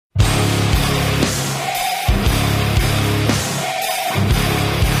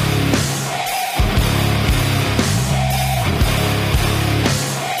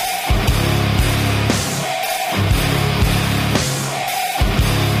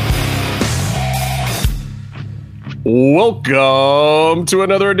Welcome to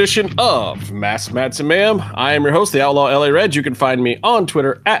another edition of Mass Mats and Mayhem. I am your host, the Outlaw LA Red. You can find me on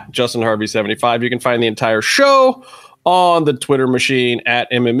Twitter at JustinHarvey75. You can find the entire show on the Twitter machine at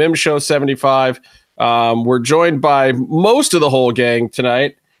MMMShow75. We're joined by most of the whole gang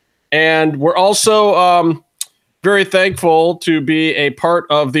tonight, and we're also very thankful to be a part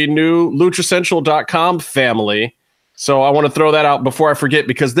of the new LuchaCentral.com family. So I want to throw that out before I forget,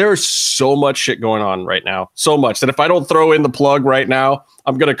 because there's so much shit going on right now. So much that if I don't throw in the plug right now,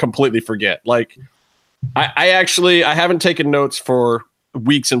 I'm going to completely forget. Like, I haven't taken notes for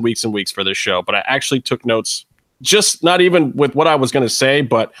weeks and weeks and weeks for this show, but I actually took notes, just not even with what I was going to say,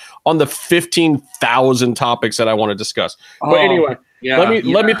 but on the 15,000 topics that I want to discuss. But anyway,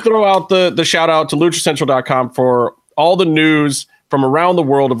 let me throw out the shout out to LuchaCentral.com for all the news from around the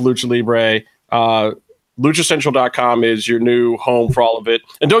world of Lucha Libre. LuchaCentral.com is your new home for all of it.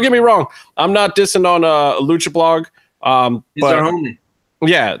 And don't get me wrong, I'm not dissing on a Lucha Blog. He's our homie.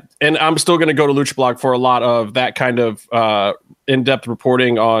 Yeah, and I'm still going to go to Lucha Blog for a lot of that kind of in-depth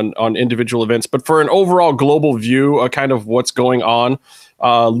reporting on individual events. But for an overall global view of kind of what's going on,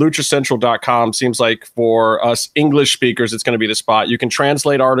 LuchaCentral.com seems like for us English speakers, it's going to be the spot. You can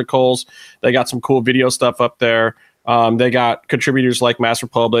translate articles. They got some cool video stuff up there. They got contributors like Mass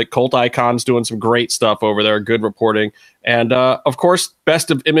Republic, Cult Icons doing some great stuff over there, good reporting. And of course, Best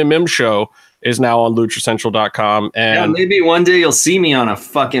of MMM Show is now on LuchaCentral.com. And yeah, maybe one day you'll see me on a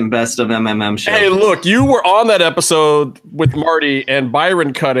fucking Best of MMM show. Hey, look, you were on that episode with Marty and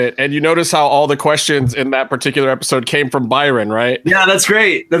Byron cut it, and you notice how all the questions in that particular episode came from Byron, right? Yeah, that's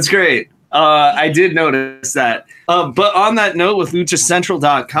great. That's great. I did notice that. But on that note, with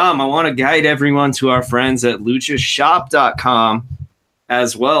LuchaCentral.com, I want to guide everyone to our friends at LuchaShop.com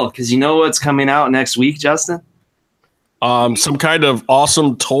as well. Because you know what's coming out next week, Justin? Some kind of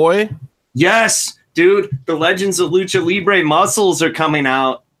awesome toy? Yes, dude. The Legends of Lucha Libre muscles are coming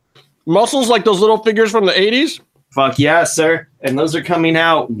out. Muscles like those little figures from the 80s? Fuck yeah, sir. And those are coming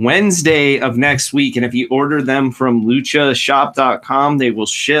out Wednesday of next week. And if you order them from LuchaShop.com, they will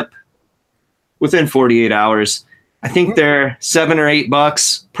ship within 48 hours. I think they're $7 or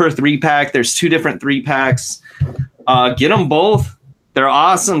 $8 per 3-pack. There's 2 different 3-packs. Get them both. They're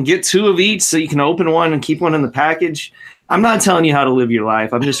awesome. Get 2 of each so you can open one and keep one in the package. I'm not telling you how to live your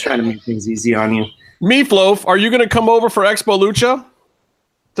life. I'm just trying to make things easy on you. Meatloaf, are you going to come over for Expo Lucha?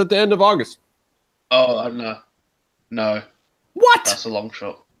 It's at the end of August. Oh, no. No. What? That's a long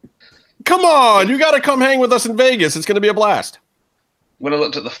shot. Come on. You got to come hang with us in Vegas. It's going to be a blast. When I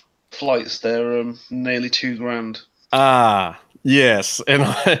looked at the flights, they're nearly $2,000. Ah, yes. And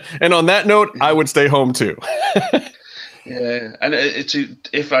on that note, I would stay home too. Yeah, and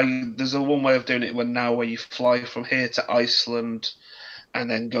there's a one way of doing it where you fly from here to Iceland and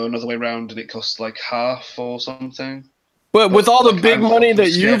then go another way around, and it costs like half or something. But with all the big money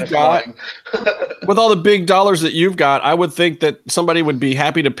that you've got, with all the big dollars that you've got, I would think that somebody would be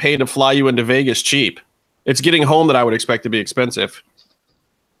happy to pay to fly you into Vegas cheap. It's getting home that I would expect to be expensive.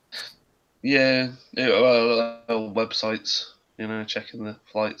 Yeah, websites, checking the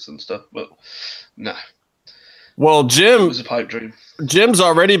flights and stuff, but no. Well, It was a pipe dream. Jim's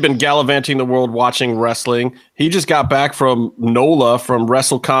already been gallivanting the world watching wrestling. He just got back from NOLA, from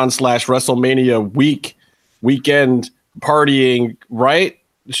Wrestlecon / WrestleMania weekend partying, right?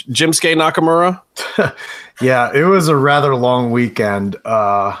 Jimsuke Nakamura? Yeah, it was a rather long weekend.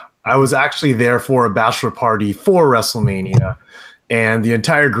 I was actually there for a bachelor party for WrestleMania. And the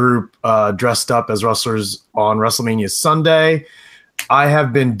entire group dressed up as wrestlers on WrestleMania Sunday. I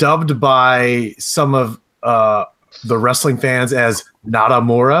have been dubbed by some of the wrestling fans as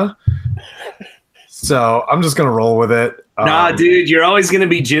Natamura. So I'm just going to roll with it. Nah, dude, you're always going to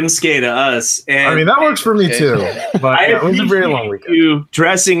be Jimsuke to us. And I mean, that works for me too. But I it was a very long weekend. You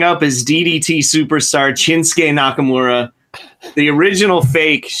dressing up as DDT superstar Shinsuke Nakamura, the original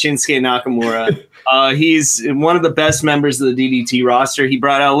fake Shinsuke Nakamura. He's one of the best members of the DDT roster. He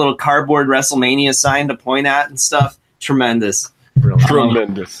brought out a little cardboard WrestleMania sign to point at and stuff. Tremendous. Really.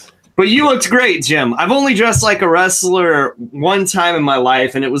 Tremendous. But you looked great, Jim. I've only dressed like a wrestler one time in my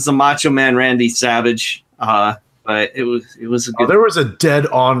life, and it was the Macho Man Randy Savage. But it was a good. There was a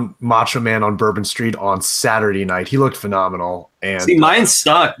dead-on Macho Man on Bourbon Street on Saturday night. He looked phenomenal. And see, mine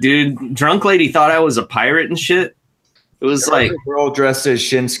stuck, dude. Drunk lady thought I was a pirate and shit. It was like a girl dressed as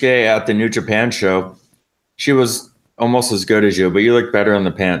Shinsuke at the New Japan show. She was almost as good as you, but you look better in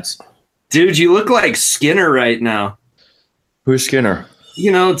the pants. Dude, you look like Skinner right now. Who's Skinner? You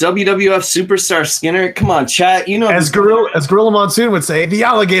know, WWF superstar Skinner. Come on, chat. You know, as Gorilla Monsoon would say, the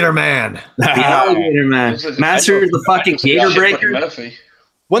Alligator Man. The Alligator Man. Master of the fucking Gator Breaker.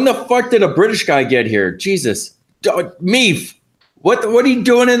 When the fuck did a British guy get here? Jesus. Meef, what are you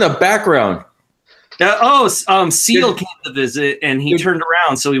doing in the background? Seal came to visit, and he turned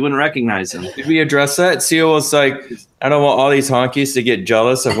around so he wouldn't recognize him. Did we address that? Seal was like, I don't want all these honkies to get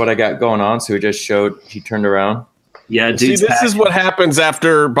jealous of what I got going on, so he turned around. Yeah, dude. See, this is what happens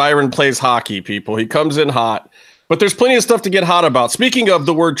after Byron plays hockey, people. He comes in hot, but there's plenty of stuff to get hot about. Speaking of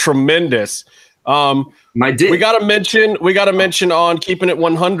the word tremendous, we got to mention on Keeping It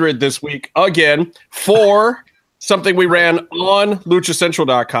 100 this week again for something we ran on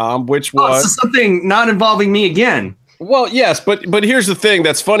luchacentral.com, which was so something not involving me again. Well, yes, but here's the thing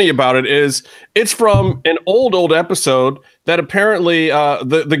that's funny about it is it's from an old episode that apparently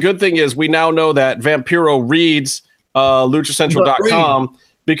the good thing is we now know that Vampiro reads luchacentral.com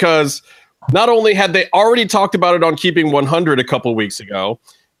because not only had they already talked about it on Keeping 100 a couple weeks ago,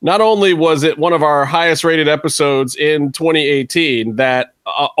 not only was it one of our highest rated episodes in 2018 that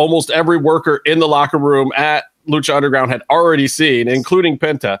almost every worker in the locker room at Lucha Underground had already seen, including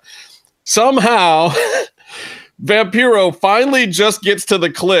Penta. Somehow, Vampiro finally just gets to the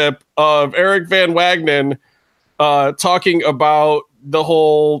clip of Eric Van Wagenen talking about the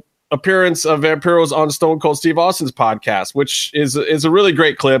whole appearance of Vampiro's on Stone Cold Steve Austin's podcast, which is a really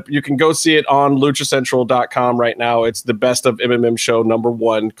great clip. You can go see it on luchacentral.com right now. It's the best of MMM show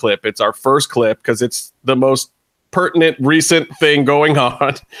 #1 clip. It's our first clip because it's the most pertinent recent thing going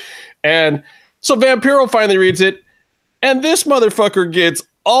on. And so Vampiro finally reads it, and this motherfucker gets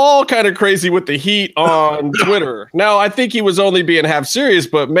all kind of crazy with the heat on Twitter. Now, I think he was only being half serious,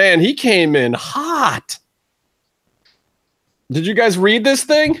 but man, he came in hot. Did you guys read this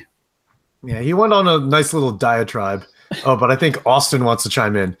thing? Yeah, he went on a nice little diatribe. Oh, but I think Austin wants to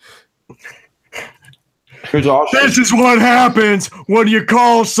chime in. This is what happens when you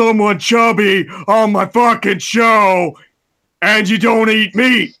call someone chubby on my fucking show and you don't eat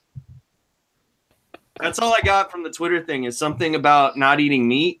meat. That's all I got from the Twitter thing is something about not eating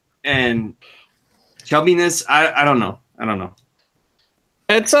meat and chubbiness. I don't know.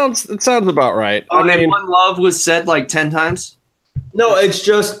 It sounds about right. I mean, one love was said like 10 times. No, it's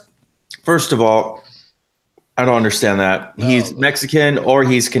just, first of all, I don't understand that. He's Mexican or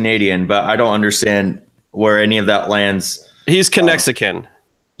he's Canadian, but I don't understand where any of that lands. He's Canexican.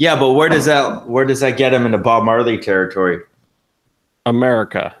 Yeah, but where does that get him into Bob Marley territory?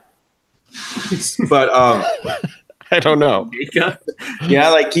 America. But I don't know. Yeah,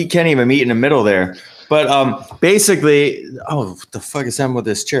 like he can't even meet in the middle there. But basically, what the fuck is happening with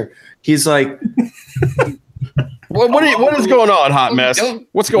this chair? He's like, what is going on, hot mess?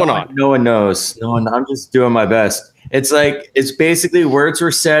 What's going on? No one knows. No one. I'm just doing my best. It's basically words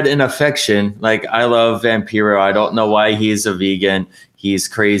were said in affection. Like, I love Vampiro. I don't know why he's a vegan. He's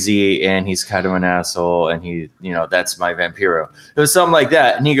crazy and he's kind of an asshole. And that's my Vampiro. It was something like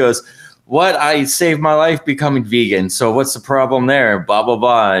that. And he goes, what? I saved my life becoming vegan. So what's the problem there? Blah, blah,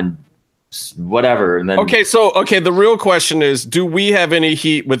 blah. And whatever. And then the real question is, do we have any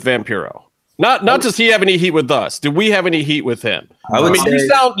heat with Vampiro? Not does he have any heat with us? Do we have any heat with him?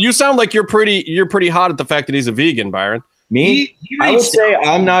 You sound like you're pretty hot at the fact that he's a vegan, Byron. Me? I would say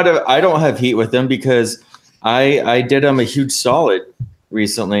I don't have heat with him because I did him a huge solid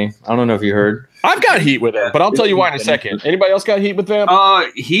recently. I don't know if you heard. I've got heat with him, but I'll tell you why in a second. Anybody else got heat with Vamp?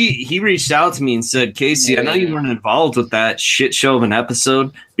 He reached out to me and said, Casey, I know you weren't involved with that shit show of an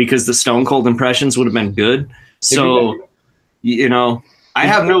episode because the Stone Cold impressions would have been good. So, I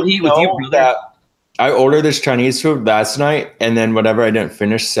have no heat with you, brother. I ordered this Chinese food last night, and then whatever I didn't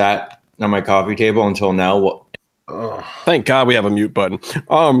finish sat on my coffee table until now. Thank God we have a mute button.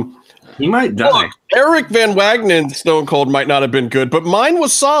 He might die. Look, Eric Van Wagenen's Stone Cold might not have been good, but mine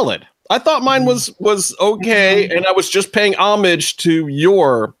was solid. I thought mine was okay, and I was just paying homage to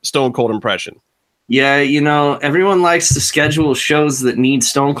your Stone Cold impression. Yeah, everyone likes to schedule shows that need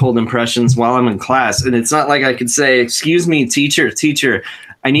Stone Cold impressions while I'm in class, and it's not like I could say, excuse me, teacher,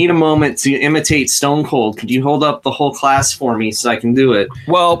 I need a moment to imitate Stone Cold. Could you hold up the whole class for me so I can do it?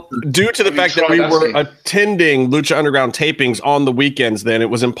 Well, due to the fact that we were attending Lucha Underground tapings on the weekends, then it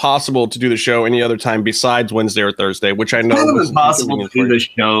was impossible to do the show any other time besides Wednesday or Thursday, which I know was impossible to do the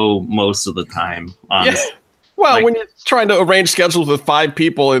show most of the time, honestly. Yeah. Well, when you're trying to arrange schedules with 5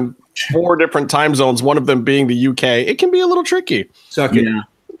 people in 4 different time zones, one of them being the UK, it can be a little tricky. Suck it.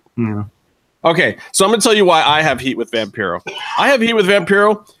 Yeah. Okay, so I'm going to tell you why I have heat with Vampiro. I have heat with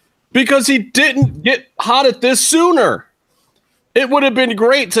Vampiro because he didn't get hot at this sooner. It would have been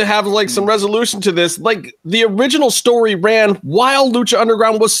great to have some resolution to this. Like, the original story ran while Lucha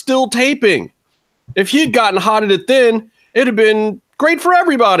Underground was still taping. If he had gotten hot at it then, it'd have been great for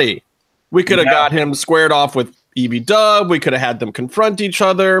everybody. We could have got him squared off with EB-Dub. We could have had them confront each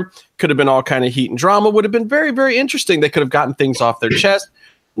other. Could have been all kind of heat and drama. Would have been very, very interesting. They could have gotten things off their chest.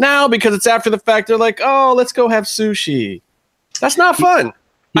 Now, because it's after the fact, they're like, oh, let's go have sushi. That's not fun.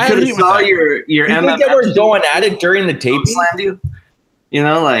 You could have saw your You think they were going at it during the taping? You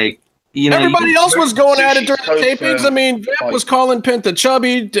know, like, you know, everybody else was going at it during the tapings. I mean, Vamp was calling Penta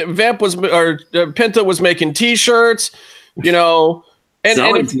chubby. Penta was making T-shirts. You know, and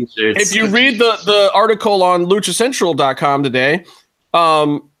if you read the article on LuchaCentral.com today,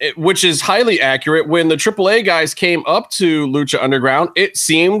 which is highly accurate, when the AAA guys came up to Lucha Underground, it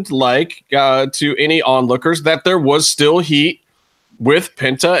seemed like to any onlookers that there was still heat with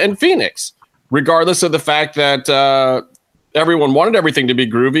Penta and Fenix, regardless of the fact that everyone wanted everything to be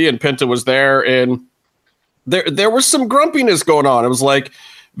groovy and Penta was there, and there was some grumpiness going on. It was like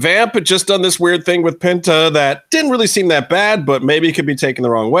Vamp had just done this weird thing with Penta that didn't really seem that bad, but maybe it could be taken the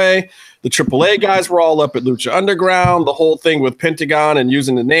wrong way. The AAA guys were all up at Lucha Underground. The whole thing with Pentagon and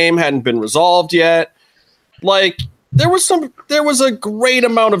using the name hadn't been resolved yet. Like, there was a great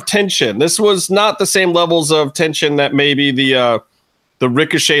amount of tension. This was not the same levels of tension that maybe the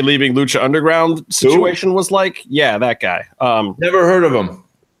Ricochet leaving Lucha Underground situation was like. Yeah, that guy. Never heard of him.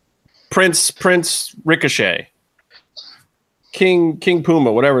 Prince Ricochet. King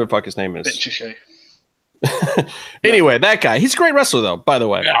Puma, whatever the fuck his name is. Ricochet. Anyway, that guy. He's a great wrestler, though, by the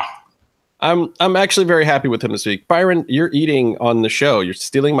way. Yeah. I'm actually very happy with him this week. Byron, you're eating on the show. You're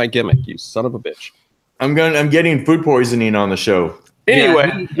stealing my gimmick, you son of a bitch. I'm getting food poisoning on the show.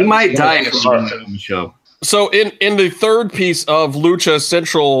 Anyway, you might die on the show. So in the third piece of Lucha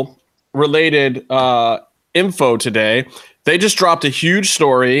Central related info today, they just dropped a huge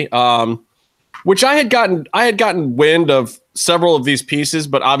story, which I had gotten wind of several of these pieces,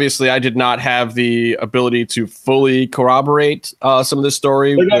 but obviously I did not have the ability to fully corroborate some of this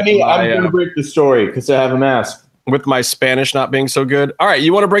story. Look at me, I'm going to break the story because I have a mask. With my Spanish not being so good. All right,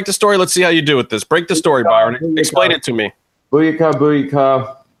 you want to break the story? Let's see how you do with this. Break the story, Byron. Explain it to me.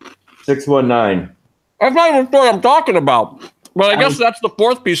 Booyaka, 619. That's not even the story I'm talking about. But I guess that's the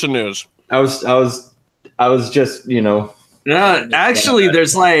fourth piece of news. I was just, you know. No, actually,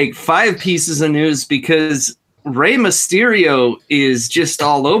 there's like 5 pieces of news because Rey Mysterio is just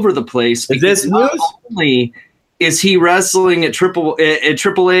all over the place. Is this news? Not only is he wrestling at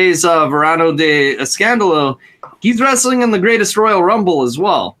AAA's Verano de Escándalo, he's wrestling in the Greatest Royal Rumble as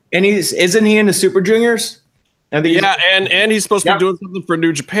well. And isn't he in the Super Juniors? Yeah, and he's supposed to be doing something for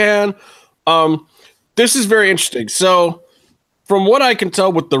New Japan. This is very interesting. So, from what I can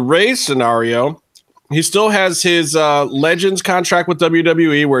tell with the Rey scenario, he still has his Legends contract with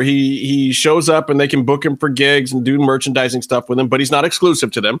WWE where he shows up and they can book him for gigs and do merchandising stuff with him, but he's not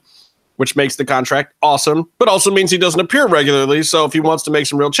exclusive to them, which makes the contract awesome, but also means he doesn't appear regularly. So if he wants to make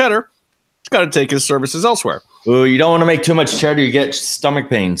some real cheddar, he's got to take his services elsewhere. Ooh, you don't want to make too much cheddar. You get stomach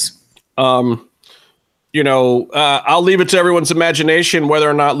pains. I'll leave it to everyone's imagination whether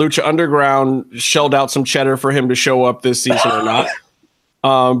or not Lucha Underground shelled out some cheddar for him to show up this season or not.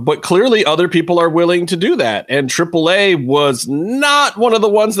 But clearly other people are willing to do that. And AAA was not one of the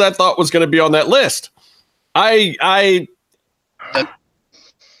ones that I thought was going to be on that list. I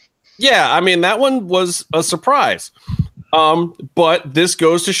mean, that one was a surprise. But this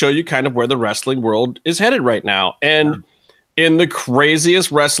goes to show you kind of where the wrestling world is headed right now. And in the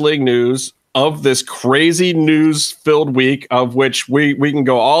craziest wrestling news of this crazy news-filled week, of which we can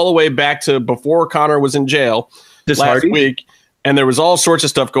go all the way back to before Connor was in jail last week, and there was all sorts of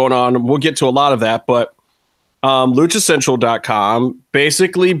stuff going on. We'll get to a lot of that, but LuchaCentral.com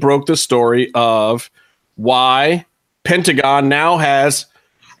basically broke the story of why Pentagon now has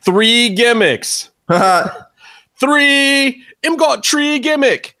 3 gimmicks. 3! Him got 3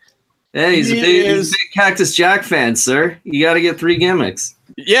 gimmick. Yeah, he's a big Cactus Jack fan, sir. You got to get 3 gimmicks.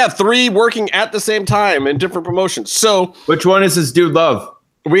 Yeah, 3 working at the same time in different promotions. So, which one is this dude love?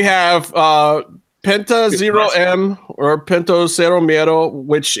 We have Penta Zero M or Pento Cero Miedo,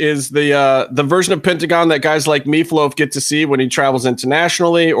 which is the version of Pentagon that guys like Meatloaf get to see when he travels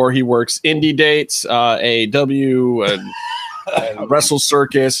internationally or he works indie dates, AEW and Wrestle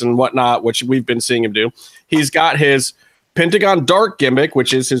Circus and whatnot, which we've been seeing him do. He's got his Pentagon Dark gimmick,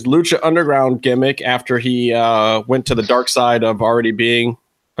 which is his Lucha Underground gimmick after he went to the dark side of already being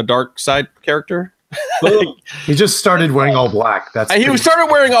a dark side character. He just started wearing all black. He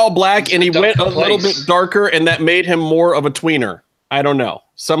started wearing all black, and he went a little bit darker, and that made him more of a tweener. I don't know.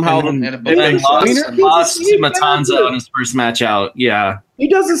 Somehow, and lost to Matanza on his first match out. Yeah, he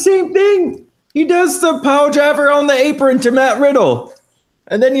does the same thing. He does the power driver on the apron to Matt Riddle,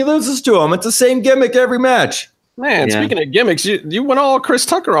 and then he loses to him. It's the same gimmick every match. Man, Yeah. speaking of gimmicks, you went all Chris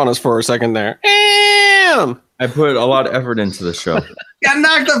Tucker on us for a second there. Damn! I put a lot of effort into the show. Got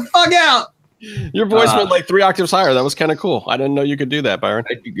knocked the fuck out. Your voice went like 3 octaves higher. That was kind of cool. I didn't know you could do that, Byron.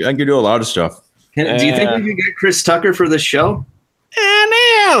 I could do a lot of stuff. Do you think we could get Chris Tucker for the show? Damn!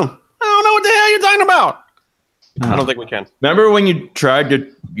 I don't know what the hell you're talking about. I don't think we can. Remember when you tried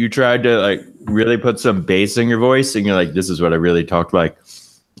to like really put some bass in your voice, and you're like, "This is what I really talk like."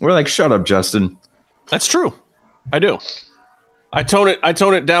 We're like, "Shut up, Justin." That's true. I do. I tone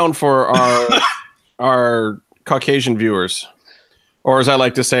it down for our Caucasian viewers, or as I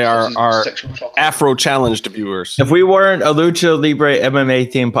like to say, our Afro challenged viewers. If we weren't a Lucha Libre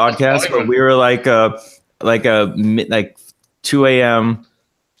MMA themed podcast, but we were like 2 a.m.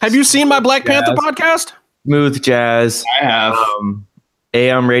 Have you seen my Black Panther podcast? Smooth jazz. I have.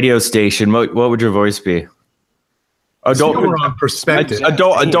 AM radio station. What would your voice be? You were on Perspective.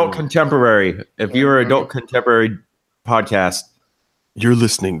 Adult contemporary. If you were adult contemporary podcast. You're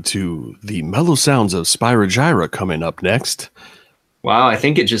listening to the mellow sounds of Spyra Gyra coming up next. Wow, I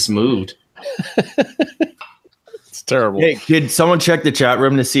think it just moved. It's terrible. Hey, did someone check the chat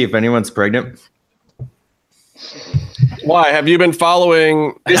room to see if anyone's pregnant? Why? Have you been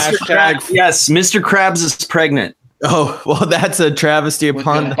following hashtag? Yes, Mr. Krabs is pregnant. Oh, well, that's a travesty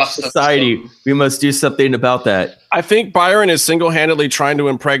upon society. We must do something about that. I think Byron is single-handedly trying to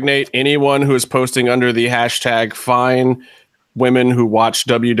impregnate anyone who is posting under the hashtag "Fine Women Who Watch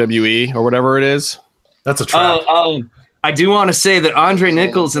WWE" or whatever it is. That's a trap. I do want to say that Andre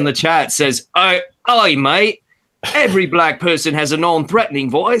Nichols in the chat says, "Oi, mate, every black person has a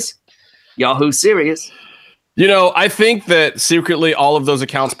non-threatening voice." Yahoo serious. You know, I think that secretly all of those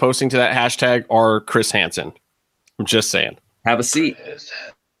accounts posting to that hashtag are Chris Hansen. I'm just saying. Have a seat.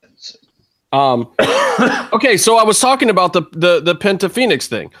 Okay, so I was talking about the Penta Fenix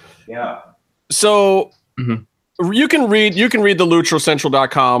thing. Yeah. So you can read the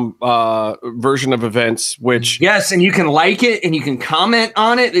luchacentral.com version of events, which Yes, and you can like it and you can comment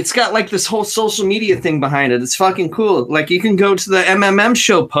on it. It's got like this whole social media thing behind it. It's fucking cool. Like you can go to the MMM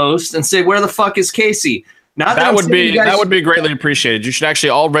show post and say, "Where the fuck is Casey?" That would be greatly appreciated. You should actually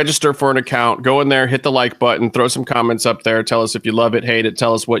all register for an account. Go in there, hit the like button, throw some comments up there. Tell us if you love it, hate it.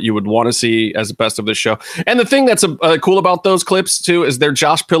 Tell us what you would want to see as the best of the show. And the thing that's cool about those clips too is they're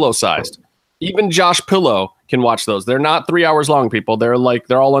Josh Pillow sized. Even Josh Pillow can watch those. They're not 3 hours long, people. They're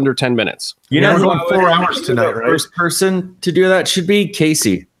all under 10 minutes. You know, we're going 4 hours tonight, right? First person to do that should be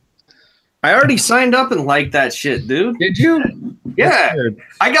Casey. I already signed up and liked that shit, dude. Did you? Yeah.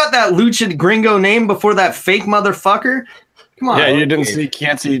 I got that Lucha Gringo name before that fake motherfucker. Come on. Yeah, you didn't see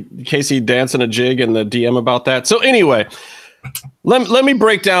Casey dancing a jig in the DM about that. So anyway, let me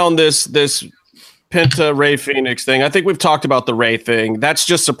break down this Penta Ray Phoenix thing. I think we've talked about the Ray thing. That's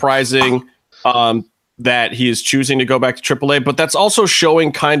just surprising that he is choosing to go back to AAA, but that's also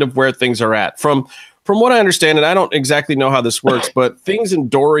showing kind of where things are at. From what I understand, and I don't exactly know how this works, but things in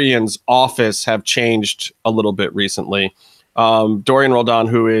Dorian's office have changed a little bit recently. Dorian Roldan,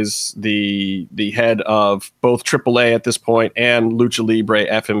 who is the head of both AAA at this point and Lucha Libre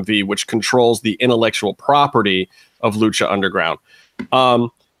FMV, which controls the intellectual property of Lucha Underground. I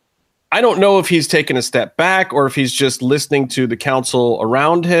don't know if he's taken a step back or if he's just listening to the council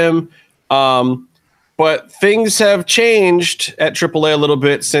around him. But things have changed at AAA a little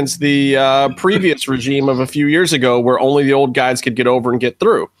bit since the previous regime of a few years ago, where only the old guys could get over and get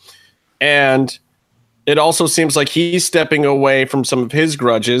through. And it also seems like he's stepping away from some of his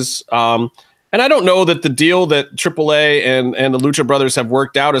grudges. And I don't know that the deal that AAA and the Lucha Brothers have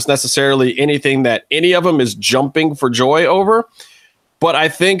worked out is necessarily anything that any of them is jumping for joy over. But I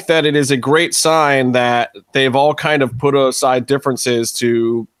think that it is a great sign that they've all kind of put aside differences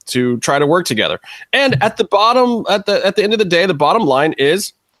to try to work together. And at the end of the day, the bottom line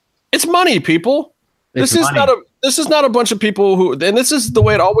is it's money, people. This is not a bunch of people who, and this is the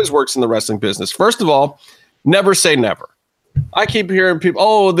way it always works in the wrestling business. First of all, never say never. I keep hearing people,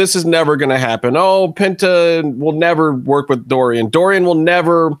 "Oh, this is never going to happen. Oh, Penta will never work with Dorian. Dorian will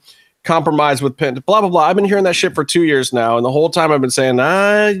never compromise with Penta." Blah, blah, blah. I've been hearing that shit for 2 years now. And the whole time I've been saying,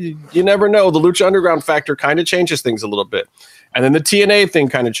 you never know. The Lucha Underground factor kind of changes things a little bit. And then the TNA thing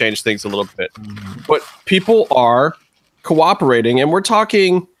kind of changed things a little bit. But people are cooperating, and we're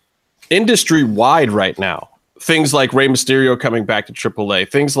talking industry-wide right now. Things like Rey Mysterio coming back to AAA.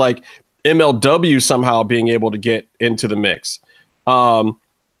 Things like MLW somehow being able to get into the mix. You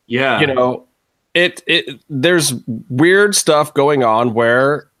know, there's weird stuff going on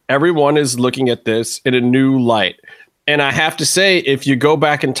where everyone is looking at this in a new light. And I have to say, if you go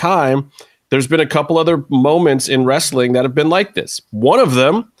back in time, there's been a couple other moments in wrestling that have been like this. One of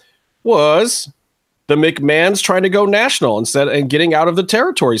them was the McMahons trying to go national instead and getting out of the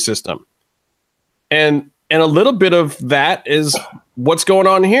territory system. And a little bit of that is what's going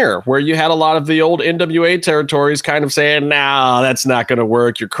on here, where you had a lot of the old NWA territories kind of saying, nah, that's not going to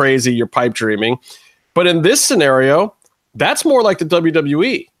work. You're crazy. You're pipe dreaming. But in this scenario, that's more like the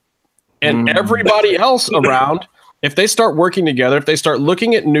WWE. And everybody else around, if they start working together, if they start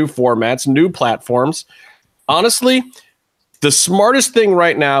looking at new formats, new platforms, honestly, the smartest thing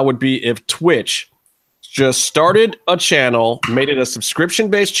right now would be if Twitch just started a channel, made it a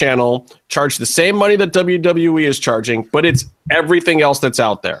subscription-based channel, charged the same money that WWE is charging, but it's everything else that's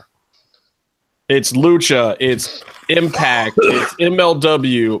out there. It's Lucha, it's Impact, it's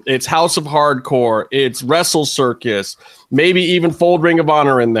MLW, it's House of Hardcore, it's Wrestle Circus, maybe even fold Ring of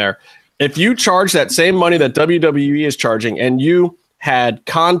Honor in there. If you charge that same money that WWE is charging and you had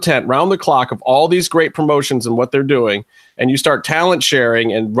content round the clock of all these great promotions and what they're doing, and you start talent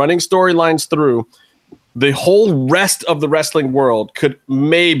sharing and running storylines through, the whole rest of the wrestling world could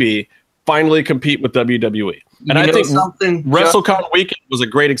maybe finally compete with WWE. And I think WrestleCon weekend was a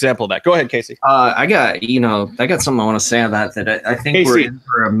great example of that. Go ahead, Casey. I got something I want to say on that I think Casey, we're in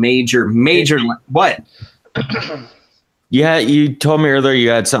for a major. What? Yeah, you told me earlier you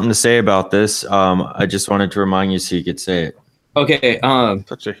had something to say about this. I just wanted to remind you so you could say it. Okay.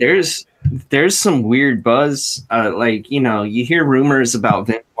 There's some weird buzz. You hear rumors about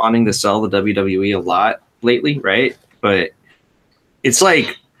Vince wanting to sell the WWE a lot lately, right? But it's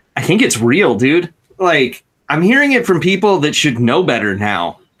like, I think it's real, dude. Like, I'm hearing it from people that should know better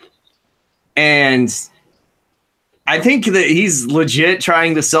now. And I think that he's legit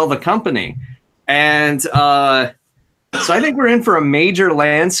trying to sell the company. And so I think we're in for a major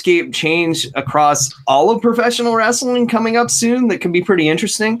landscape change across all of professional wrestling coming up soon that can be pretty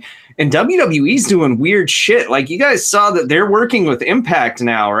interesting. And WWE's doing weird shit. Like, you guys saw that they're working with Impact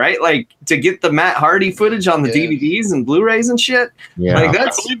now, right? Like, to get the Matt Hardy footage on the DVDs and Blu-rays and shit. Yeah. Like, I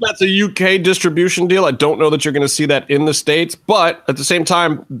believe that's a UK distribution deal. I don't know that you're going to see that in the States, but at the same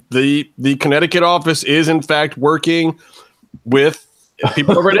time, the Connecticut office is in fact working with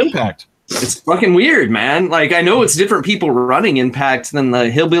people over at Impact. It's fucking weird, man. Like, I know it's different people running Impact than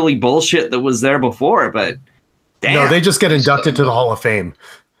the hillbilly bullshit that was there before, but damn. No, they just get inducted to the Hall of Fame.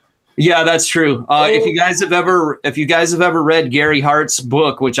 Yeah, that's true. If you guys have ever read Gary Hart's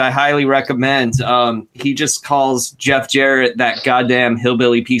book, which I highly recommend, he just calls Jeff Jarrett that goddamn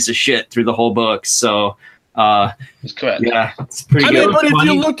hillbilly piece of shit through the whole book. So, that's correct. Yeah, it's pretty good. Mean, but if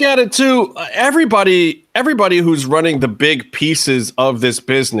you look at it too, everybody who's running the big pieces of this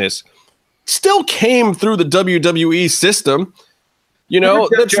business still came through the WWE system. You know,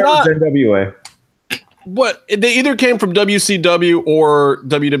 that's not NWA. What they either came from WCW or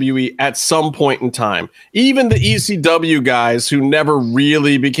WWE at some point in time. Even the ECW guys who never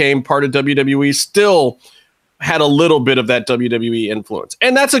really became part of WWE still had a little bit of that WWE influence.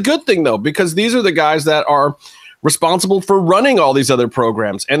 And that's a good thing, though, because these are the guys that are responsible for running all these other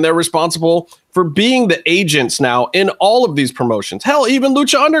programs, and they're responsible for being the agents now in all of these promotions. Hell, even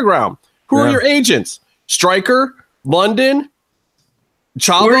Lucha Underground. Who are your agents? Stryker, London,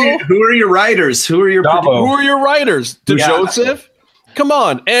 Chavo? Who are your writers? Who are your writers? Joseph? Come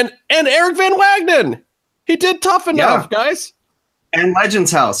on. And Eric Van Wagenen. He did Tough Enough, guys. And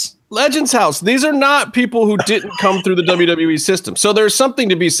Legends House. These are not people who didn't come through the WWE system. So there's something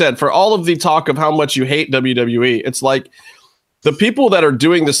to be said for all of the talk of how much you hate WWE. It's like the people that are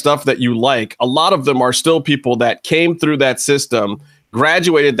doing the stuff that you like, a lot of them are still people that came through that system,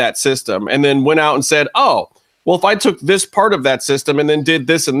 graduated that system, and then went out and said, oh, well, if I took this part of that system and then did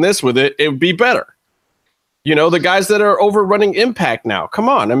this and this with it, it would be better. You know, the guys that are overrunning Impact now, come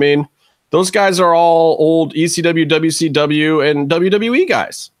on. I mean, those guys are all old ECW, WCW, and WWE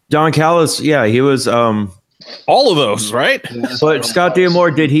guys. Don Callis, yeah, he was all of those, right? But Scott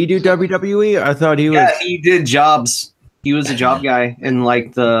D'Amore, did he do WWE? I thought he was. Yeah, he did jobs. He was a job guy in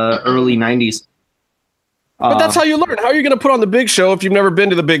like the early 90s. But that's how you learn. How are you going to put on the big show if you've never been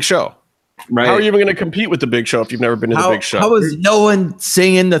to the big show? Right. How are you even going to compete with the big show if you've never been to the big show? How is no one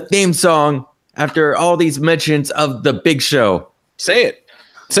singing the theme song after all these mentions of the big show? Say it.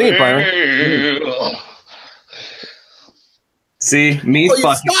 Sing it, Byron. See, me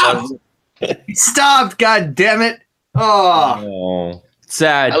fucking stopped. God damn it. Oh.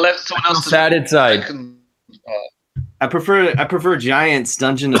 Sad. I left someone else. Sad inside. I prefer Giant's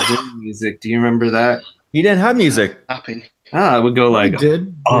Dungeon of Doom music. Do you remember that? He didn't have music. Happy. It would go like. I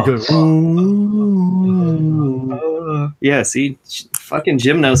did. Yeah, see, fucking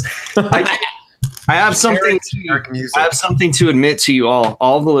Jim knows. I have something to admit to you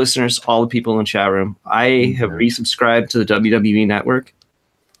all the listeners, all the people in the chat room. I have resubscribed to the WWE Network.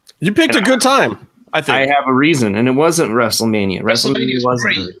 You picked a good time. I think I have a reason, and it wasn't WrestleMania. WrestleMania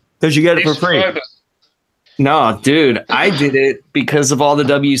wasn't free. Because you get it for free. No, dude, I did it because of all the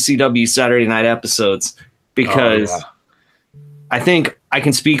WCW Saturday Night episodes. Because I think I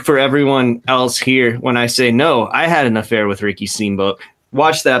can speak for everyone else here when I say, no, I had an affair with Ricky Steamboat.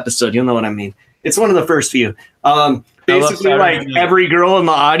 Watch the episode. You'll know what I mean. It's one of the first few. Basically, like every girl in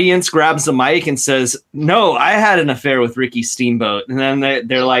the audience grabs the mic and says, no, I had an affair with Ricky Steamboat. And then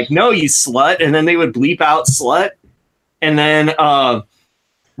they're like, no, you slut. And then they would bleep out slut. And then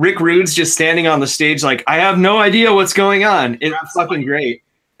Rick Rude's just standing on the stage like, I have no idea what's going on. It's fucking great.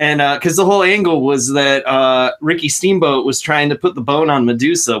 And because the whole angle was that Ricky Steamboat was trying to put the bone on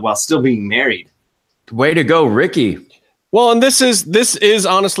Medusa while still being married. Way to go, Ricky. Well, and this is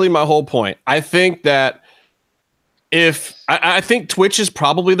honestly my whole point. I think that I think Twitch is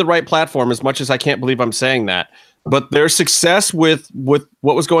probably the right platform, as much as I can't believe I'm saying that. But their success with what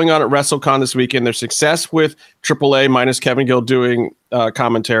was going on at Wrestlecon this weekend, their success with AAA minus Kevin Gill doing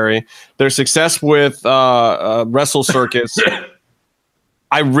commentary, their success with Wrestle Circus,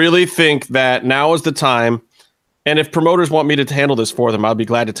 I really think that now is the time. And if promoters want me to handle this for them, I'll be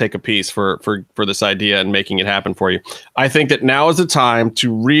glad to take a piece for this idea and making it happen for you. I think that now is the time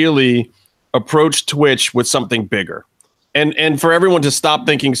to really approach Twitch with something bigger. And for everyone to stop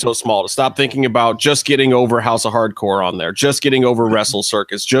thinking so small, to stop thinking about just getting over House of Hardcore on there, just getting over Wrestle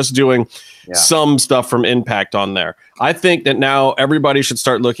Circus, just doing some stuff from Impact on there. I think that now everybody should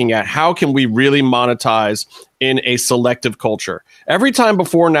start looking at how can we really monetize in a selective culture. Every time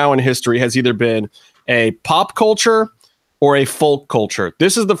before now in history has either been a pop culture or a folk culture.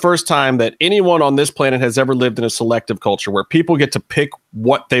 This is the first time that anyone on this planet has ever lived in a selective culture where people get to pick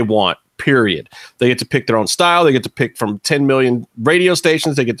what they want. Period. They get to pick their own style. They get to pick from 10 million radio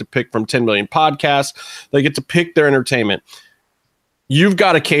stations. They get to pick from 10 million podcasts. They get to pick their entertainment. You've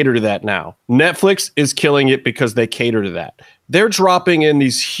got to cater to that now. Netflix is killing it because they cater to that. They're dropping in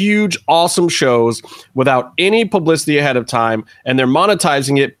these huge, awesome shows without any publicity ahead of time, and they're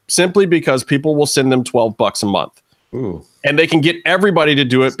monetizing it simply because people will send them $12 a month. Ooh. And they can get everybody to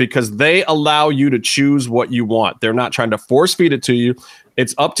do it because they allow you to choose what you want. They're not trying to force feed it to you.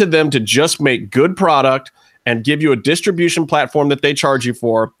 It's up to them to just make good product and give you a distribution platform that they charge you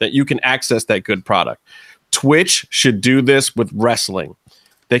for that you can access that good product. Twitch should do this with wrestling.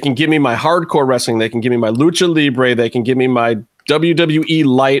 They can give me my hardcore wrestling. They can give me my Lucha Libre. They can give me my WWE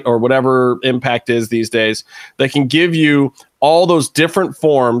Light or whatever Impact is these days. They can give you all those different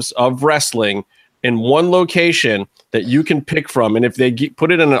forms of wrestling in one location that you can pick from. And if they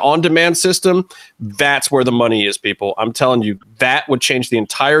put it in an on-demand system, that's where the money is, people. I'm telling you, that would change the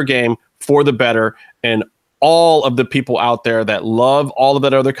entire game for the better. And all of the people out there that love all of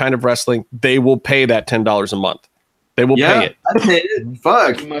that other kind of wrestling, they will pay that $10 a month. They will pay it. I paid it.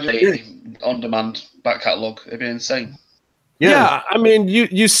 Fuck. Imagine on-demand back catalog. It'd be insane. Yeah. I mean,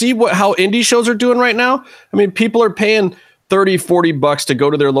 you see how indie shows are doing right now? I mean, people are paying $30-$40 to go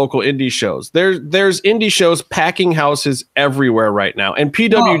to their local indie shows. There's indie shows packing houses everywhere right now, and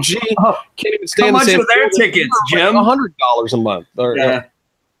PWG can't even stay in the same. How much are their tickets, Jim? $100 a month. How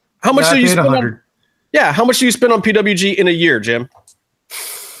much Yeah, do you I paid spend? How much do you spend on PWG in a year, Jim?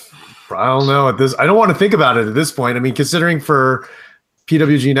 I don't know at this. I don't want to think about it at this point. I mean, considering for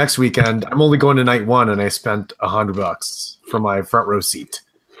PWG next weekend, I'm only going to night one, and I spent $100 for my front row seat.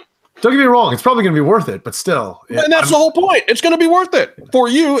 Don't get me wrong; it's probably going to be worth it, but still, and that's the whole point. It's going to be worth it for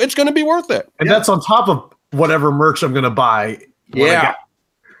you. It's going to be worth it, and that's on top of whatever merch I'm going to buy.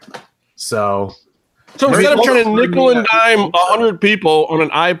 So instead of trying to nickel and dime 100 people on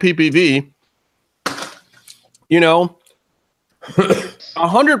an IPPV,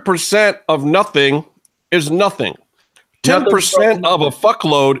 100% of nothing is nothing. 10% of a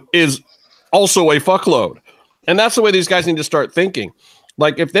fuckload is also a fuckload, and that's the way these guys need to start thinking.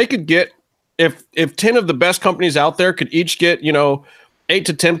 Like if they could get, if 10 of the best companies out there could each get, 8 to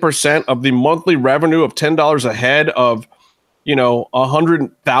 10% of the monthly revenue of $10 a head of,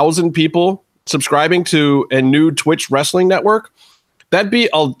 100,000 people subscribing to a new Twitch wrestling network, that'd be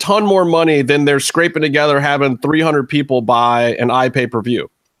a ton more money than they're scraping together having 300 people buy an iPay-per-view.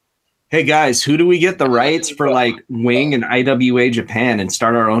 Hey guys, who do we get the rights for like Wing and IWA Japan and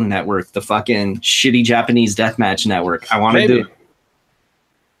start our own network? The fucking shitty Japanese deathmatch network. I want to do.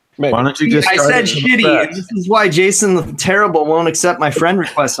 Maybe. Why don't you just? I said shitty. And this is why Jason the Terrible won't accept my friend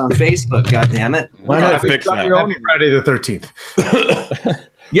request on Facebook. God damn it! Why not fix that? Happy Friday the 13th.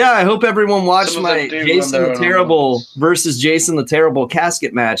 Yeah, I hope everyone watched Some of them my do Jason run the their own Terrible versus Jason the Terrible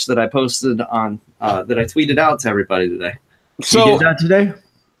casket match that I posted on that I tweeted out to everybody today. You did that today?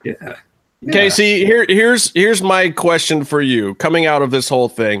 Yeah. Casey, here's my question for you coming out of this whole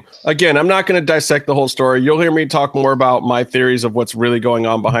thing. Again, I'm not going to dissect the whole story. You'll hear me talk more about my theories of what's really going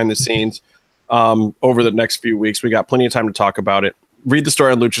on behind the scenes over the next few weeks. We got plenty of time to talk about it. Read the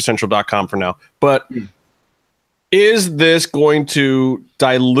story on luchacentral.com for now. But is this going to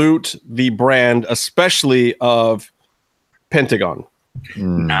dilute the brand, especially of Pentagon?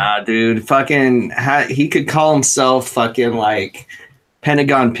 Nah, dude. Fucking, he could call himself fucking like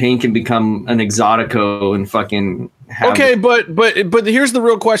Pentagon Pink and become an Exotico and fucking. Okay, but here's the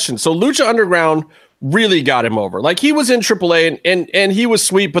real question. So Lucha Underground really got him over. Like, he was in AAA and he was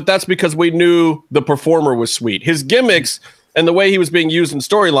sweet, but that's because we knew the performer was sweet. His gimmicks and the way he was being used in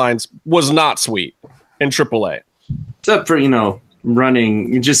storylines was not sweet in AAA. Except for,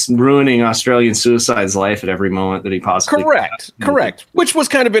 just ruining Australian Suicide's life at every moment that he possibly Correct. Which was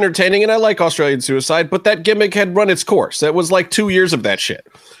kind of entertaining, and I like Australian Suicide, but that gimmick had run its course. It was like 2 years of that shit.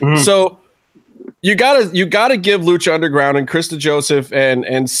 Mm-hmm. So you gotta give Lucha Underground and Krista Joseph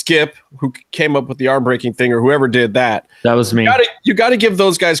and Skip, who came up with the arm breaking thing, or whoever did that. That was me. You gotta give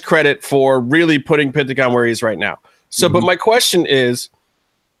those guys credit for really putting Pentagon where he is right now. So, but my question is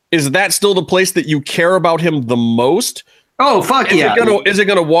that still the place that you care about him the most? Oh, fuck yeah. Is it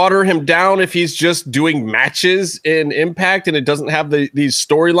gonna water him down if he's just doing matches in Impact and it doesn't have these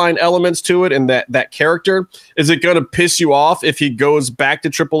storyline elements to it and that character? Is it gonna piss you off if he goes back to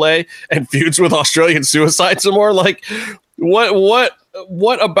AAA and feuds with Australian Suicide some more? Like, what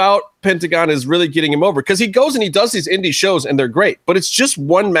about Pentagon is really getting him over? Because he goes and he does these indie shows and they're great, but it's just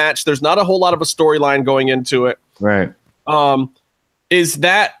one match. There's not a whole lot of a storyline going into it. Right. Is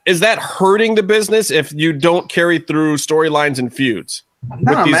that hurting the business if you don't carry through storylines and feuds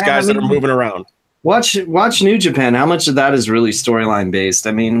with these guys that are moving around? Watch New Japan. How much of that is really storyline based?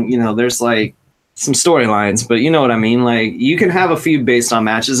 I mean, there's like some storylines, but you know what I mean? Like, you can have a feud based on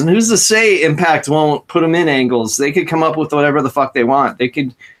matches, and who's to say Impact won't put them in angles? They could come up with whatever the fuck they want. They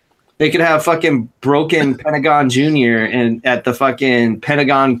could have fucking broken Pentagon Jr. and at the fucking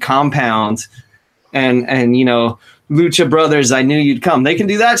Pentagon compound and Lucha Brothers, I knew you'd come. They can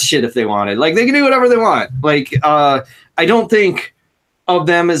do that shit if they wanted. Like, they can do whatever they want. Like, I don't think of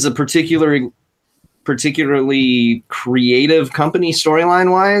them as a particularly creative company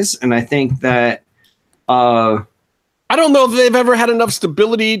storyline wise, and I think that I don't know if they've ever had enough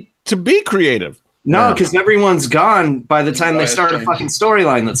stability to be creative. No, because everyone's gone by the time they start a fucking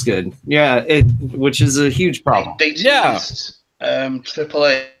storyline that's good. Yeah, which is a huge problem. They teased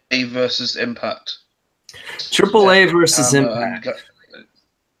AAA versus Impact. AAA versus Impact.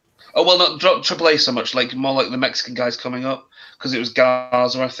 Not AAA so much, like more like the Mexican guys coming up, because it was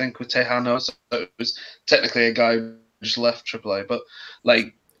Garza, I think, with Tejano. So it was technically a guy who just left AAA, but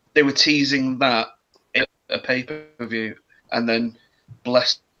like they were teasing that in a pay-per-view, and then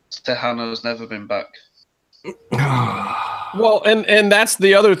blessed Tejano's never been back. Well, and that's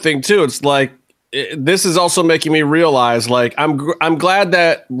the other thing too. It's like, this is also making me realize, like, I'm glad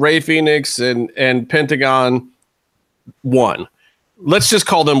that Rey Fenix and Pentagon won. Let's just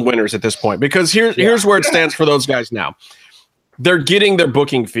call them winners at this point, because here's where it stands for those guys now. They're getting their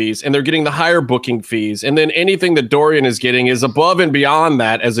booking fees, and they're getting the higher booking fees, and then anything that Dorian is getting is above and beyond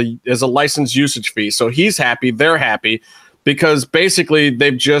that as a license usage fee. So he's happy, they're happy, because basically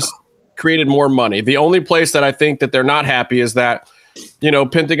they've just created more money. The only place that I think that they're not happy is that,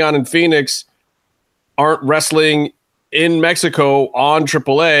 Pentagon and Phoenix aren't wrestling in Mexico on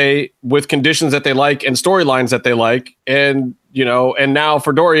AAA with conditions that they like and storylines that they like. And, and now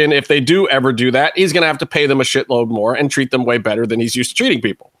for Dorian, if they do ever do that, he's going to have to pay them a shitload more and treat them way better than he's used to treating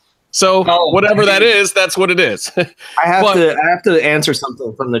people. So whatever that is, that's what it is. I have to answer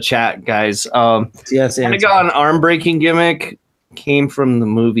something from the chat, guys. Yes, Pentagon arm breaking gimmick came from the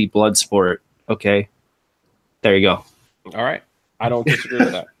movie Bloodsport. Okay. There you go. All right. I don't disagree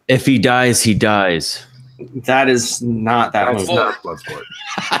with that. If he dies, he dies. That is not that movie. Not Bloodsport.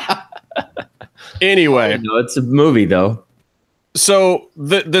 Anyway. No, it's a movie, though. So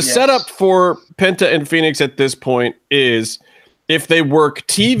the setup for Penta and Phoenix at this point is, if they work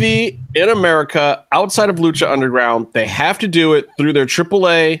TV in America outside of Lucha Underground, they have to do it through their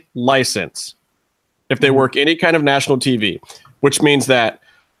AAA license. If they work any kind of national TV, which means that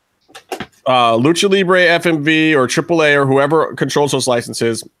Lucha Libre, FMV, or AAA, or whoever controls those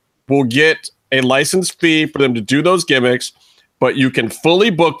licenses, will get a license fee for them to do those gimmicks, but you can fully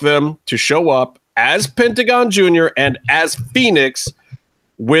book them to show up as Pentagon Jr. and as Phoenix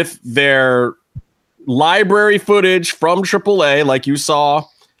with their library footage from AAA, like you saw,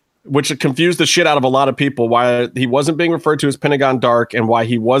 which confused the shit out of a lot of people, why he wasn't being referred to as Pentagon Dark and why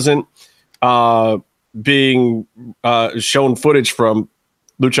he wasn't being shown footage from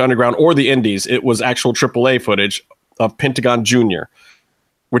Lucha Underground or the Indies. It was actual AAA footage of Pentagon Jr.,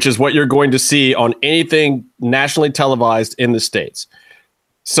 which is what you're going to see on anything nationally televised in the States.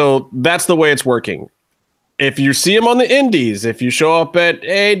 So that's the way it's working. If you see him on the Indies, if you show up at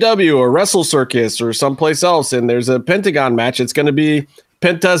AAW or Wrestle Circus or someplace else and there's a Pentagon match, it's going to be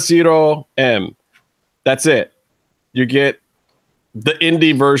Penta Zero M. That's it. You get the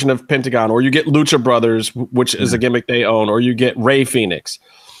indie version of Pentagon, or you get Lucha Brothers, which is a gimmick they own, or you get Ray Phoenix.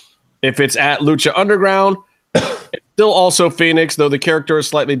 If it's at Lucha Underground, it's still also Phoenix, though the character is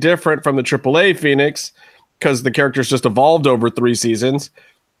slightly different from the AAA Phoenix because the character's just evolved over 3 seasons.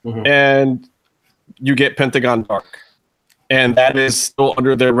 And you get Pentagon Dark. And that is still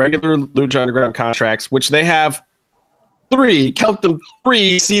under their regular Lucha Underground contracts, which they have 3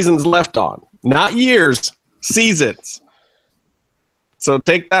 seasons left on. Not years, seasons. So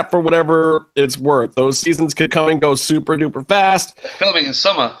take that for whatever it's worth. Those seasons could come and go super duper fast. Filming in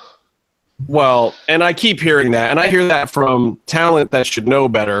summer. Well, and I keep hearing that, and I hear that from talent that should know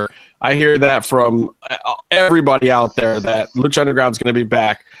better. I hear that from everybody out there that Lucha Underground is going to be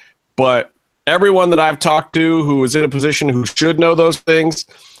back. But everyone that I've talked to who is in a position who should know those things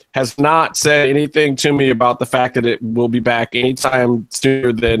has not said anything to me about the fact that it will be back anytime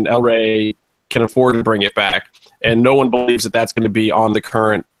sooner than El Rey can afford to bring it back. And no one believes that that's going to be on the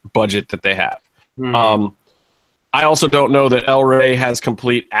current budget that they have. I also don't know that El Rey has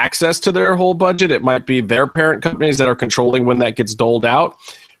complete access to their whole budget. It might be their parent companies that are controlling when that gets doled out.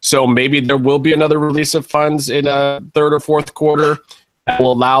 So maybe there will be another release of funds in a 3rd or 4th quarter that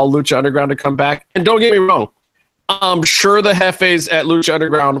will allow Lucha Underground to come back. And don't get me wrong, I'm sure the Jefes at Lucha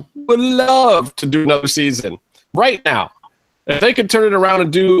Underground would love to do another season right now. If they could turn it around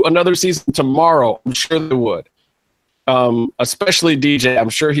and do another season tomorrow, I'm sure they would. Especially DJ. I'm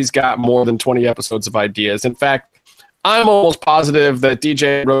sure he's got more than 20 episodes of ideas. In fact, I'm almost positive that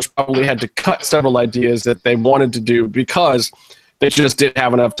DJ and Roche probably had to cut several ideas that they wanted to do because they just didn't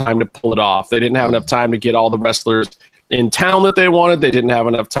have enough time to pull it off. They didn't have enough time to get all the wrestlers in town that they wanted. They didn't have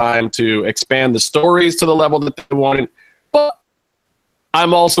enough time to expand the stories to the level that they wanted. But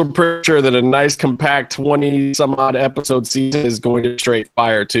I'm also pretty sure that a nice compact 20 some odd episode season is going to straight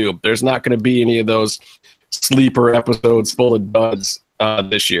fire too. There's not going to be any of those sleeper episodes full of duds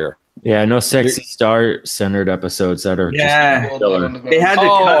this year. Yeah, no sexy star centered episodes that are just killer. They had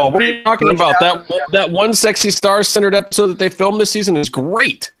to what are you talking about? That one sexy star centered episode that they filmed this season is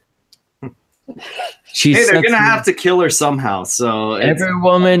great. She's they're gonna have to kill her somehow. So every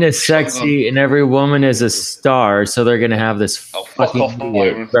woman is sexy and every woman is a star, so they're gonna have this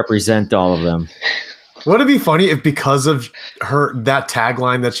fucking represent all of them. Would it be funny if because of that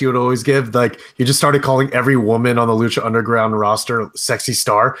tagline that she would always give, like you just started calling every woman on the Lucha Underground roster sexy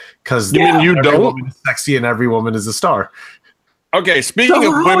star? Because you every don't woman is sexy and every woman is a star. Okay, speaking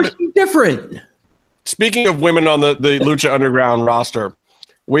of women, different. Speaking of women on the Lucha Underground roster,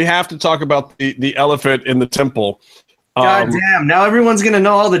 we have to talk about the elephant in the temple. God damn! Now everyone's gonna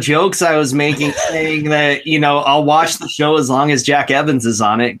know all the jokes I was making, saying that I'll watch the show as long as Jack Evans is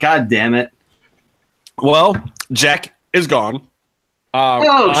on it. God damn it! Well, Jack is gone.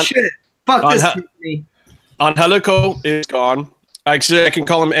 Shit! Fuck this company. Angelico is gone. Actually, I can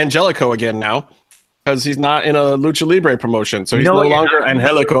call him Angelico again now because he's not in a Lucha Libre promotion, so he's no longer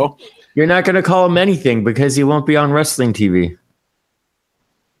Angelico. You're not going to call him anything because he won't be on wrestling TV.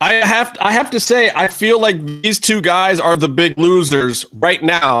 I have to say, I feel like these two guys are the big losers right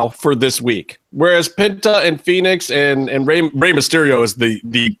now for this week. Whereas Penta and Phoenix and Rey Mysterio is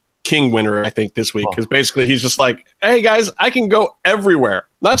the king winner, I think, this week. Because basically he's just like, hey, guys, I can go everywhere.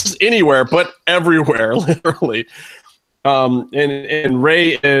 Not just anywhere, but everywhere, literally. And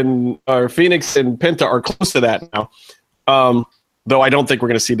Rey and Phoenix and Penta are close to that now. Though I don't think we're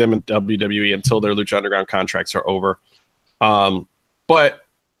going to see them in WWE until their Lucha Underground contracts are over. But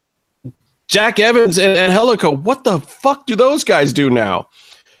Jack Evans and Angelico, what the fuck do those guys do now?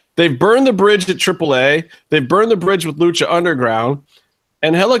 They've burned the bridge at AAA. They've burned the bridge with Lucha Underground.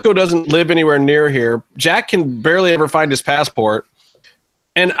 Angelico doesn't live anywhere near here. Jack can barely ever find his passport.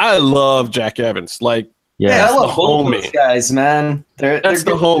 And I love Jack Evans. Like, I love both those guys, man. That's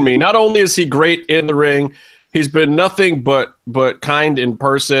the homie. Not only is he great in the ring, he's been nothing but kind in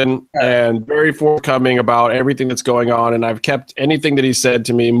person and very forthcoming about everything that's going on. And I've kept anything that he said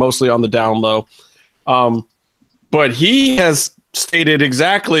to me mostly on the down low. But he has stated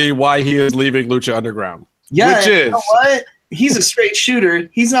exactly why he is leaving Lucha Underground. Yeah, which is, you know what? He's a straight shooter.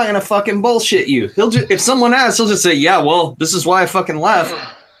 He's not gonna fucking bullshit you. If someone asks, he'll just say, "Yeah, well, this is why I fucking left."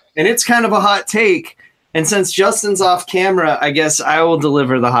 And it's kind of a hot take. And since Justin's off camera, I guess I will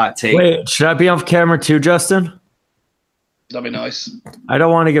deliver the hot take. Wait, should I be off camera too, Justin? That'd be nice. I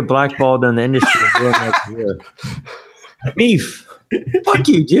don't want to get blackballed in the industry and ruin my career. Beef. Fuck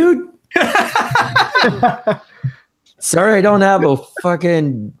you, dude. Sorry, I don't have a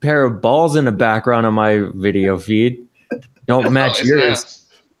fucking pair of balls in the background of my video feed. Don't match yours.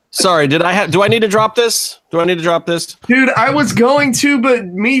 Sorry, do I need to drop this? Dude, I was going to, but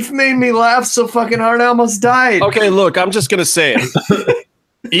Meef made me laugh so fucking hard I almost died. Okay, look, I'm just gonna say it.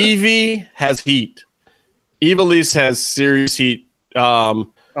 Evie has heat. Evilise has serious heat. Oh,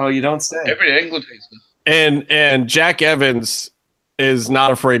 you don't say. Every England hates it. And Jack Evans is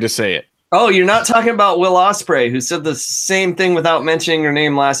not afraid to say it. Oh, you're not talking about Will Ospreay, who said the same thing without mentioning her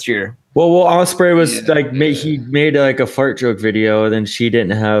name last year. Well, Ospreay was he made like a fart joke video, and then she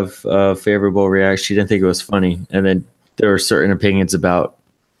didn't have a favorable reaction. She didn't think it was funny, and then there were certain opinions about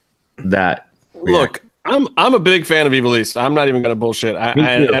that. Look, I'm a big fan of Evilise. I'm not even going to bullshit. I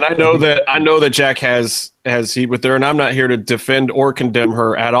know that Jack has heat with her, and I'm not here to defend or condemn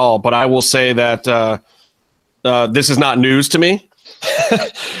her at all. But I will say that this is not news to me.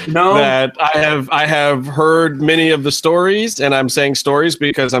 No, that I have heard many of the stories, and I'm saying stories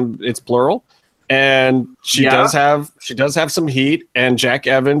because it's plural. And she does have some heat, and Jack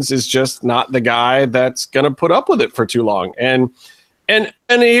Evans is just not the guy that's going to put up with it for too long. And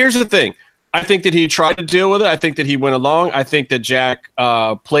here's the thing. I think that he tried to deal with it. I think that he went along. I think that Jack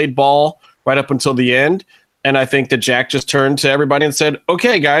played ball right up until the end. And I think that Jack just turned to everybody and said,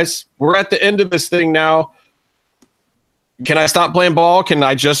 okay, guys, we're at the end of this thing now. Can I stop playing ball? Can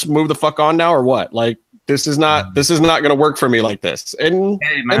I just move the fuck on now or what? Like, this is not going to work for me like this. And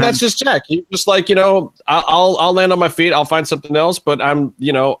that's just Jack. He just like, I'll land on my feet. I'll find something else. But I'm,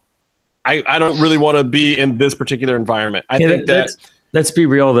 I don't really want to be in this particular environment. I think that. Let's be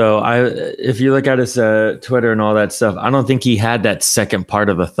real, though. If you look at his Twitter and all that stuff, I don't think he had that second part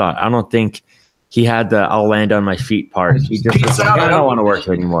of the thought. I don't think he had the "I'll land on my feet" part. He just was like, I don't want to work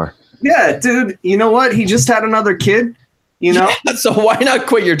anymore. Yeah, dude. You know what? He just had another kid. So why not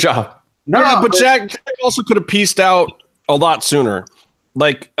quit your job? No, yeah, but Jack also could have pieced out a lot sooner.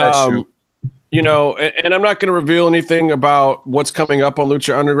 Like, and I'm not going to reveal anything about what's coming up on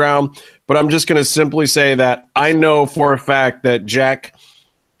Lucha Underground, but I'm just going to simply say that I know for a fact that Jack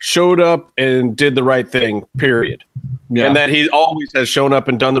showed up and did the right thing, period. Yeah. And that he always has shown up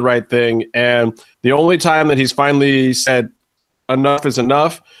and done the right thing. And the only time that he's finally said enough is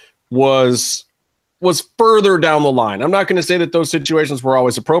enough was further down the line. I'm not going to say that those situations were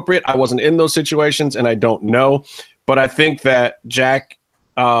always appropriate. I wasn't in those situations and I don't know, but I think that Jack,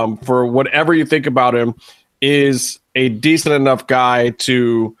 for whatever you think about him, is a decent enough guy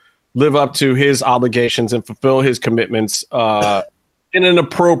to live up to his obligations and fulfill his commitments in an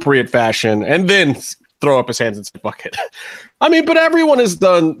appropriate fashion, and then throw up his hands and say, fuck it. I mean, but everyone has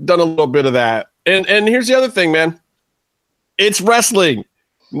done a little bit of that. And here's the other thing, man. It's wrestling.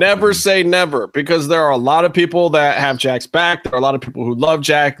 Never say never, because there are a lot of people that have Jack's back. There are a lot of people who love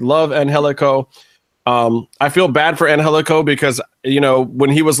Jack, love Angelico. I feel bad for Angelico because, when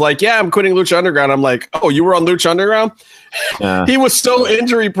he was like, yeah, I'm quitting Lucha Underground, I'm like, oh, you were on Lucha Underground? Yeah. He was so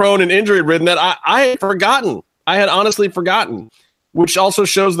injury prone and injury ridden that I had forgotten. I had honestly forgotten, which also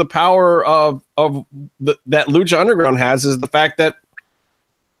shows the power of that Lucha Underground has, is the fact that,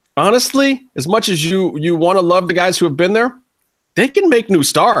 honestly, as much as you want to love the guys who have been there, they can make new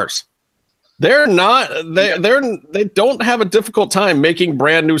stars. They don't have a difficult time making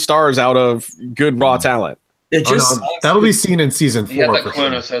brand new stars out of good raw talent. It just that'll be seen in season 4. He had that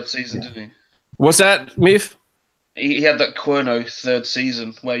Cuerno third season, didn't he? What's that, Meef? He had that Cuerno third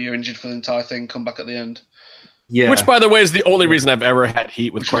season where you're injured for the entire thing, come back at the end. Yeah. Which, by the way, is the only reason I've ever had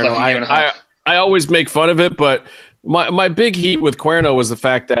heat with Cuerno. I always make fun of it, but my big heat with Cuerno was the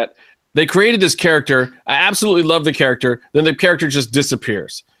fact that they created this character. I absolutely love the character. Then the character just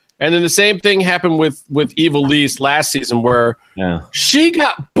disappears. And then the same thing happened with Evilise last season, where she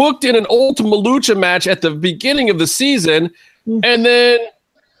got booked in an Ultima Lucha match at the beginning of the season, and then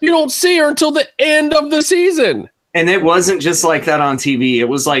you don't see her until the end of the season. And it wasn't just like that on TV. It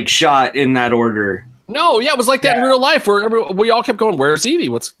was like shot in that order. No, yeah, it was like that in real life, where we all kept going, "Where's Evie?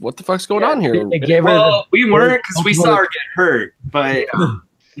 What the fuck's going on here?" We weren't, because we saw her get hurt, but hurt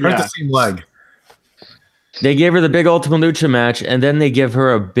the same leg. They gave her the big Ultima Lucha match, and then they give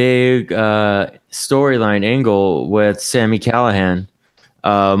her a big storyline angle with Sami Callihan,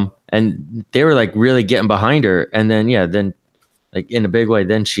 and they were like really getting behind her. And then like in a big way,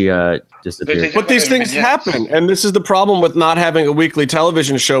 then she disappeared. But these things happen, and this is the problem with not having a weekly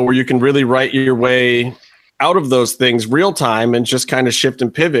television show where you can really write your way out of those things real time and just kind of shift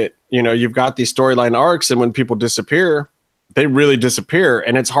and pivot. You've got these storyline arcs, and when people disappear, they really disappear,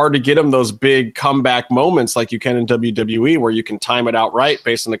 and it's hard to get them those big comeback moments like you can in WWE, where you can time it out right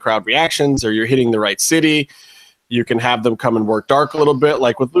based on the crowd reactions, or you're hitting the right city. You can have them come and work dark a little bit,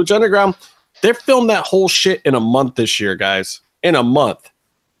 like with Lucha Underground. They filmed that whole shit in a month this year, guys. In a month.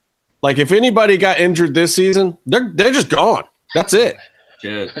 Like, if anybody got injured this season, they're just gone. That's it.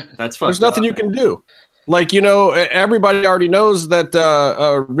 Shit, that's There's nothing you can do. Like, everybody already knows that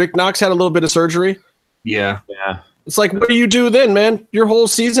Rick Knox had a little bit of surgery. Yeah. It's like, what do you do then, man? Your whole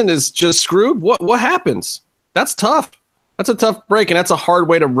season is just screwed. What happens? That's tough. That's a tough break, and that's a hard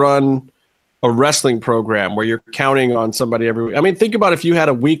way to run a wrestling program where you're counting on somebody every week. I mean, think about if you had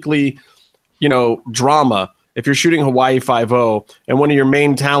a weekly, drama. If you're shooting Hawaii 5-0 and one of your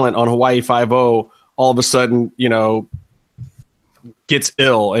main talent on Hawaii 5-0 all of a sudden, gets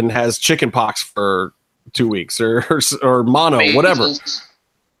ill and has chickenpox for 2 weeks or mono, whatever.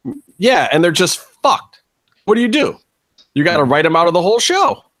 Yeah, and they're just fucked. What do? You got to write them out of the whole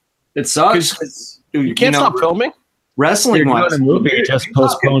show. It sucks. You can't stop filming. Wrestling wise, movie just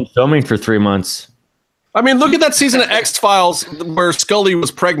postponed filming for 3 months. I mean, look at that season of X-Files where Scully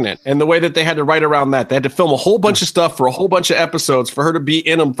was pregnant and the way that they had to write around that. They had to film a whole bunch of stuff for a whole bunch of episodes for her to be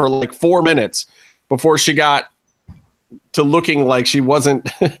in them for like 4 minutes before she got to looking like she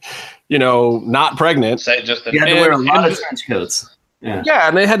wasn't, not pregnant. You had to wear a lot of trench coats. Yeah,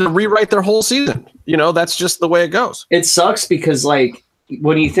 and they had to rewrite their whole season. That's just the way it goes. It sucks because, like,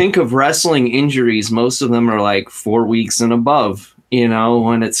 when you think of wrestling injuries, most of them are like 4 weeks and above.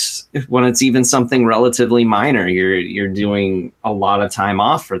 When it's even something relatively minor, you're doing a lot of time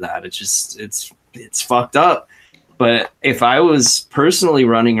off for that. It's fucked up. But if I was personally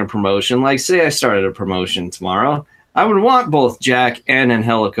running a promotion, like say I started a promotion tomorrow, I would want both Jack and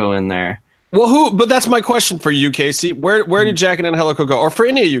Angelico in there. Well, but that's my question for you, Casey. Where did Jack and Angelico go? Or for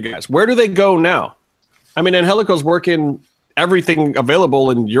any of you guys, where do they go now? I mean, Angelico's working everything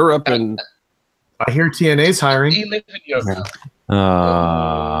available in Europe, and I hear TNA's hiring. He lives in Europe.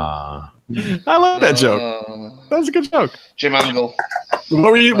 I love that joke. That's a good joke. Jim Angle.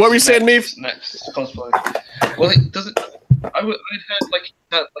 What were you saying, Meave? Next cosplay. Well, it doesn't. I'd heard like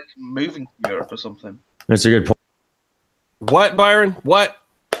that, like moving to Europe or something. That's a good point. What, Byron? What?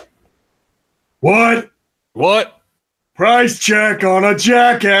 Price check on a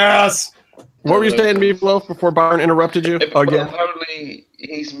jackass. What were you saying, Meatloaf, before Byron interrupted you again? Well, apparently,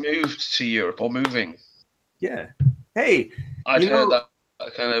 he's moved to Europe or moving. Yeah. Hey, I'd heard that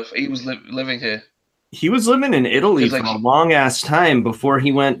kind of. He was living here. He was living in Italy for a long ass time before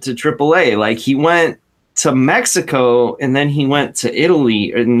he went to AAA. Like, he went to Mexico and then he went to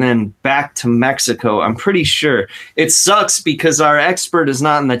Italy and then back to Mexico. I'm pretty sure. It sucks because our expert is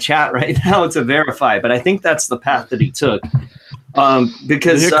not in the chat right now to verify, but I think that's the path that he took.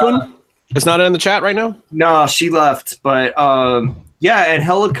 Because it's not in the chat right now? No, she left. But yeah, and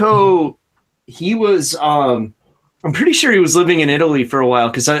Angelico, he was I'm pretty sure he was living in Italy for a while,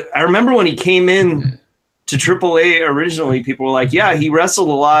 because I remember when he came in to AAA originally, people were like, yeah, he wrestled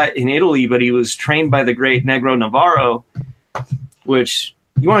a lot in Italy, but he was trained by the great Negro Navarro, which,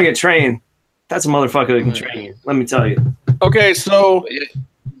 you want to get trained, that's a motherfucker that can train you, let me tell you. Okay, so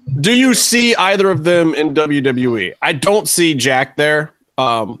do you see either of them in WWE? I don't see Jack there.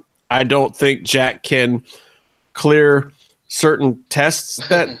 I don't think Jack can clear certain tests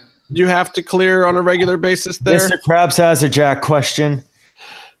that you have to clear on a regular basis there. Mr. Krabs has a Jack question.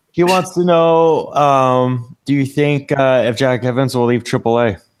 He wants to know, do you think if Jack Evans will leave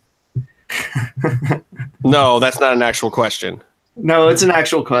AAA? No, that's not an actual question. No, it's an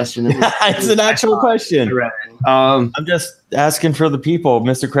actual question. It's an actual question. I'm just asking for the people.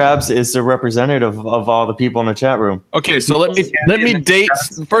 Mr. Krabs is the representative of all the people in the chat room. Okay, so let me date.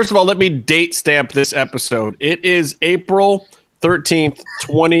 First of all, let me date stamp this episode. It is April 13th,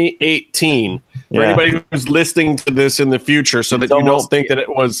 2018. For anybody who's listening to this in the future, so that you don't think that it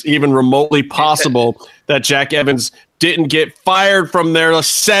was even remotely possible that Jack Evans didn't get fired from there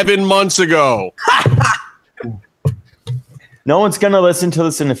 7 months ago. No one's going to listen to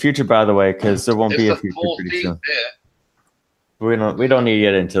this in the future, by the way, because there won't be a future pretty soon. We don't need to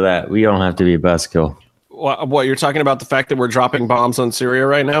get into that. We don't have to be a buzzkill. What, you're talking about the fact that we're dropping bombs on Syria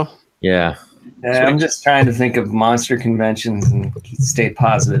right now? Yeah. I'm just trying to think of monster conventions and stay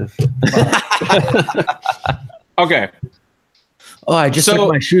positive. Okay. Oh, I just took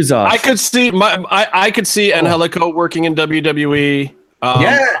my shoes off. I could see Angelico working in WWE.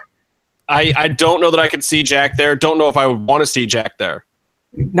 Yeah. I don't know that I could see Jack there. Don't know if I would want to see Jack there.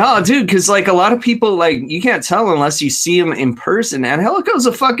 No, dude, because like a lot of people, like, you can't tell unless you see him in person. Angelico's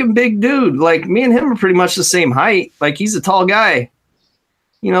a fucking big dude. Like, me and him are pretty much the same height. Like, he's a tall guy.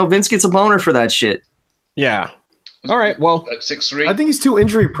 You know, Vince gets a boner for that shit. Yeah. All right. Well, Like 6'3". I think he's too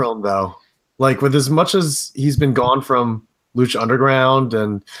injury prone though. Like with as much as he's been gone from Lucha Underground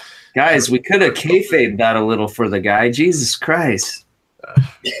and Guys, we could have kayfabed that a little for the guy. Jesus Christ.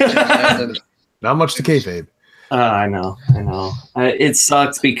 not much to kayfabe. I know. It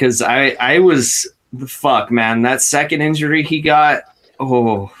sucks because I was fuck, man. That second injury he got,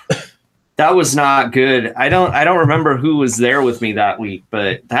 that was not good. I don't remember who was there with me that week,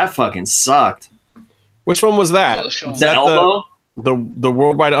 but that fucking sucked. which one was that? The elbow The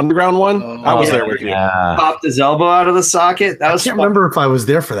Worldwide Underground one? I was there with you. Yeah. popped his elbow out of the socket. That I was can't remember if I was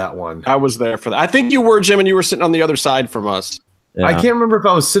there for that one. I was there for that. I think you were, Jim, and you were sitting on the other side from us. Yeah. I can't remember if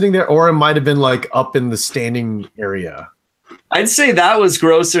I was sitting there or it might have been like up in the standing area. I'd say that was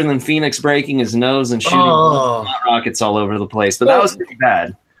grosser than Phoenix breaking his nose and shooting hot rockets all over the place, but that was pretty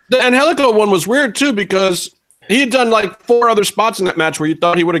bad. The Angelico one was weird too because he had done like 4 other spots in that match where you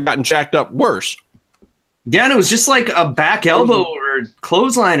thought he would have gotten jacked up worse. Yeah, and it was just like a back elbow or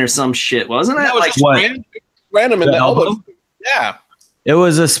clothesline or some shit, wasn't it? That was Like just what? random in The the elbow? elbow. Yeah. It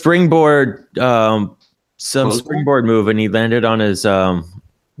was a springboard, springboard move, and he landed on his Yeah.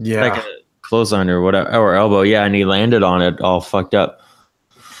 like a clothesline or whatever, or elbow. Yeah, and he landed on it all fucked up.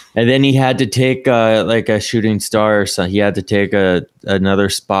 And then he had to take like a shooting star or something. He had to take another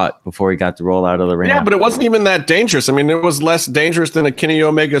spot before he got to roll out of the ring. Yeah, but it wasn't even that dangerous. I mean, it was less dangerous than a Kenny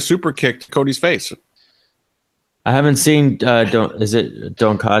Omega super kick to Cody's face. I haven't seen. Is it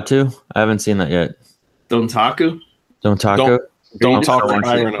Donkatu? I haven't seen that yet. Dontaku. Dontaku. Don't talk Byron. to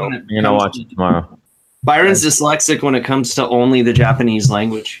Byron. No. You're gonna watch it tomorrow. Byron's dyslexic when it comes to only the Japanese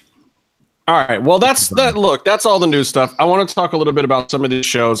language. All right. Well, that's that. Look, that's all the new stuff. I want to talk a little bit about some of these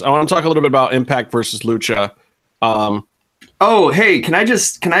shows. I want to talk a little bit about Impact versus Lucha. Oh, hey, can I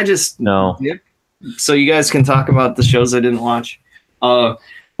just No. so you guys can talk about the shows I didn't watch?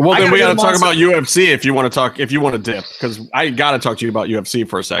 Well, I then gotta we got go to talk watch about UFC if you want to dip, because I got to talk to you about UFC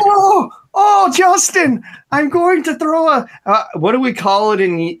for a second. Oh, Justin, I'm going to throw a what do we call it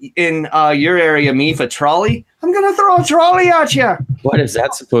in your area, Meef? A trolley? I'm gonna throw a trolley at you. What is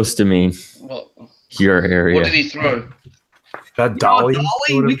that supposed to mean? What, Your area. what did he throw? That dolly.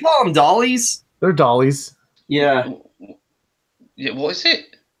 Dolly? We call them dollies. They're dollies. Yeah. Yeah, what is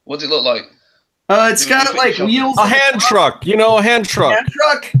it? What does it look like? It's got like wheels. A hand truck, a hand truck. Hand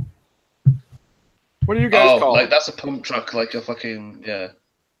truck. What do you guys call like it? that's a pump truck, like a fucking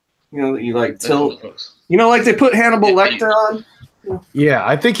You You like That's what tilt. it looks. Like they put Hannibal Yeah, Lecter on. Yeah,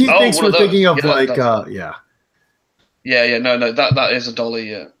 I think he thinks one we're of those. thinking of Yeah, like that's- yeah. Yeah, no, that is a dolly.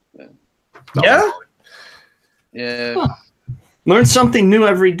 Yeah. Yeah. Yeah. Huh. Learn something new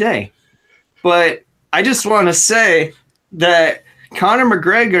every day. But I just want to say that Conor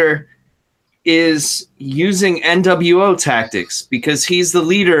McGregor is using NWO tactics because he's the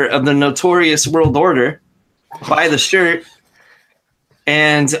leader of the Notorious World Order by the shirt.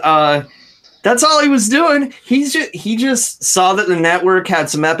 And that's all he was doing. He just saw that the network had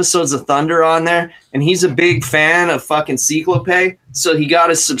some episodes of Thunder on there, and he's a big fan of fucking Cyclope, so he got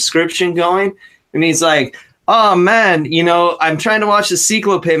his subscription going, and he's like, oh man, I'm trying to watch the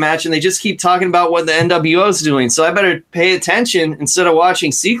Cyclope match, and they just keep talking about what the NWO is doing, so I better pay attention instead of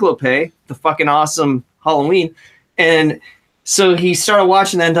watching Cyclope, the fucking awesome Halloween. And so he started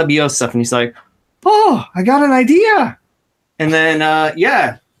watching the NWO stuff, and he's like, oh, I got an idea. And then,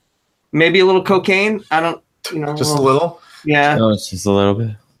 maybe a little cocaine. I don't, Just a little. Yeah. No, it's just a little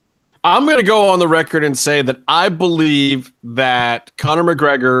bit. I'm going to go on the record and say that I believe that Conor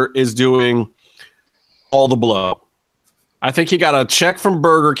McGregor is doing all the blow. I think he got a check from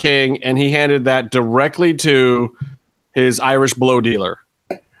Burger King and he handed that directly to his Irish blow dealer.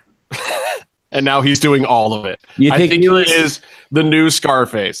 And now he's doing all of it. You I think think he he was- is the new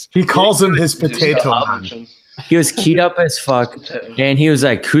Scarface. He calls him his He's got potato man. option. He was keyed up as fuck, and he was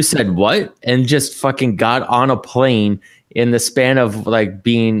like, "Who said what?" And just fucking got on a plane in the span of like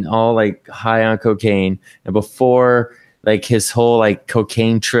being all like high on cocaine. And before like his whole like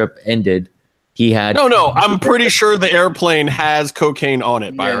cocaine trip ended, he had No, I'm pretty sure the airplane has cocaine on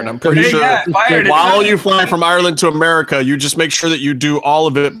it, Byron. I'm pretty sure. Byron, While you fly from Ireland to America, you just make sure that you do all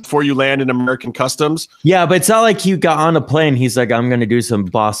of it before you land in American customs. Yeah, but it's not like he got on a plane. He's like, I'm gonna do some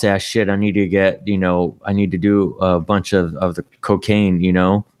boss ass shit. I need to get, I need to do a bunch of the cocaine,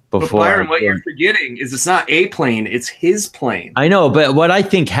 But before. Byron, what you're forgetting is it's not a plane, it's his plane. I know, but what I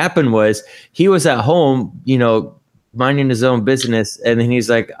think happened was he was at home, minding his own business, and then he's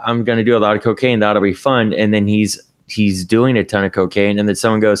like, I'm gonna do a lot of cocaine, that'll be fun. And then he's doing a ton of cocaine, and then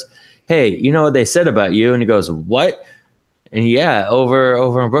someone goes, hey, you know what they said about you? And he goes, what? And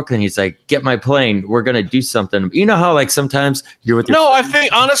over in Brooklyn, he's like, get my plane. We're going to do something. You know how like sometimes you're with your No, I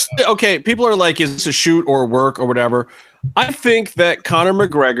think honestly, okay, people are like, is this a shoot or work or whatever? I think that Conor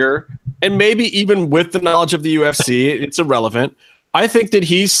McGregor, and maybe even with the knowledge of the UFC, it's irrelevant. I think that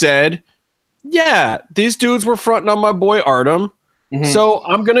he said, yeah, these dudes were fronting on my boy Artem. So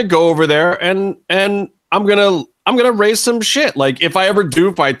I'm going to go over there and I'm going to raise some shit. Like if I ever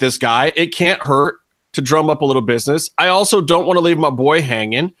do fight this guy, it can't hurt to drum up a little business. I also don't want to leave my boy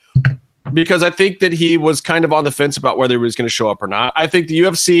hanging because I think that he was kind of on the fence about whether he was going to show up or not. I think the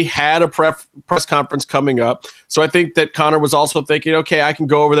UFC had a press conference coming up. So I think that Conor was also thinking, okay, I can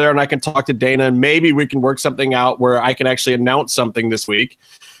go over there and I can talk to Dana and maybe we can work something out where I can actually announce something this week,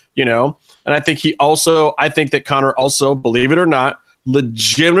 you know? And I think that Conor also, believe it or not,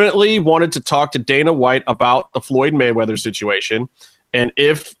 legitimately wanted to talk to Dana White about the Floyd Mayweather situation. And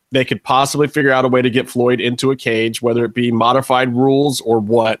if they could possibly figure out a way to get Floyd into a cage, whether it be modified rules or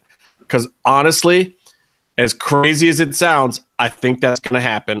what, because honestly, as crazy as it sounds, I think that's going to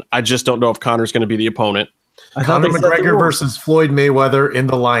happen. I just don't know if Conor's going to be the opponent. Conor McGregor versus Floyd Mayweather in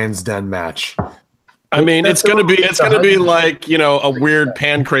the Lion's Den match. I mean, it's going to be like, you know, a weird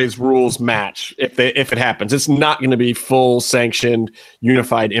Pancrase rules match if it happens. It's not going to be full sanctioned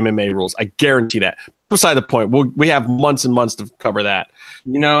unified MMA rules. I guarantee that. Beside the point, we have months and months to cover that.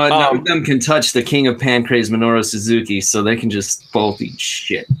 You know, none of them can touch the king of Pancrase, Minoru Suzuki, so they can just both eat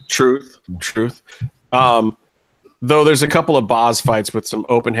shit. Truth. Though there's a couple of Boz fights with some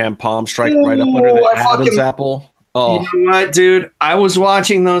open hand palm strike right up under the Adam's apple. Oh, you know what, dude? I was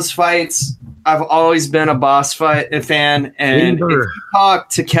watching those fights. I've always been a Boss fight fan, and if you talk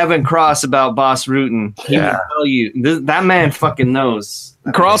to Kevin Cross about Boss Rutan, he will tell you that man fucking knows.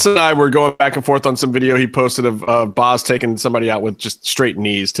 Cross and I were going back and forth on some video he posted of Boss taking somebody out with just straight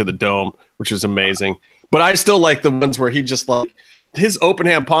knees to the dome, which is amazing. But I still like the ones where he just like his open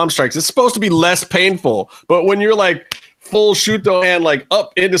hand palm strikes. It's supposed to be less painful, but when you're like full shoot the hand like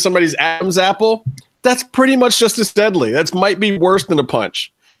up into somebody's Adam's apple, that's pretty much just as deadly. That might be worse than a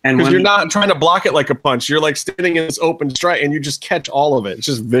punch. And because you're not trying to block it like a punch, you're like standing in this open strike and you just catch all of it. It's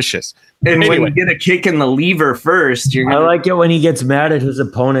just vicious. And when you get a kick in the lever first, I like it when he gets mad at his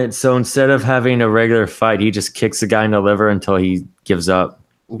opponent. So instead of having a regular fight, he just kicks the guy in the liver until he gives up.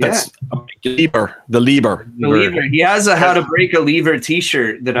 That's the lever. He has a How to Break a Lever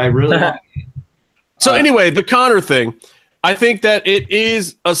t-shirt that I really like. So anyway, the Conor thing, I think that it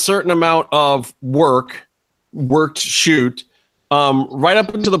is a certain amount of worked shoot. Right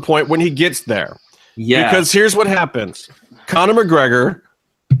up until the point when he gets there. Yeah. Because here's what happens. Conor McGregor,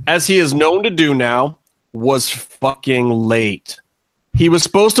 as he is known to do now, was fucking late. He was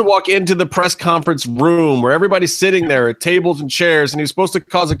supposed to walk into the press conference room where everybody's sitting there at tables and chairs, and he was supposed to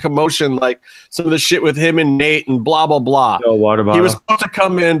cause a commotion like some of the shit with him and Nate and blah, blah, blah. No water bottle. He was supposed to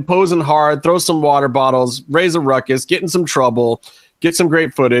come in, posing hard, throw some water bottles, raise a ruckus, get in some trouble, get some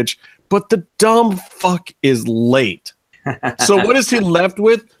great footage. But the dumb fuck is late. So what is he left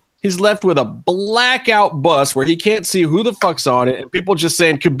with? He's left with a blackout bus where he can't see who the fuck's on it, and people just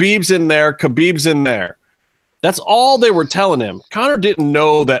saying, Khabib's in there, Khabib's in there. That's all they were telling him. Conor didn't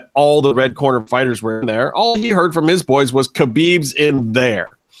know that all the red corner fighters were in there. All he heard from his boys was Khabib's in there.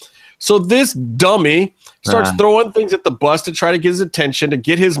 So this dummy starts throwing things at the bus to try to get his attention, to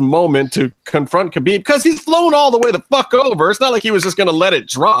get his moment to confront Khabib, because he's flown all the way the fuck over. It's not like he was just going to let it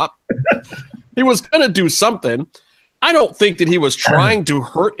drop. He was going to do something. I don't think that he was trying to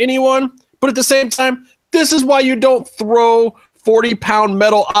hurt anyone, but at the same time, this is why you don't throw 40-pound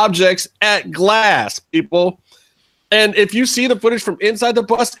metal objects at glass, people. And if you see the footage from inside the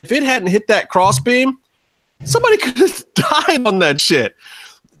bus, if it hadn't hit that crossbeam, somebody could have died on that shit.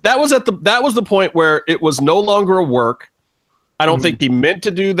 That was the point where it was no longer a work. I don't think he meant to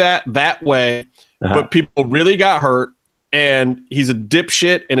do that way, but people really got hurt, and he's a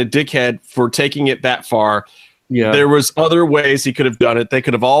dipshit and a dickhead for taking it that far. Yeah. There was other ways he could have done it. They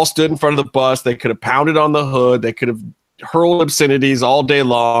could have all stood in front of the bus. They could have pounded on the hood. They could have hurled obscenities all day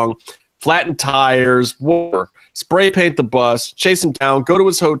long, flattened tires, spray paint the bus, chase him down, go to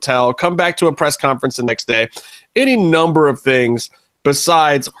his hotel, come back to a press conference the next day. Any number of things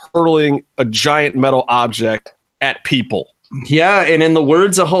besides hurling a giant metal object at people. Yeah, and in the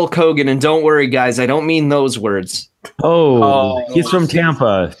words of Hulk Hogan, and don't worry, guys, I don't mean those words. He's from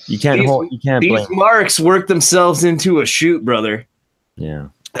Tampa. You can't blame. These marks work themselves into a shoot, brother. Yeah.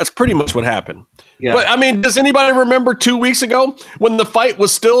 That's pretty much what happened. Yeah. But I mean, does anybody remember 2 weeks ago when the fight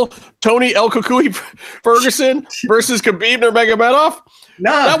was still Tony El Cucuy Ferguson versus Khabib Nurmagomedov?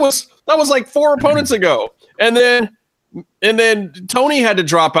 No. That was like 4 opponents ago. And then And then Tony had to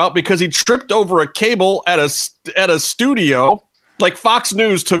drop out because he tripped over a cable at a studio. Like Fox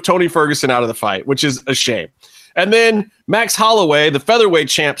News took Tony Ferguson out of the fight, which is a shame. And then Max Holloway, the featherweight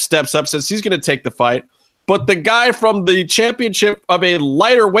champ, steps up, says he's going to take the fight. But the guy from the championship of a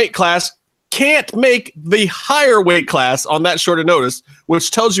lighter weight class can't make the higher weight class on that short of notice,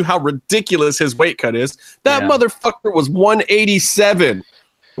 which tells you how ridiculous his weight cut is. That motherfucker was 187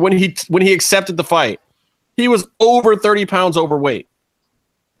 when he accepted the fight. He was over 30 pounds overweight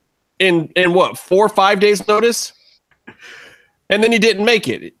in what, 4 or 5 days notice? And then he didn't make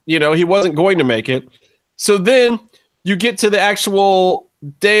it. You know, he wasn't going to make it. So then you get to the actual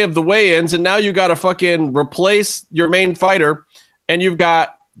day of the weigh-ins, and now you got to fucking replace your main fighter, and you've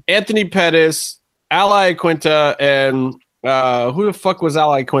got Anthony Pettis, Ali Quinta, and who the fuck was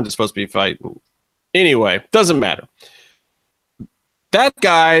Ali Quinta supposed to be fighting? Anyway, doesn't matter. That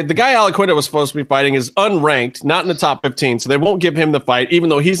guy, the guy Ali Quinta was supposed to be fighting, is unranked, not in the top 15, so they won't give him the fight, even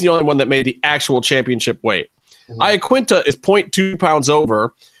though he's the only one that made the actual championship weight. Iaquinta is 0.2 pounds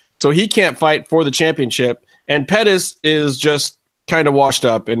over, so he can't fight for the championship, and Pettis is just kind of washed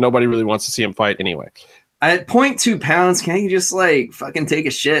up, and nobody really wants to see him fight anyway. At 0.2 pounds, can't you just like fucking take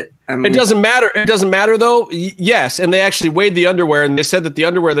a shit? I mean, it doesn't matter. It doesn't matter though. Yes, and they actually weighed the underwear, and they said that the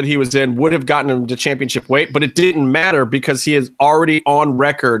underwear that he was in would have gotten him to championship weight, but it didn't matter because he is already on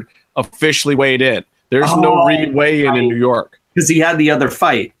record officially weighed in. There's no re-weigh-in in New York because he had the other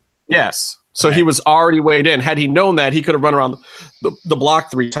fight. Yes. So he was already weighed in. Had he known that, he could have run around the block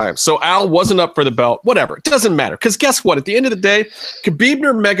 3 times. So Al wasn't up for the belt. Whatever. It doesn't matter. Because guess what? At the end of the day, Khabib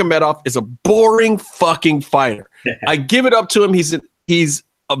Nurmagomedov is a boring fucking fighter. I give it up to him. He's a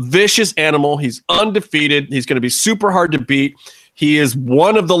vicious animal. He's undefeated. He's going to be super hard to beat. He is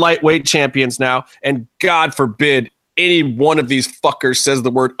one of the lightweight champions now. And God forbid any one of these fuckers says the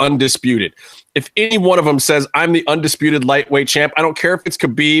word undisputed. If any one of them says, I'm the undisputed lightweight champ, I don't care if it's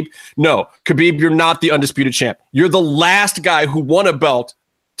Khabib. No, Khabib, you're not the undisputed champ. You're the last guy who won a belt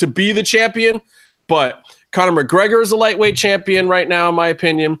to be the champion. But Conor McGregor is a lightweight champion right now, in my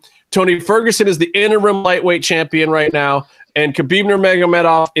opinion. Tony Ferguson is the interim lightweight champion right now. And Khabib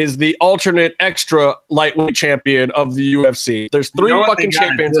Nurmagomedov is the alternate extra lightweight champion of the UFC. There's 3 fucking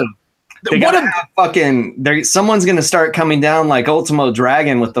champions. Someone's gonna start coming down like Ultimo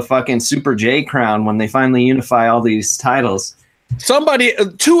Dragon with the fucking Super J crown when they finally unify all these titles. Somebody,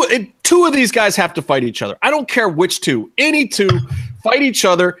 two of these guys have to fight each other. I don't care which two. Any two fight each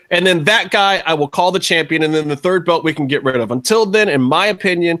other, and then that guy I will call the champion, and then the third belt we can get rid of. Until then, in my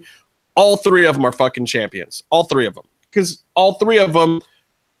opinion, all 3 of them are fucking champions. All 3 of them, because all 3 of them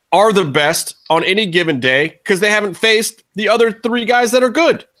are the best on any given day because they haven't faced the other 3 guys that are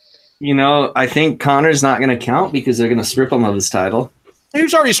good. You know, I think Conor's not going to count because they're going to strip him of his title.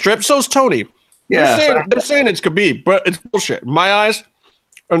 He's already stripped. So's Tony. Yeah, they're saying it's Khabib, but it's bullshit. In my eyes,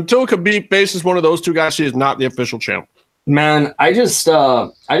 until Khabib faces one of those 2 guys, he is not the official champ. Man,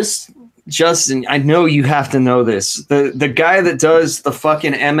 Justin, I know you have to know this. The guy that does the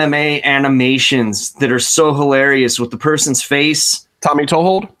fucking MMA animations that are so hilarious with the person's face, Tommy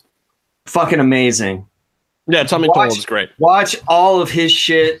Toehold, fucking amazing. Yeah, Tommy Toehold is great. Watch all of his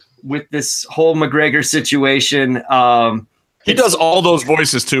shit with this whole McGregor situation. He does all those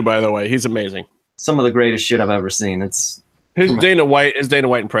voices too, by the way. He's amazing. Some of the greatest shit I've ever seen. His Dana White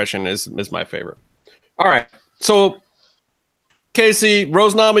impression is my favorite. All right. So Casey,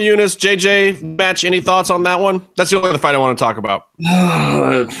 Rose Namajunas, JJ match, any thoughts on that one? That's the only other fight I want to talk about.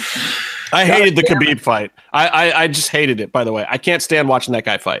 I hated the Khabib fight. I just hated it, by the way. I can't stand watching that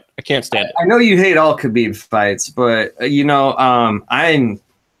guy fight. I can't stand it. I know you hate all Khabib fights, but you know, I'm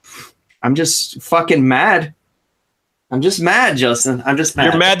just fucking mad. I'm just mad, Justin. I'm just mad.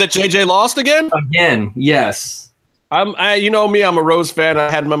 You're mad that JJ lost again? Again, yes. You know me, I'm a Rose fan. I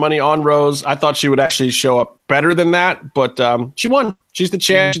had my money on Rose. I thought she would actually show up better than that, but she won. She's the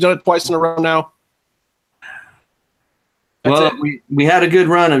champ. She's done it twice in a row now. Well, we had a good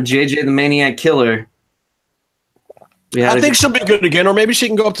run of JJ the Maniac Killer. I think she'll be good again, or maybe she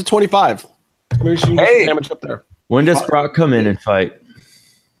can go up to 25. Maybe she can get damage up there. When does Brock come in and fight?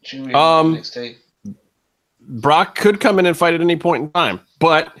 Brock could come in and fight at any point in time,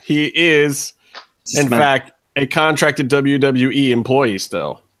 but he is, in fact, a contracted WWE employee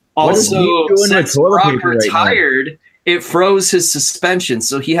still. Also, since Brock retired, it froze his suspension,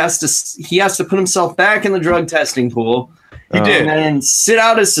 so he has to put himself back in the drug testing pool. He did, and then sit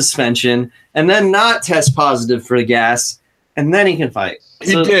out his suspension, and then not test positive for the gas, and then he can fight.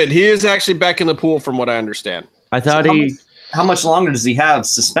 He did. He is actually back in the pool, from what I understand. I thought How much longer does he have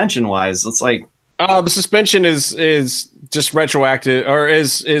suspension wise? It's like the suspension is just retroactive, or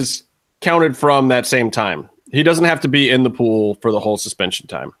is counted from that same time. He doesn't have to be in the pool for the whole suspension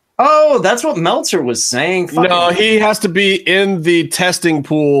time. Oh, that's what Meltzer was saying. No, he has to be in the testing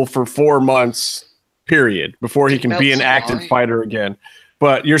pool for 4 months, period, before he can be an active fighter again.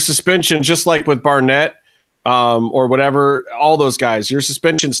 But your suspension, just like with Barnett or whatever, all those guys, your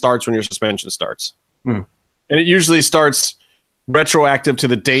suspension starts when your suspension starts. And it usually starts retroactive to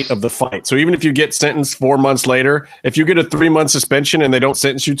the date of the fight. So even if you get sentenced 4 months later, if you get a 3-month suspension and they don't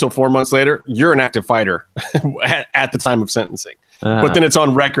sentence you till 4 months later, you're an active fighter at the time of sentencing. But then it's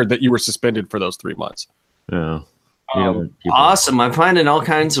on record that you were suspended for those 3 months. Yeah. Awesome. I'm finding all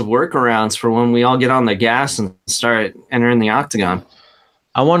kinds of workarounds for when we all get on the gas and start entering the octagon.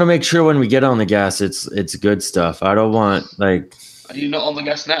 I want to make sure when we get on the gas, it's good stuff. I don't want like. Are you not on the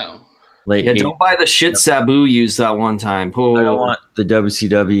gas now? Don't buy the shit Sabu used that one time. Oh. I don't want the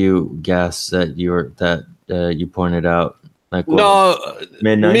WCW gas that you pointed out. Like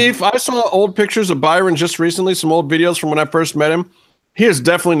midnight. I saw old pictures of Byron just recently, some old videos from when I first met him. He is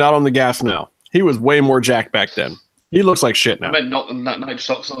definitely not on the gas now. He was way more jacked back then. He looks like shit now. I meant not on that nitrous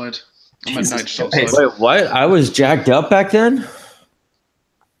oxide. Wait, what? I was jacked up back then?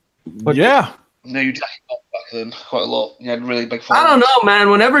 Yeah. No, you jacked up back then quite a lot. You had really big fun. I don't know, man.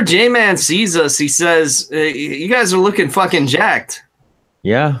 Whenever J-Man sees us, he says, you guys are looking fucking jacked.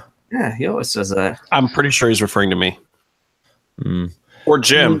 Yeah. Yeah, he always says that. I'm pretty sure he's referring to me. Or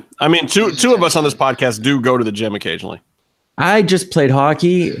Jim. I mean, two of us on this podcast do go to the gym occasionally. I just played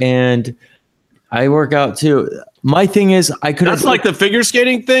hockey and I work out too. My thing is, That's like the figure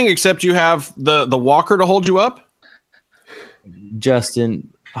skating thing, except you have the walker to hold you up.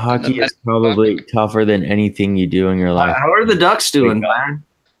 Justin, hockey is probably tougher than anything you do in your life. How are the Ducks doing, man?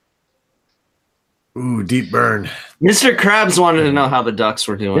 Ooh, deep burn. Mr. Krabs wanted to know how the Ducks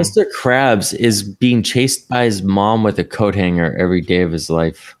were doing. Mr. Krabs is being chased by his mom with a coat hanger every day of his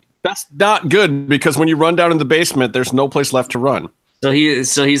life. That's not good because when you run down in the basement, there's no place left to run. So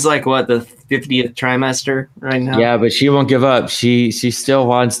he's like what, the 50th trimester right now? Yeah, but she won't give up. She still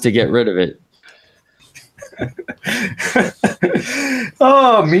wants to get rid of it.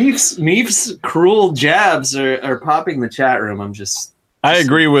 Oh, Meef's cruel jabs are popping the chat room. I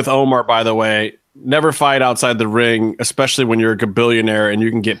agree with Omar, by the way. Never fight outside the ring, especially when you're a gabillionaire and you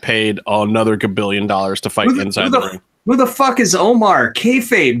can get paid another $1 billion to fight inside the ring. Who the fuck is Omar?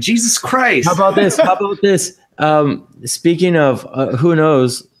 Kayfabe, Jesus Christ. How about this? Speaking of who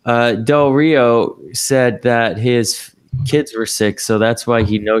knows, Del Rio said that his kids were sick, so that's why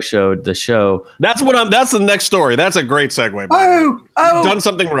he no-showed the show. That's the next story. That's a great segue. Oh, you've done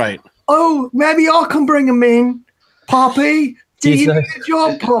something right. Oh, maybe I can bring him in. Poppy, did you do a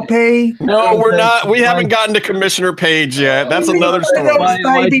job, Poppy? No, we're not. We haven't gotten to Commissioner Page yet. That's another story.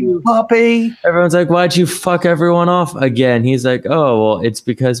 Poppy. Everyone's like, why'd you fuck everyone off again? He's like, oh, well, it's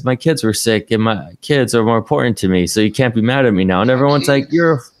because my kids were sick and my kids are more important to me, so you can't be mad at me now. And everyone's like,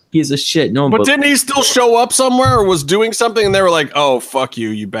 you're a piece of shit. No, but didn't he still show up somewhere or was doing something and they were like, oh, fuck you,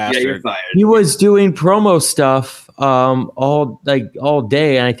 you bastard. Yeah, you're fired. He was doing promo stuff all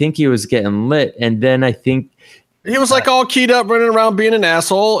day, and I think he was getting lit. And then I think he was like all keyed up, running around being an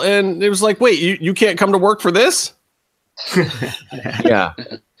asshole, and it was like, wait, you can't come to work for this? Yeah.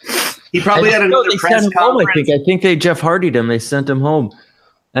 He probably had another press conference. I think they Jeff Hardy'd him. They sent him home.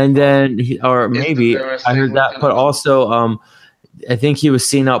 And then I heard that, but also I think he was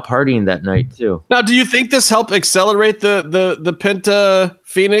seen out partying that night too. Now, do you think this helped accelerate the Penta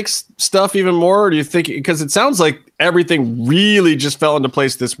Fenix stuff even more? Or do you think, because it sounds like everything really just fell into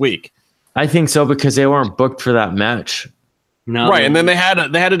place this week? I think so, because they weren't booked for that match. No, right, and then they had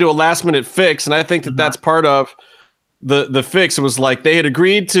to do a last minute fix, and I think that's part of the fix. It was like they had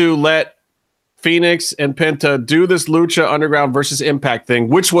agreed to let Phoenix and Penta do this Lucha Underground versus Impact thing,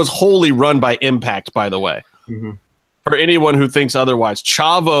 which was wholly run by Impact, by the way. Mm-hmm. For anyone who thinks otherwise,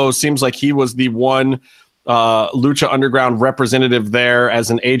 Chavo seems like he was the one Lucha Underground representative there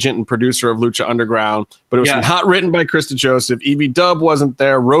as an agent and producer of Lucha Underground, but it was not written by Krista Joseph. Evie Dub wasn't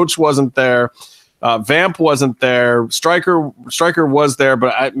there. Roach wasn't there. Vamp wasn't there. Stryker was there,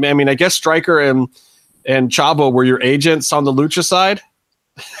 but I mean, I guess Stryker and Chavo were your agents on the Lucha side.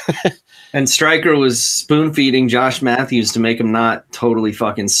 And Stryker was spoon feeding Josh Matthews to make him not totally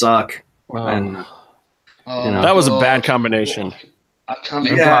fucking suck. Oh. And that was a bad combination. I can't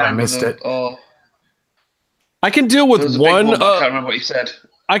I missed it. I can deal with one. I can't remember what you said.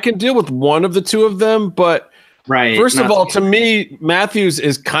 I can deal with one of the two of them, but first of all, to me, Matthews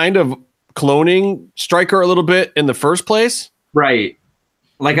is kind of cloning Stryker a little bit in the first place. Right.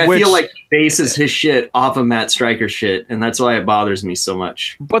 Like, I feel like he bases his shit off of Matt Stryker's shit, and that's why it bothers me so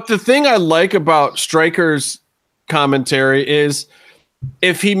much. But the thing I like about Stryker's commentary is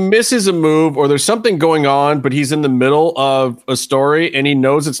if he misses a move or there's something going on, but he's in the middle of a story and he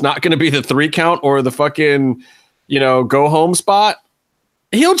knows it's not going to be the 3 count or the fucking, go home spot,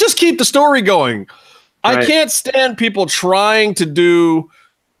 he'll just keep the story going. Right. I can't stand people trying to do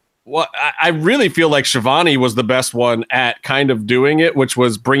what I really feel like Shivani was the best one at kind of doing it, which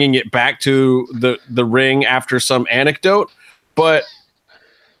was bringing it back to the ring after some anecdote, but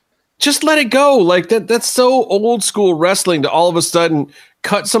just let it go. Like that's so old school wrestling to all of a sudden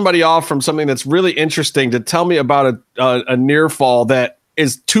cut somebody off from something that's really interesting to tell me about a near fall that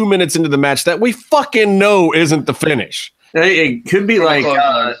is 2 minutes into the match that we fucking know isn't the finish. It could be like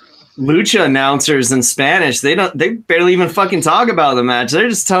lucha announcers in Spanish. They barely even fucking talk about the match. They're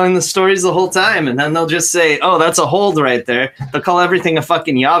just telling the stories the whole time, and then they'll just say, "Oh, that's a hold right there." They'll call everything a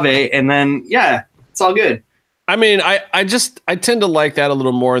fucking llave, and then it's all good. I mean, I tend to like that a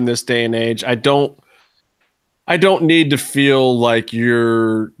little more in this day and age. I don't need to feel like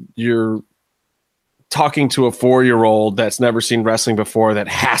you're talking to a 4-year-old that's never seen wrestling before that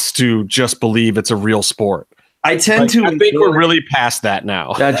has to just believe it's a real sport. I think we're really past that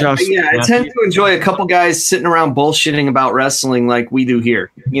now. I tend to enjoy a couple guys sitting around bullshitting about wrestling like we do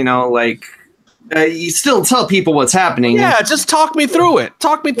here. You still tell people what's happening. Yeah, just talk me through it.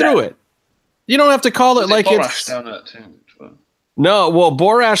 Through it. You don't have to call it like Borash it's down at too. No, well,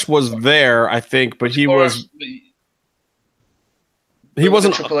 Borash was there, I think, but he wasn't the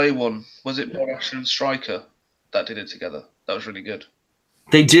AAA one. Was it Borash and Striker that did it together? That was really good.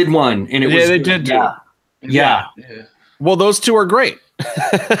 They did one, and they did. Yeah. Well, those two are great.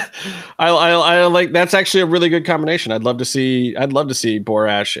 I like that's actually a really good combination. I'd love to see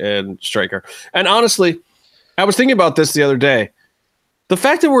Borash and Striker. And honestly, I was thinking about this the other day. The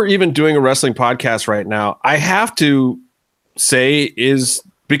fact that we're even doing a wrestling podcast right now, I have to say is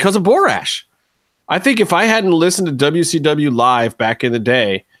because of Borash. I think if I hadn't listened to WCW live back in the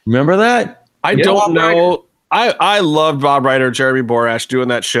day, remember that? I don't know. I loved Bob Ryder, Jeremy Borash doing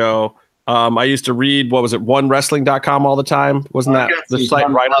that show. I used to read, onewrestling.com all the time. Wasn't that the site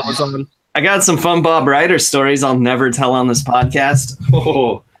Ryder was on? I got some fun Bob Ryder stories I'll never tell on this podcast.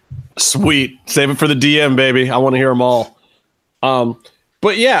 Oh, sweet. Save it for the DM, baby. I want to hear them all.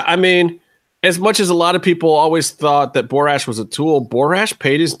 But yeah, I mean, as much as a lot of people always thought that Borash was a tool, Borash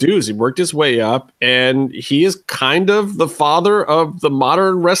paid his dues. He worked his way up, and he is kind of the father of the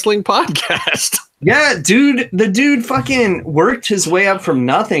modern wrestling podcast. Yeah, dude, the dude fucking worked his way up from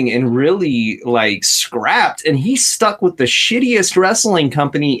nothing and really scrapped, and he stuck with the shittiest wrestling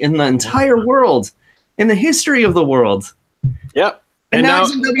company in the entire world, in the history of the world. Yep. And now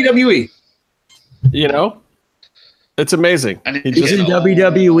he's in WWE. It's amazing. And he's in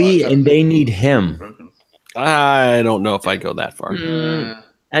WWE, and they need him. I don't know if I go that far.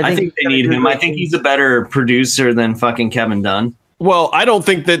 I think they need him. I think he's a better producer than fucking Kevin Dunn. Well, I don't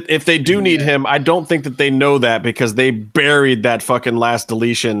think that if they do need him, I don't think that they know that because they buried that fucking last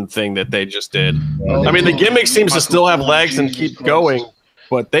deletion thing that they just did. I mean, the gimmick seems to still have legs and keep going,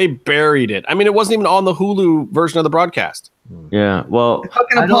 but they buried it. I mean, it wasn't even on the Hulu version of the broadcast. Yeah, well,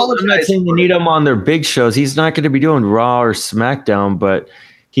 I'm not saying they need him on their big shows. He's not going to be doing Raw or SmackDown, but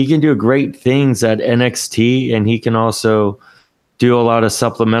he can do great things at NXT, and he can also do a lot of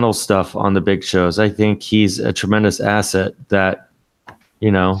supplemental stuff on the big shows. I think he's a tremendous asset that,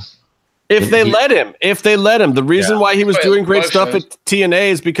 if they let him, the reason why he was doing great stuff at TNA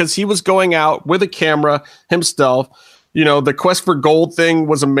is because he was going out with a camera himself. The Quest for Gold thing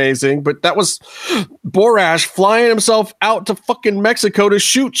was amazing, but that was Borash flying himself out to fucking Mexico to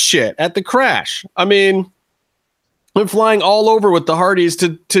shoot shit at the Crash. I mean, I'm flying all over with the Hardys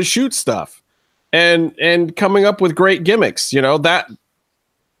to shoot stuff and coming up with great gimmicks.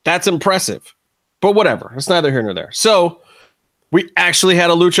 That's impressive, but whatever. It's neither here nor there. So we actually had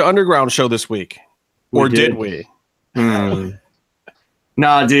a Lucha Underground show this week, did we?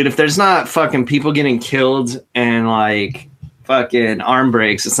 Nah, dude, if there's not fucking people getting killed and fucking arm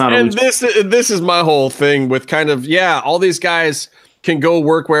breaks, it's not. And this is my whole thing with kind of, all these guys can go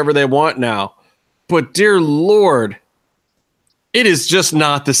work wherever they want now, but dear Lord, it is just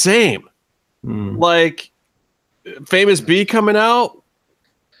not the same. Famous B coming out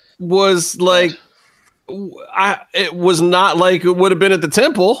was it was not like it would have been at the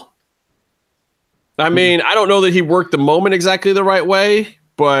Temple. I mean, I don't know that he worked the moment exactly the right way,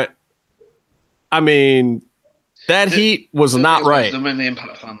 but I mean, that heat was not right. The mainly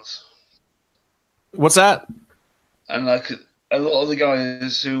Impact fans. What's that? And a lot of the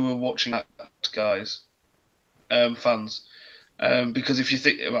guys who were watching that, fans, because if you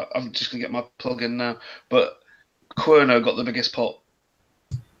think about, I'm just gonna get my plug in now, but Cuerno got the biggest pop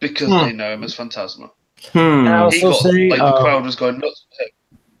because they know him as Phantasma. And I He also got, say, like, the crowd was going nuts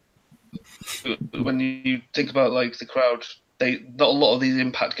for him. When you think about, like, the crowd, not a lot of these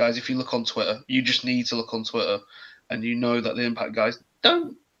Impact guys, if you look on Twitter, you just need to look on Twitter, and you know that the Impact guys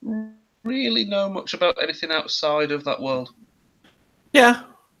don't really know much about anything outside of that world. Yeah.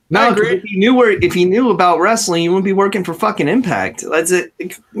 No, I agree. if you knew about wrestling, you wouldn't be working for fucking Impact. That's it.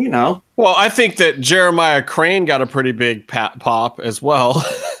 You know. Well, I think that Jeremiah Crane got a pretty big pop as well.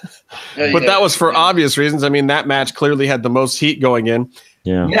 But that was for obvious reasons. I mean, that match clearly had the most heat going in.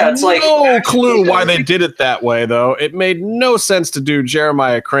 yeah. It's like No clue why they did it that way, though. It made no sense to do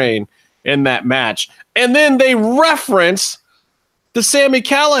Jeremiah Crane in that match. And then they reference the Sami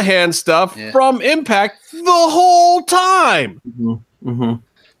Callihan stuff from Impact the whole time.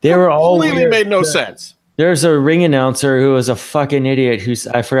 They were all Completely made no sense. There's a ring announcer who was a fucking idiot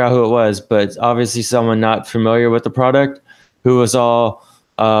I forgot who it was, but obviously someone not familiar with the product, who was all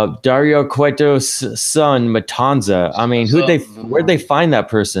Dario Cueto's son, Matanza. I mean, where'd they find that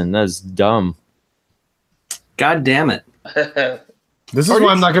person? That's dumb. God damn it. This is why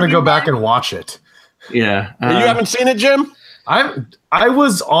I'm not going to go back and watch it. Yeah. You haven't seen it, Jim? I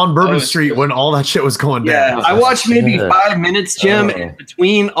was on Bourbon Street when all that shit was going down. Yeah, I watched maybe 5 minutes, Jim, and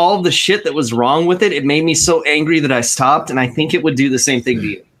between all the shit that was wrong with it, it made me so angry that I stopped, and I think it would do the same thing to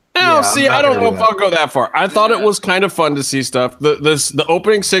you. No, see, I don't know if I'll go that far. I thought it was kind of fun to see stuff. The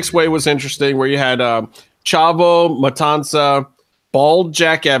opening 6-way was interesting, where you had Chavo, Matanza, Bald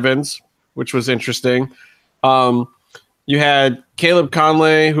Jack Evans, which was interesting. You had Caleb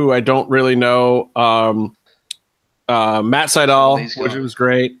Conley, who I don't really know. Matt Sydal, which was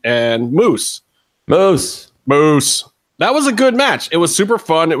great, and Moose. That was a good match. It was super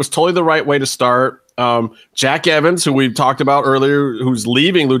fun. It was totally the right way to start. Jack Evans, who we talked about earlier, who's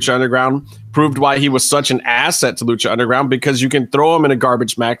leaving Lucha Underground, proved why he was such an asset to Lucha Underground, because you can throw him in a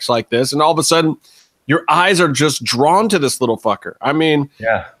garbage match like this, and all of a sudden, your eyes are just drawn to this little fucker. I mean,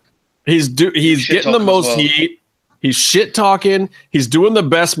 he's getting the most heat. He's shit talking. He's doing the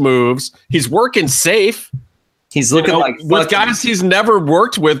best moves. He's working safe. He's looking like with guys he's never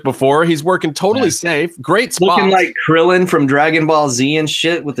worked with before. He's working totally safe. Great spot. Looking like Krillin from Dragon Ball Z and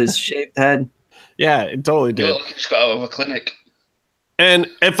shit with his shaved head. Yeah, it totally did. He just got out of a clinic. And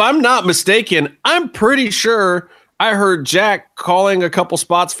if I'm not mistaken, I'm pretty sure I heard Jack calling a couple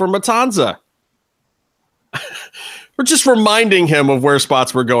spots for Matanza. We're just reminding him of where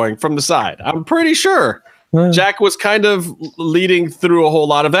spots were going from the side. I'm pretty sure. Jack was kind of leading through a whole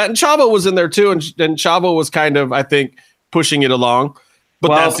lot of that, and Chavo was in there too, and Chavo was kind of, I think, pushing it along. But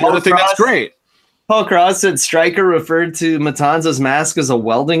that's the other thing that's great. Paul Cross said Stryker referred to Matanza's mask as a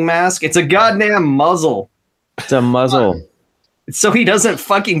welding mask. It's a goddamn muzzle. It's a muzzle. So he doesn't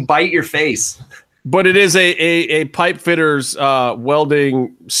fucking bite your face. But it is a pipe fitter's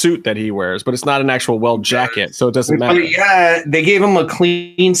welding suit that he wears, but it's not an actual weld jacket, so it doesn't matter. Yeah, they gave him a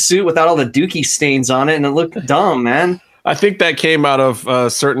clean suit without all the dookie stains on it, and it looked dumb, man. I think that came out of a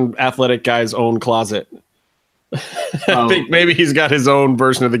certain athletic guy's own closet. I think maybe he's got his own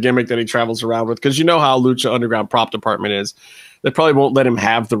version of the gimmick that he travels around with, because you know how Lucha Underground prop department is. They probably won't let him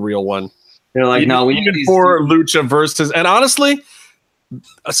have the real one. They're like, no, we even for Lucha versus, and honestly,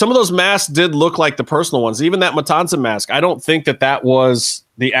 some of those masks did look like the personal ones. Even that Matanza mask, I don't think that was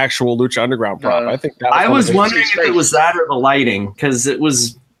the actual Lucha Underground prop. I think that I was wondering if it was that or the lighting, because it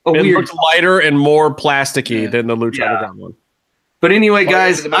was a weird. It looked lighter and more plasticky than the Lucha Underground one. But anyway,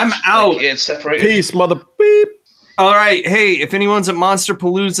 guys, I'm out. It's separated. Peace, mother beep. All right, hey, if anyone's at Monster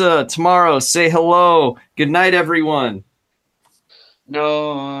Palooza tomorrow, say hello. Good night, everyone.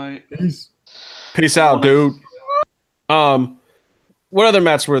 No. Peace out, dude. What other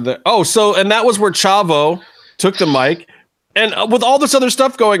matches were there? Oh, and that was where Chavo took the mic. And with all this other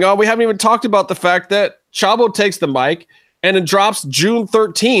stuff going on, we haven't even talked about the fact that Chavo takes the mic and it drops June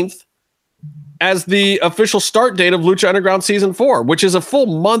 13th as the official start date of Lucha Underground Season 4, which is a full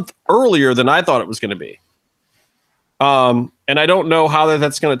month earlier than I thought it was going to be. And I don't know how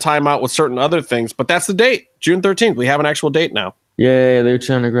that's going to time out with certain other things, but that's the date, June 13th. We have an actual date now. Yay,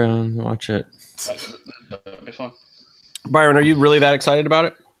 Lucha Underground. Watch it. That'll be fun. Byron, are you really that excited about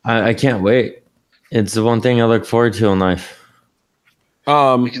it? I can't wait. It's the one thing I look forward to in life.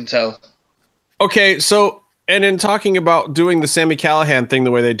 We can tell. Okay, so, and in talking about doing the Sami Callihan thing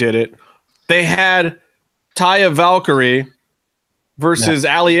the way they did it, they had Taya Valkyrie versus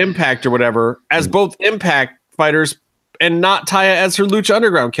Ali Impact or whatever as both Impact fighters and not Taya as her Lucha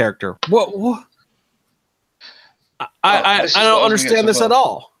Underground character. What? I don't understand this at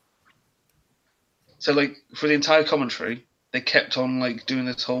all. So, like, for the entire commentary, they kept on, like, doing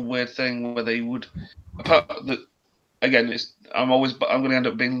this whole weird thing where they would, again, I'm going to end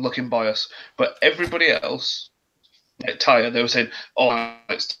up looking biased, but everybody else, Taya, they were saying, "Oh,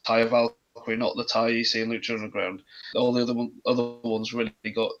 it's Taya Valkyrie, not the Taya you see in Lucha Underground." All the other ones really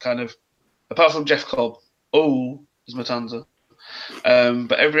got kind of, apart from Jeff Cobb, there's Matanza,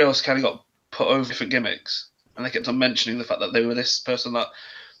 but everybody else kind of got put over different gimmicks, and they kept on mentioning the fact that they were this person that,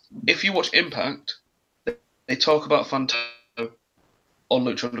 if you watch Impact, they talk about Fantasma on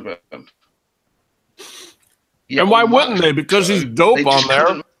Lucha Underground. Yeah, and why wouldn't they? Because he's dope on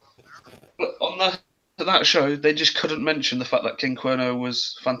there. On that show, they just couldn't mention the fact that King Cuerno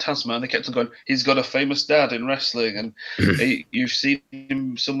was Fantasma, and they kept on going, he's got a famous dad in wrestling, and you've seen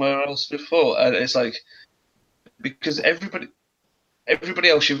him somewhere else before. And it's like, because everybody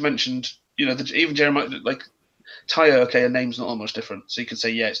else you've mentioned, even Jeremiah, like Taya, okay, her name's not that much different, so you could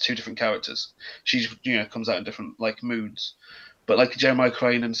say, yeah, it's two different characters. She's, comes out in different like moods. But like Jeremiah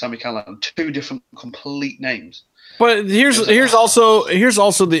Crane and Sami Callihan, two different complete names. But here's also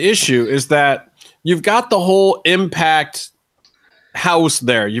the issue is that you've got the whole Impact house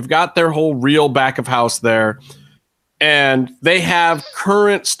there. You've got their whole real back of house there. And they have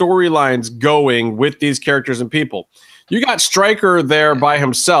current storylines going with these characters and people. You got Stryker there by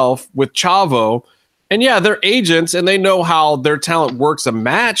himself with Chavo. And yeah, they're agents and they know how their talent works a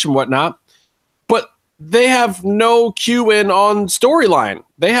match and whatnot. But they have no cue in on storyline.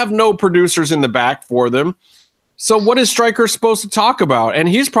 They have no producers in the back for them. So what is Stryker supposed to talk about? And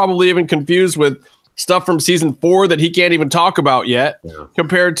he's probably even confused with stuff from season 4 that he can't even talk about yet,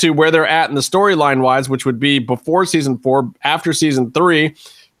 compared to where they're at in the storyline wise, which would be before season 4, after season 3,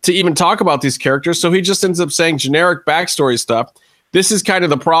 to even talk about these characters. So he just ends up saying generic backstory stuff. This is kind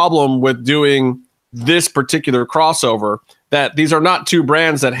of the problem with doing this particular crossover, that these are not two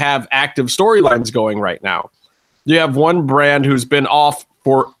brands that have active storylines going right now. You have one brand who's been off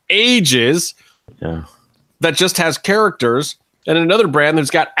for ages, that just has characters, and another brand that's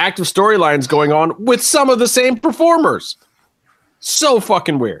got active storylines going on with some of the same performers. So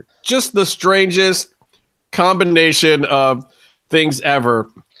fucking weird. Just the strangest combination of things ever.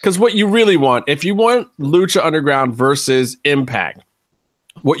 Because what you really want, if you want Lucha Underground versus Impact,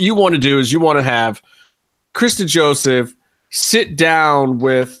 what you want to do is you want to have Krista Joseph sit down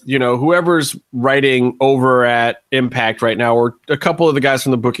with, whoever's writing over at Impact right now, or a couple of the guys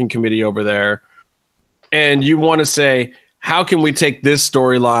from the booking committee over there. And you want to say, how can we take this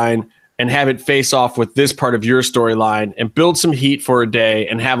storyline and have it face off with this part of your storyline and build some heat for a day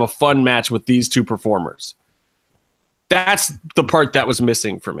and have a fun match with these two performers? That's the part that was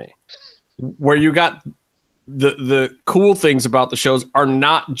missing for me. Where you got the cool things about the shows are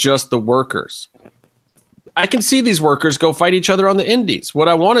not just the workers. I can see these workers go fight each other on the indies. What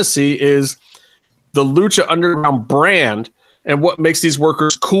I want to see is the Lucha Underground brand and what makes these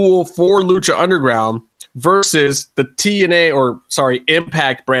workers cool for Lucha Underground versus the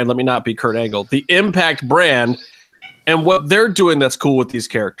Impact brand. Let me not be Kurt Angle. The Impact brand and what they're doing that's cool with these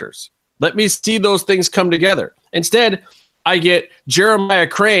characters. Let me see those things come together. Instead, I get Jeremiah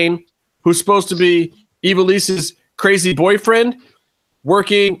Crane, who's supposed to be Ivalice's crazy boyfriend,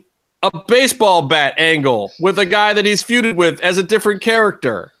 working a baseball bat angle with a guy that he's feuded with as a different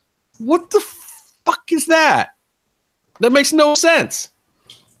character. What the fuck is that? That makes no sense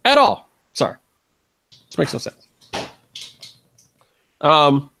at all. Sorry. This makes no sense.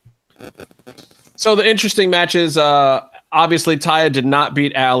 So the interesting matches, obviously Taya did not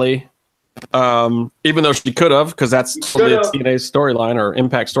beat Allie, even though she could have, because that's totally a TNA storyline or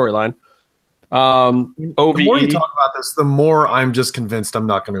Impact storyline. OVE. The more you talk about this, the more I'm just convinced I'm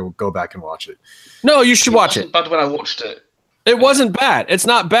not going to go back and watch it. No, you should watch it. Bad when I watched it. It wasn't bad. It's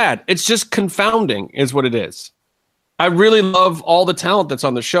not bad. It's just confounding is what it is. I really love all the talent that's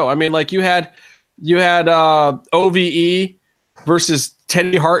on the show. I mean, like you had OVE versus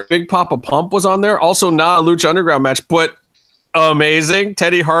Teddy Hart. Big Papa Pump was on there. Also not a Lucha Underground match, but amazing.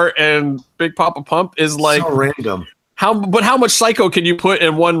 Teddy Hart and Big Papa Pump is like so random. How much psycho can you put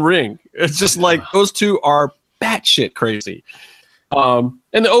in one ring? It's just like those two are batshit crazy. And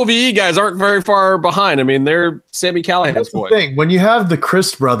the OVE guys aren't very far behind. I mean, they're Sami Callihan's boy. The thing. When you have the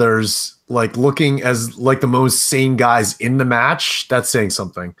Christ brothers like looking as like the most sane guys in the match, that's saying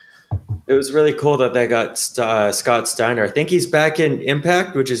something. It was really cool that they got Scott Steiner. I think he's back in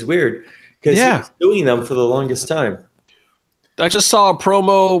Impact, which is weird because he was doing them for the longest time. I just saw a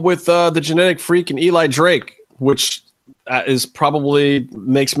promo with the Genetic Freak and Eli Drake, which is probably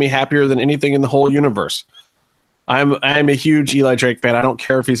makes me happier than anything in the whole universe. I'm a huge Eli Drake fan. I don't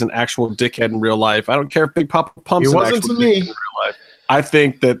care if he's an actual dickhead in real life. I don't care if Big Papa Pump's an actual dickhead in real life. I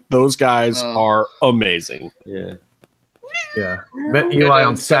think that those guys are amazing. Yeah. Met Eli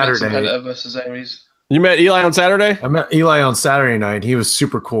on Saturday. Penta versus Aries. You met Eli on Saturday? I met Eli on Saturday night. He was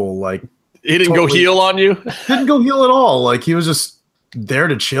super cool. Like, he didn't go heel on you? Didn't go heel at all. Like, he was just there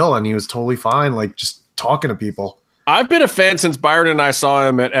to chill, and he was totally fine, like, just talking to people. I've been a fan since Byron and I saw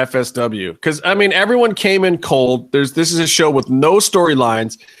him at FSW. Because, I mean, everyone came in cold. This is a show with no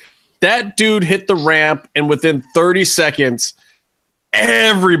storylines. That dude hit the ramp, and within 30 seconds,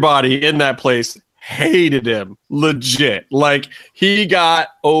 everybody in that place hated him. Legit. Like, he got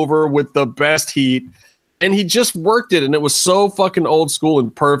over with the best heat, and he just worked it, and it was so fucking old school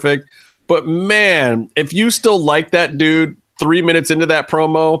and perfect. But, man, if you still like that dude 3 minutes into that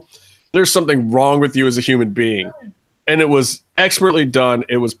promo, there's something wrong with you as a human being. And it was expertly done.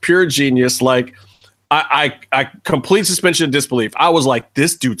 It was pure genius. Like, I complete suspension of disbelief. I was like,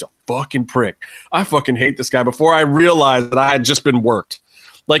 this dude's a fucking prick. I fucking hate this guy before I realized that I had just been worked.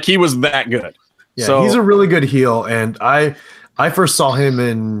 Like, he was that good. Yeah, so, he's a really good heel. And I first saw him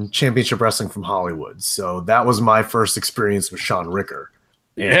in Championship Wrestling from Hollywood. So that was my first experience with Sean Ricker.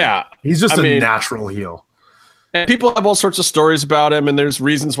 And yeah. He's just a natural heel. And people have all sorts of stories about him, and there's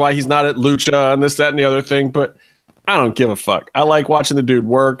reasons why he's not at Lucha and this, that, and the other thing. But I don't give a fuck. I like watching the dude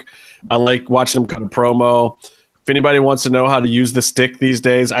work. I like watching him cut a promo. If anybody wants to know how to use the stick these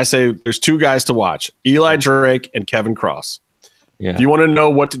days, I say there's two guys to watch, Eli Drake and Kevin Cross. Yeah. If you want to know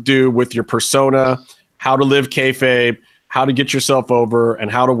what to do with your persona, how to live kayfabe, how to get yourself over, and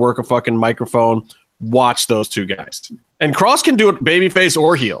how to work a fucking microphone, watch those two guys. And Cross can do it babyface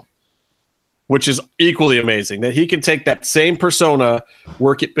or heel, which is equally amazing, that he can take that same persona,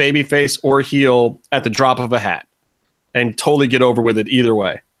 work it babyface or heel at the drop of a hat, and totally get over with it either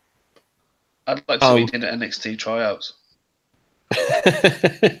way. I'd like to see him at NXT tryouts.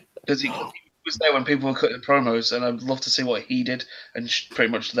 Because he was there when people were cutting promos, and I'd love to see what he did and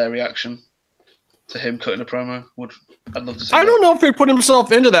pretty much their reaction to him cutting a promo. I'd love to see. I don't know if he put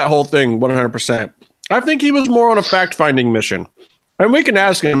himself into that whole thing 100%. I think he was more on a fact-finding mission. And we can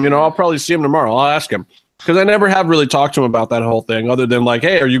ask him, I'll probably see him tomorrow. I'll ask him. Because I never have really talked to him about that whole thing, other than like,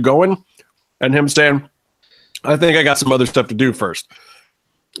 hey, are you going? And him saying, I think I got some other stuff to do first,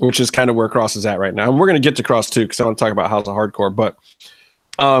 which is kind of where Cross is at right now. And we're going to get to Cross too, because I want to talk about House of Hardcore. But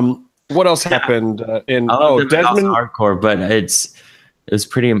what else happened in Desmond Hardcore? But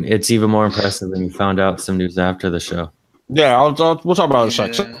it's even more impressive when you found out some news after the show. Yeah, we'll talk about it in a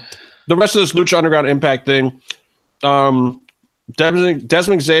sec. So the rest of this Lucha Underground Impact thing,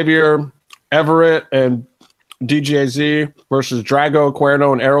 Desmond Xavier, Everett, and DJZ versus Drago,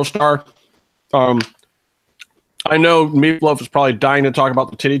 Cuerno, and Aerostar. I know Meatloaf is probably dying to talk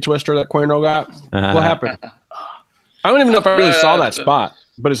about the titty twister that Cuerno got. What happened? I don't even know if I really saw that spot,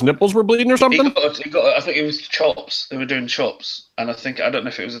 but his nipples were bleeding or something? He got, I think it was chops. They were doing chops, and I don't know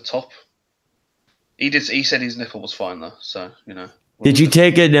if it was a top. He said his nipple was fine though, so Did you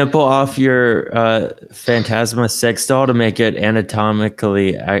take a nipple off your Phantasma sex doll to make it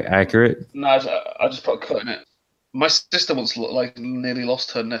anatomically accurate? No, I just put a cut in it. My sister once nearly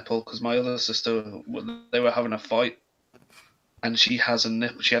lost her nipple because my other sister, they were having a fight, and she had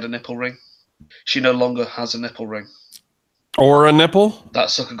a nipple ring. She no longer has a nipple ring. Or a nipple?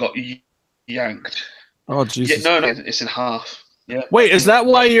 That sucker got yanked. Oh Jesus! Yeah, no, it's in half. Yeah. Wait, is that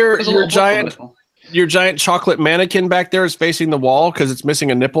why your giant chocolate mannequin back there is facing the wall because it's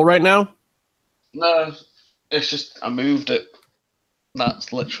missing a nipple right now? No, it's just I moved it.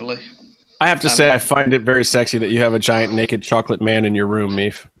 That's literally. I have to say, I find it very sexy that you have a giant naked chocolate man in your room,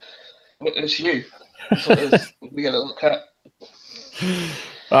 Meef. It's you. That's what it is. We got to look at.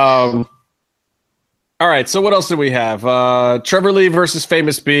 All right, so what else do we have? Trevor Lee versus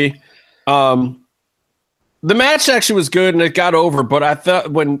Famous B. The match actually was good and it got over, but I thought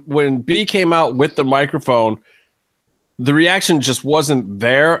when B came out with the microphone, the reaction just wasn't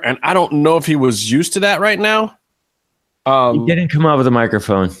there, and I don't know if he was used to that right now. He didn't come out with a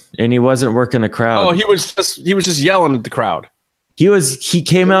microphone, and he wasn't working the crowd. Oh, he was just yelling at the crowd. He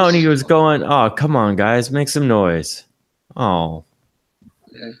came out and he was going, "Oh, come on, guys, make some noise." Oh,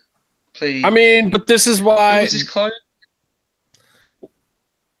 yeah. Please. I mean, but this is why. Who was his client?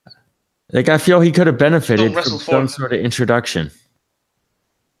 Like, I feel he could have benefited from some sort of introduction.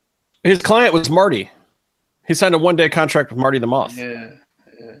 His client was Marty. He signed a 1-day contract with Marty the Moth.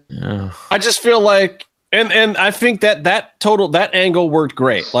 Yeah. I just feel like, and I think that angle worked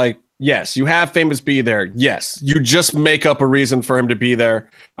great. Like, yes, you have Famous B there. Yes, you just make up a reason for him to be there.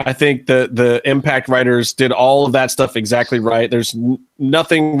 I think the Impact writers did all of that stuff exactly right. There's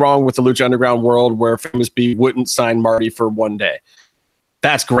nothing wrong with the Lucha Underground world where Famous B wouldn't sign Marty for 1 day.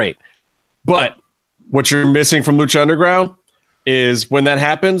 That's great. But what you're missing from Lucha Underground is when that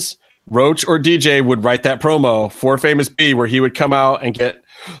happens, Roach or DJ would write that promo for Famous B where he would come out and get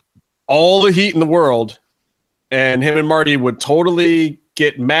all the heat in the world, and him and Marty would totally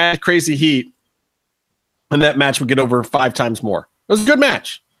get mad, crazy heat, and that match would get over 5 times more. It was a good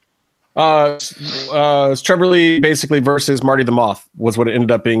match. Trevor Lee basically versus Marty the Moth was what it ended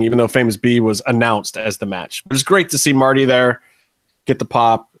up being, even though Famous B was announced as the match. It was great to see Marty there, get the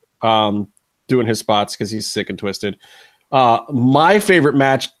pop, doing his spots because he's sick and twisted. My favorite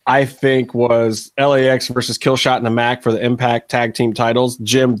match, I think, was LAX versus Killshot and the Mac for the Impact Tag Team titles.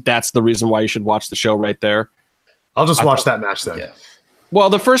 Jim, that's the reason why you should watch the show right there. I'll just watch that match then. Yeah. Well,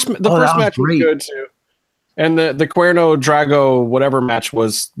 the first match was good too. And the Cuerno Drago whatever match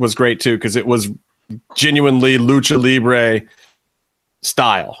was great too, because it was genuinely Lucha Libre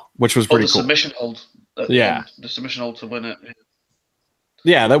style, which was pretty cool. Submission hold. Yeah. The submission hold to win it.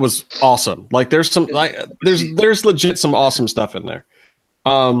 Yeah, that was awesome. Like there's legit some awesome stuff in there.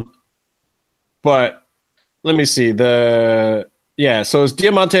 But let me see. So it's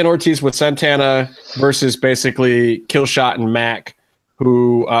Diamante and Ortiz with Santana versus basically Killshot and Mac,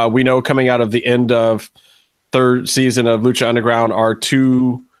 who we know coming out of the end of 3rd season of Lucha Underground are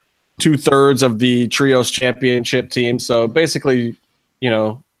two-thirds of the Trios Championship team. So basically,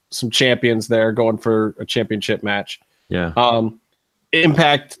 some champions there going for a championship match. Yeah.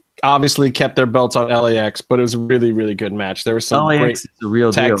 Impact obviously kept their belts on LAX, but it was a really, really good match. There were some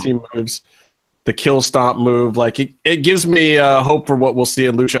great tag team moves. The kill stomp move, like it gives me hope for what we'll see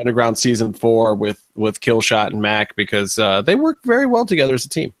in Lucha Underground season 4 with Killshot and Mac, because they work very well together as a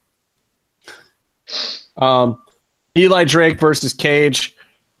team. Eli Drake versus Cage,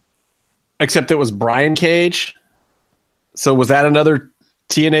 except it was Brian Cage. So was that another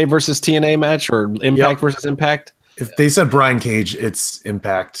TNA versus TNA match, or Impact versus Impact? If they said Brian Cage, it's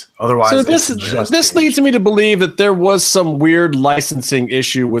Impact. Otherwise, so this leads me to believe that there was some weird licensing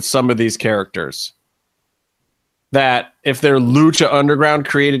issue with some of these characters. That if they're Lucha Underground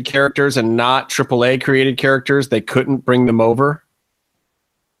created characters and not AAA created characters, they couldn't bring them over.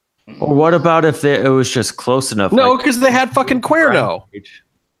 Or what about if it was just close enough? No, because they had fucking Cuerno.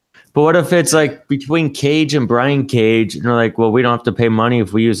 But what if it's like between Cage and Brian Cage, and they're like, well, we don't have to pay money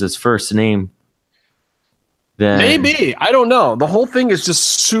if we use his first name? Then maybe. I don't know. The whole thing is just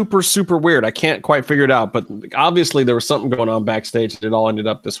super, super weird. I can't quite figure it out. But obviously there was something going on backstage that it all ended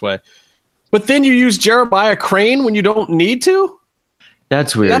up this way. But then you use Jeremiah Crane when you don't need to?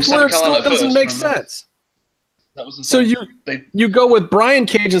 That's weird. That's where it still doesn't make sense. So you go with Brian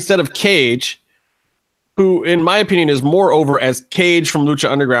Cage instead of Cage, who, in my opinion, is more over as Cage from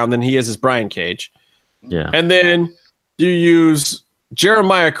Lucha Underground than he is as Brian Cage. Yeah. And then you use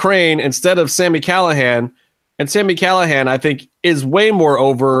Jeremiah Crane instead of Sami Callihan. And Sami Callihan, I think, is way more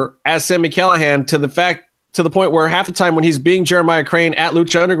over as Sami Callihan to the point where half the time when he's being Jeremiah Crane at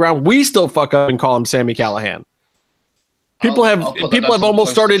Lucha Underground, we still fuck up and call him Sami Callihan. People have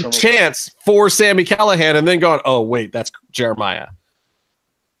almost started chants for Sami Callihan and then gone, oh wait, that's Jeremiah.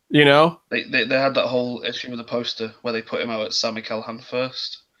 They had that whole issue with the poster where they put him out at Sami Callihan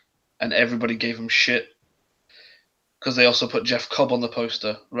first, and everybody gave him shit because they also put Jeff Cobb on the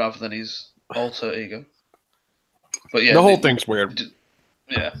poster rather than his alter ego. But yeah, the whole thing's weird.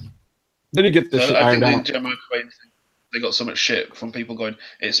 Yeah. Then you get this shit ironed out. Jeremiah Crane thing, they got so much shit from people going,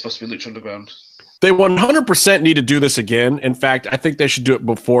 it's supposed to be Lucha Underground. They 100% need to do this again. In fact, I think they should do it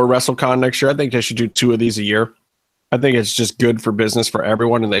before Wrestlecon next year. I think they should do 2 of these a year. I think it's just good for business for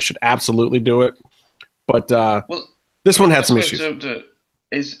everyone, and they should absolutely do it. But this one had some issues.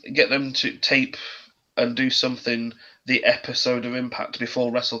 Is get them to tape and do something the episode of Impact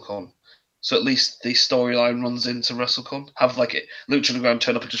before WrestleCon. So at least the storyline runs into WrestleCon. Have Lucha Underground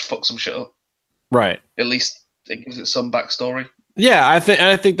turn up and just fuck some shit up. Right. At least it gives it some backstory. Yeah, I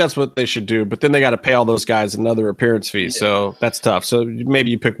think that's what they should do. But then they got to pay all those guys another appearance fee, so that's tough. So maybe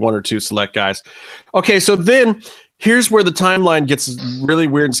you pick 1 or 2 select guys. Okay, so then here's where the timeline gets really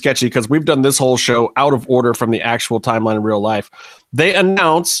weird and sketchy, because we've done this whole show out of order from the actual timeline in real life. They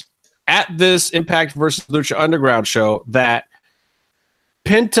announce at this Impact versus Lucha Underground show that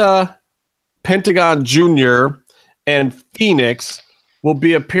Pentagon Jr. and Phoenix will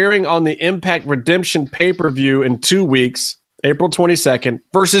be appearing on the Impact Redemption pay-per-view in 2 weeks, April 22nd,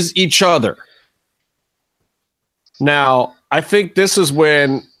 versus each other. Now, I think this is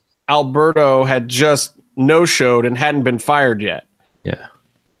when Alberto had just no-showed and hadn't been fired yet. Yeah.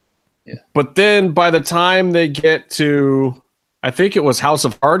 But then by the time they get to, I think it was House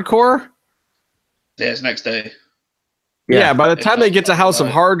of Hardcore? Yeah, it's next day. Yeah, by the time they get to House of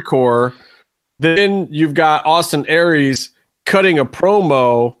Hardcore, then you've got Austin Aries cutting a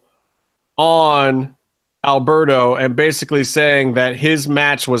promo on Alberto and basically saying that his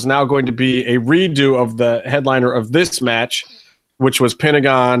match was now going to be a redo of the headliner of this match which was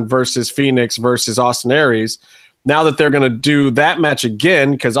Pentagon versus Fenix versus Austin Aries. Now that they're going to do that match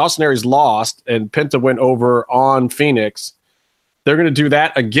again, because Austin Aries lost and Penta went over on Fenix, they're going to do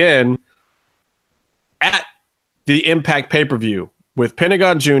that again at the Impact pay-per-view with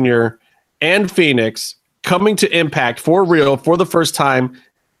Pentagon Jr. and Fenix coming to Impact for real for the first time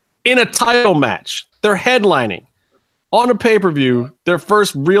in a title match. They're headlining on a pay-per-view, their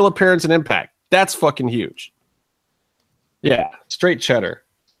first real appearance in Impact. That's fucking huge. Yeah, straight cheddar.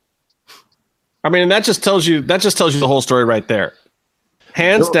 I mean, that just tells you the whole story right there.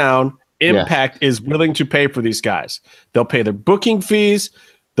 Hands down, Impact is willing to pay for these guys. They'll pay their booking fees.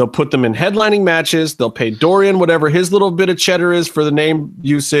 They'll put them in headlining matches. They'll pay Dorian whatever his little bit of cheddar is for the name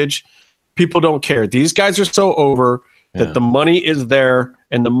usage. People don't care. These guys are so over that the money is there,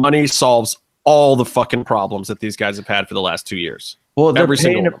 and the money solves all the fucking problems that these guys have had for the last 2 years. Well, they're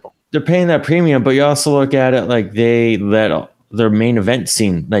paying that premium, but you also look at it like they let their main event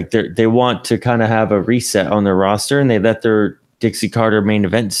scene, like they want to kind of have a reset on their roster, and they let their Dixie Carter main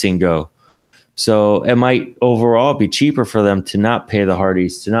event scene go. So it might overall be cheaper for them to not pay the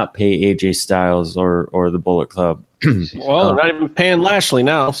Hardys, to not pay AJ Styles or the Bullet Club. Well, they're not even paying Lashley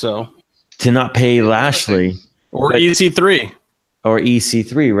now, so to not pay Lashley or EC3 or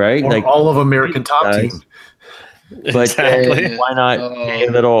EC3, right? Or like all of American Top Team. But exactly. Why not pay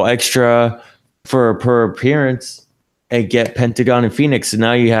a little extra per appearance and get Pentagon and Fenix? And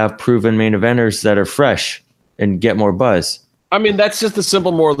now you have proven main eventers that are fresh and get more buzz. I mean, that's just the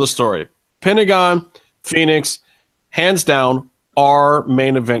simple moral of the story. Pentagon, Fenix, hands down, are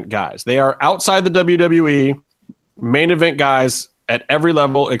main event guys. They are outside the WWE main event guys at every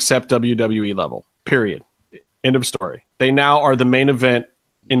level except WWE level. Period. End of story. They now are the main event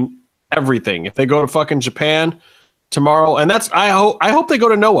in everything. If they go to fucking Japan tomorrow, and that's I hope they go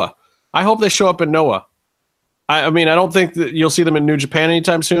to Noah. I hope they show up in Noah. I mean, I don't think that you'll see them in New Japan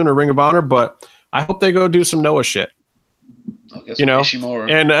anytime soon or Ring of Honor, but I hope they go do some Noah shit. You know,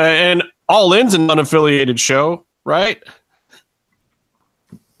 and All In's an unaffiliated show, right?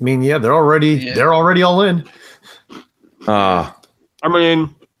 I mean, yeah, they're already all in. I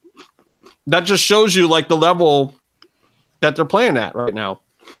mean, that just shows you like the level that they're playing at right now,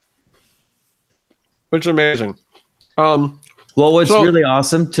 which is amazing. Well, what's really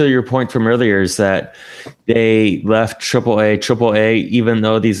awesome, to your point from earlier, is that they left AAA, even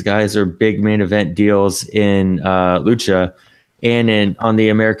though these guys are big main event deals in Lucha and on the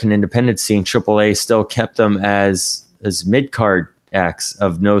American independent scene. AAA still kept them as mid card acts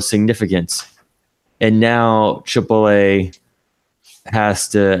of no significance, and now AAA has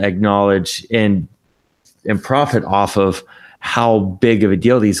to acknowledge and profit off of how big of a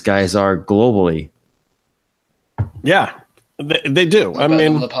deal these guys are globally. Yeah, they do. I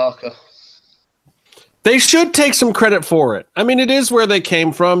mean, the Parker. They should take some credit for it. I mean, it is where they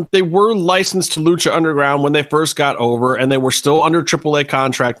came from. They were licensed to Lucha Underground when they first got over, and they were still under AAA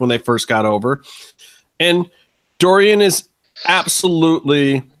contract when they first got over. And Dorian is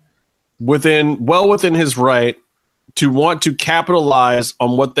absolutely well within his right to want to capitalize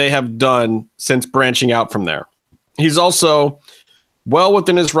on what they have done since branching out from there. He's also well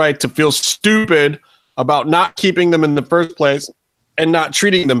within his right to feel stupid about not keeping them in the first place and not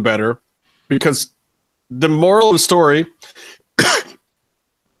treating them better, because the moral of the story,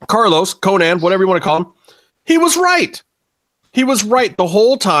 Carlos, Conan, whatever you want to call him, he was right. He was right the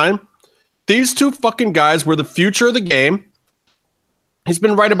whole time. These two fucking guys were the future of the game. He's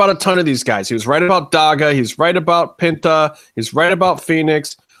been right about a ton of these guys. He was right about Daga. He's right about Penta. He's right about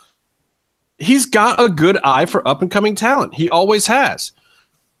Phoenix. He's got a good eye for up-and-coming talent. He always has.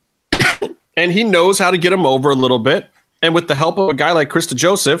 And he knows how to get them over a little bit. And with the help of a guy like Krista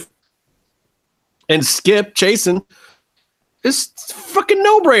Joseph and Skip Chasen, it's fucking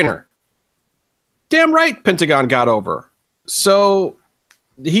no-brainer. Damn right Pentagon got over. So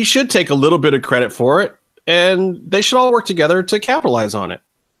he should take a little bit of credit for it, and they should all work together to capitalize on it.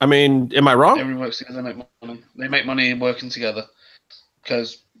 I mean, am I wrong? Everyone works together, they make money. They make money working together.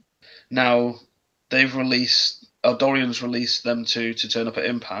 Because now they've released, Dorian's released them to turn up at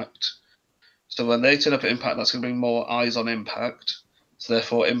Impact. So when they turn up at Impact, that's going to bring more eyes on Impact. So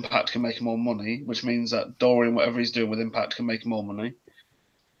therefore, Impact can make more money, which means that Dorian, whatever he's doing with Impact, can make more money.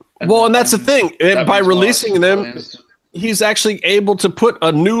 And that's the thing. By releasing them, he's actually able to put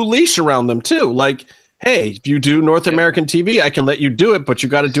a new leash around them too. Like, hey, if you do North American TV, I can let you do it, but you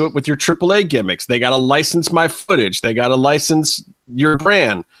got to do it with your AAA gimmicks. They got to license my footage. They got to license your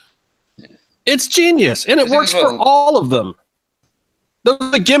brand. It's genius, and it works for all of them. Those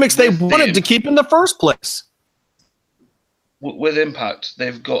are the gimmicks they wanted to keep in the first place. With Impact,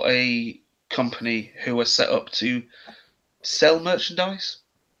 they've got a company who are set up to sell merchandise.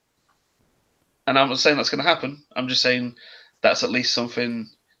 And I'm not saying that's going to happen. I'm just saying that's at least something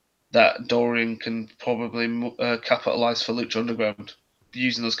that Dorian can probably capitalize for Lucha Underground,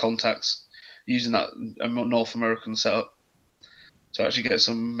 using those contacts, using that North American setup to actually get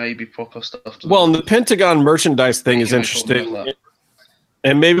some maybe proper stuff. Well, and the Pentagon merchandise thing is interesting.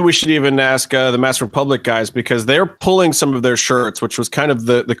 And maybe we should even ask the Master Republic guys, because they're pulling some of their shirts, which was kind of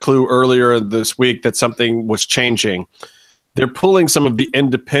the clue earlier this week that something was changing. They're pulling some of the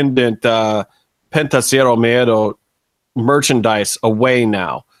independent Penta Miedo merchandise away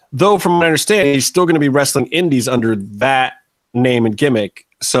now. Though, from what I understand, he's still going to be wrestling indies under that name and gimmick.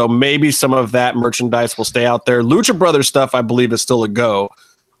 So maybe some of that merchandise will stay out there. Lucha Brothers stuff, I believe, is still a go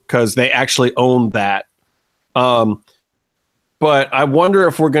because they actually own that. But I wonder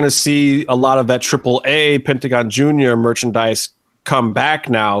if we're going to see a lot of that AAA Pentagon Junior merchandise come back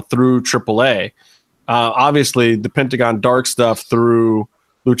now through AAA. Obviously, the Pentagon Dark stuff through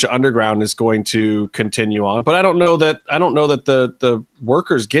Lucha Underground is going to continue on, but I don't know that the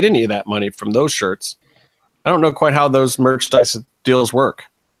workers get any of that money from those shirts. I don't know quite how those merchandise deals work.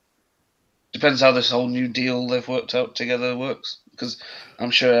 Depends how this whole new deal they've worked out together works, because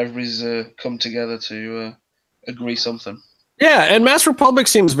I'm sure everybody's come together to agree something. Yeah, and Mass Republic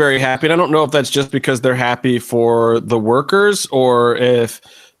seems very happy. And I don't know if that's just because they're happy for the workers or if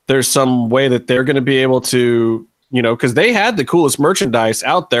there's some way that they're going to be able to, because they had the coolest merchandise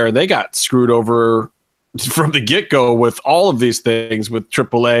out there and they got screwed over from the get-go with all of these things with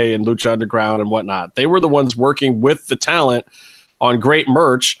AAA and Lucha Underground and whatnot. They were the ones working with the talent on great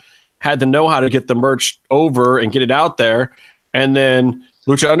merch, had to know how to get the merch over and get it out there. And then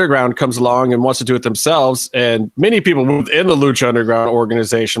Lucha Underground comes along and wants to do it themselves. And many people within the Lucha Underground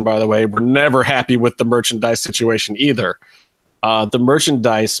organization, by the way, were never happy with the merchandise situation either. The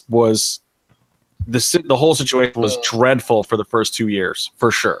merchandise was, the whole situation was dreadful for the first 2 years,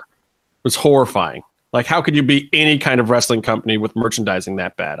 for sure. It was horrifying. Like, how could you be any kind of wrestling company with merchandising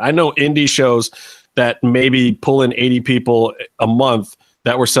that bad? I know indie shows that maybe pull in 80 people a month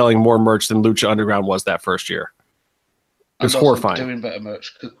that were selling more merch than Lucha Underground was that first year. It's horrifying. Doing better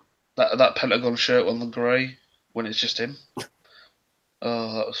merch. That Pentagon shirt on the grey when it's just him.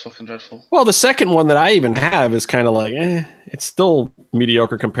 Oh, that was fucking dreadful. Well, the second one that I even have is kind of like, it's still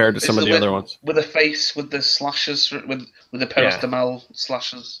mediocre compared to some of the other ones. With a face, with the slashes, with the peristomal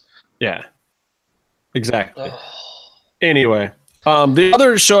slashes. Yeah, exactly. Oh. Anyway, the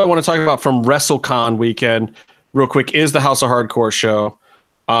other show I want to talk about from Wrestlecon weekend, real quick, is the House of Hardcore show.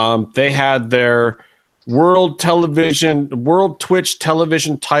 They had their World Twitch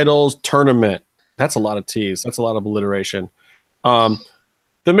television titles tournament. That's a lot of T's. That's a lot of alliteration.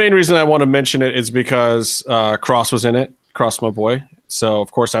 The main reason I want to mention it is because Cross was in it. Cross, my boy. So,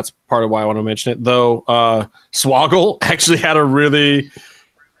 of course, that's part of why I want to mention it. Though Swoggle actually had a really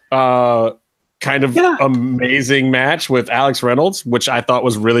kind of amazing match with Alex Reynolds, which I thought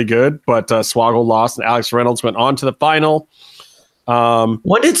was really good. But Swoggle lost, and Alex Reynolds went on to the final.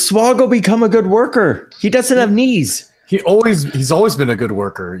 When did Swoggle become a good worker? He doesn't have knees. He's always been a good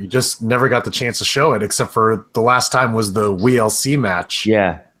worker. He just never got the chance to show it, except for the last time was the WLC match.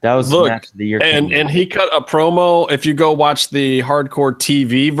 Yeah, that was the match of the year. And he cut a promo. If you go watch the hardcore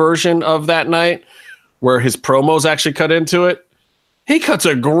TV version of that night, where his promos actually cut into it, he cuts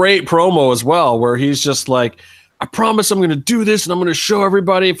a great promo as well, where he's just like, I promise I'm going to do this and I'm going to show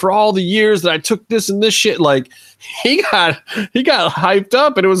everybody for all the years that I took this and this shit. Like, he got hyped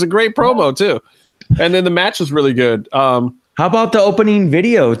up, and it was a great promo too. And then the match was really good. How about the opening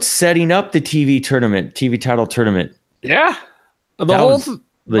video setting up the TV title tournament? Yeah. The whole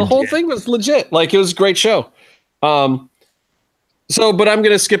thing was legit. Like, it was a great show. But I'm going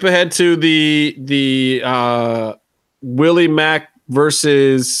to skip ahead to the Willie Mack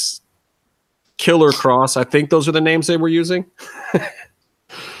versus Killer Cross. I think those are the names they were using.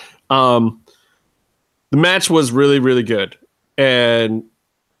 The match was really, really good. And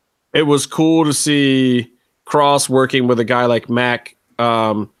it was cool to see Cross working with a guy like Mac,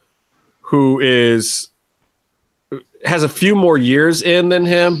 who has a few more years in than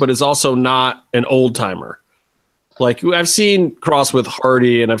him, but is also not an old timer. Like, I've seen Cross with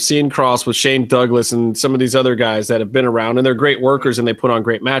Hardy, and I've seen Cross with Shane Douglas and some of these other guys that have been around, and they're great workers and they put on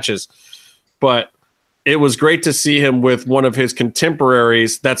great matches. But it was great to see him with one of his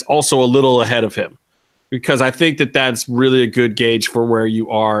contemporaries that's also a little ahead of him, because I think that that's really a good gauge for where you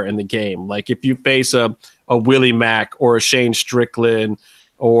are in the game. Like, if you face a Willie Mack or a Shane Strickland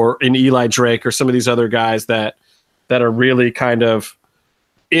or an Eli Drake or some of these other guys that are really kind of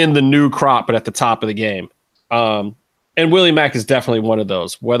in the new crop but at the top of the game. And Willie Mack is definitely one of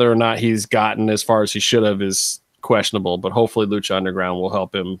those. Whether or not he's gotten as far as he should have is questionable, but hopefully Lucha Underground will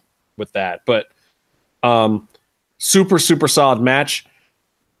help him with that. But super, super solid match.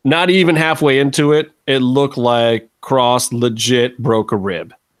 Not even halfway into it, it looked like Cross legit broke a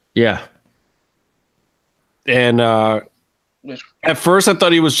rib. Yeah. And at first I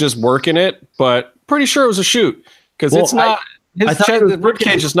thought he was just working it, but pretty sure it was a shoot because it's not the rib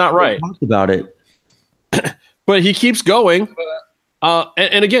cage is not right. Talked about it. But he keeps going.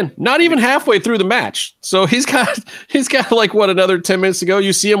 And again, not even halfway through the match. So he's got like another 10 minutes to go.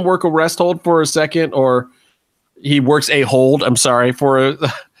 You see him work a rest hold for a second, or he works a hold, I'm sorry, for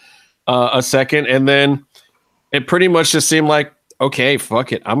a second. And then it pretty much just seemed like, okay,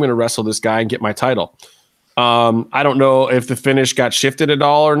 fuck it. I'm going to wrestle this guy and get my title. I don't know if the finish got shifted at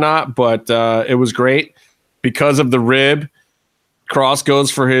all or not, but it was great because of the rib. Cross goes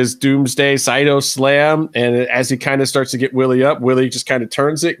for his Doomsday Saito slam, and as he kind of starts to get Willie up, Willie just kind of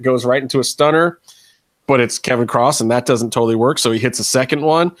turns it, goes right into a stunner, but it's Kevin Cross, and that doesn't totally work, so he hits a second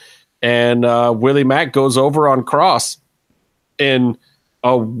one, and Willie Mack goes over on Cross in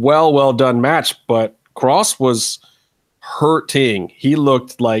a well done match, but Cross was hurting. He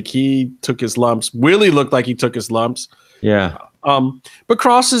looked like he took his lumps. Willie looked like he took his lumps. Yeah. But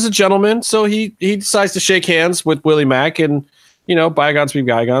Cross is a gentleman, so he decides to shake hands with Willie Mack, and bygones be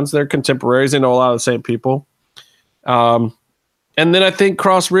bygones. They're contemporaries. They know a lot of the same people. And then I think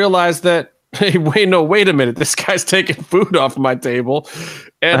Cross realized that, hey, wait a minute. This guy's taking food off my table.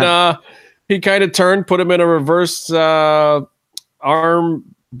 And he kind of turned, put him in a reverse arm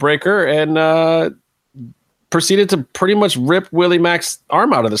breaker, and proceeded to pretty much rip Willie Mack's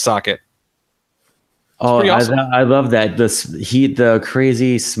arm out of the socket. Oh, awesome. I love that. The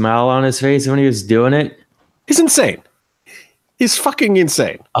crazy smile on his face when he was doing it. He's insane. He's fucking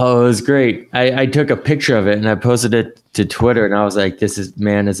insane. Oh, it was great. I took a picture of it and I posted it to Twitter, and I was like, this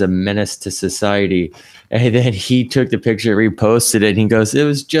man is a menace to society. And then he took the picture, reposted it, and he goes, it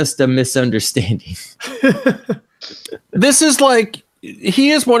was just a misunderstanding. This is like,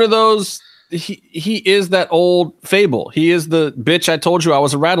 he is one of those, he is that old fable. He is the bitch I told you I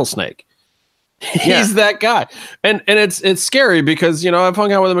was a rattlesnake. He's that guy. And it's scary because, I've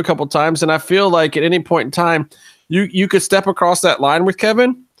hung out with him a couple times, and I feel like at any point in time, you could step across that line with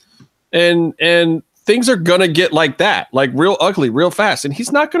Kevin, and things are gonna get like that, like real ugly, real fast, and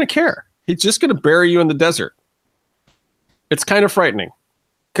he's not gonna care. He's just gonna bury you in the desert. It's kind of frightening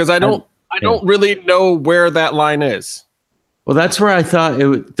because I don't really know where that line is. Well, that's where I thought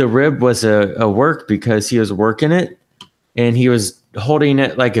the rib was a work, because he was working it and he was holding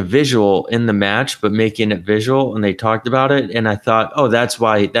it like a visual in the match, but making it visual, and they talked about it, and I thought, oh,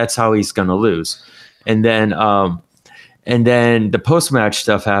 that's how he's gonna lose. And then the post-match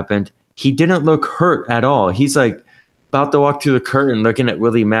stuff happened. He didn't look hurt at all. He's like about to walk through the curtain, looking at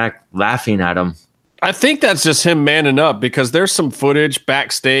Willie Mack, laughing at him. I think that's just him manning up, because there's some footage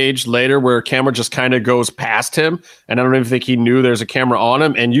backstage later where a camera just kind of goes past him, and I don't even think he knew there's a camera on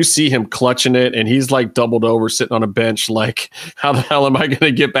him, and you see him clutching it, and he's like doubled over, sitting on a bench like, how the hell am I going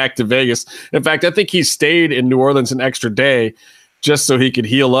to get back to Vegas? In fact, I think he stayed in New Orleans an extra day just so he could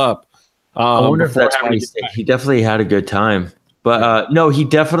heal up. I wonder if that's why he definitely had a good time. But no, he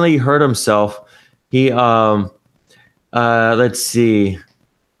definitely hurt himself. He let's see.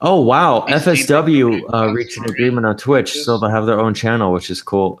 Oh wow, FSW reached an agreement on Twitch, so they'll have their own channel, which is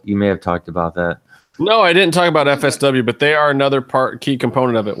cool. You may have talked about that. No, I didn't talk about FSW, but they are another key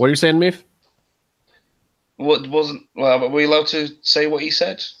component of it. What are you saying, Meef? What wasn't? Well, were we allowed to say what he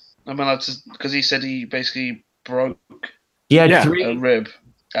said? I'm allowed to, because he said he basically broke. He had a rib.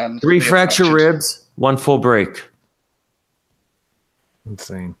 And 3 fractured ribs, 1 full break.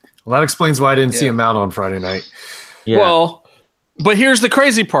 Insane. Well, that explains why I didn't see him out on Friday night. Yeah. Well, but here's the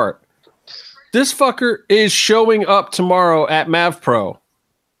crazy part. This fucker is showing up tomorrow at Mav Pro.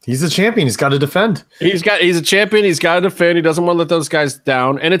 He's a champion. He's got to defend. He's a champion. He's got to defend. He doesn't want to let those guys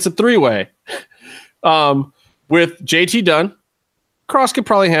down. And it's a 3-way with JT Dunn, Cross could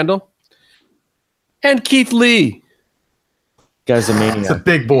probably handle, and Keith Lee. Guy's a maniac. It's a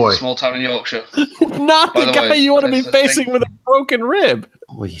big boy. Small town in Yorkshire. Not the guy you want to be facing with a broken rib.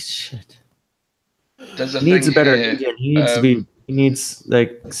 Holy shit. There's He needs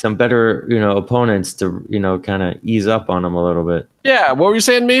like some better, opponents to, kind of ease up on him a little bit. Yeah. What were you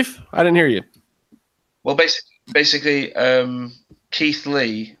saying, Meef? I didn't hear you. Well, basically, Keith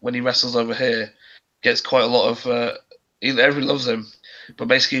Lee, when he wrestles over here, gets quite a lot of. Everybody loves him, but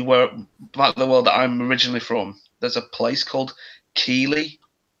basically, where part of the world that I'm originally from, there's a place called Keighley,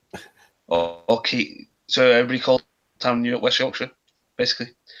 or Key. So everybody called town New York, West Yorkshire,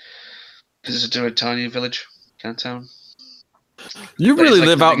 basically, because it's a tiny village, kind of town. You really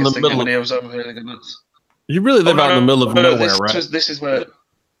live out in the middle. When he was over here, You really live out in the middle of nowhere, right? This is where,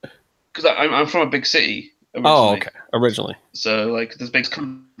 because I'm from a big city originally. Oh, okay. Originally. So like, there's big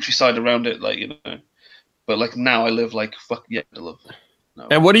countryside around it, like, you know. But like now I live like fuck yeah, I love. No.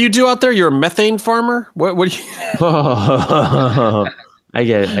 And what do you do out there? You're a methane farmer? What do you? I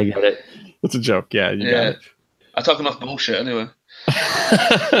get it. It's a joke. Yeah, you got it. I talk enough bullshit anyway.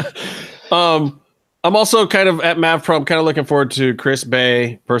 I'm also kind of at Mav Pro. I'm kind of looking forward to Chris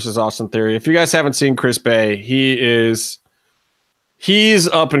Bay versus Austin Theory. If you guys haven't seen Chris Bay, he's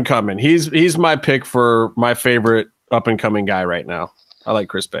up and coming. He's my pick for my favorite up and coming guy right now. I like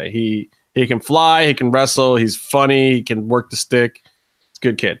Chris Bay. He can fly, he can wrestle, he's funny, he can work the stick. He's a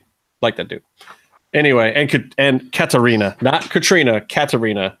good kid. Like that dude. Anyway, and Katarina, not Katrina,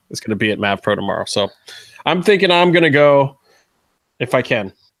 Katarina is going to be at Mav Pro tomorrow. So I'm thinking I'm going to go if I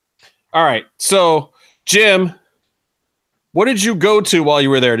can. All right. So, Jim, what did you go to while you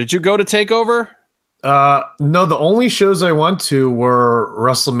were there? Did you go to TakeOver? No, the only shows I went to were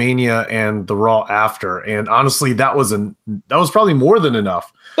WrestleMania and the Raw after. And honestly, that was probably more than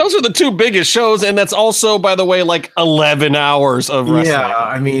enough. Those are the two biggest shows. And that's also, by the way, like 11 hours of wrestling. Yeah,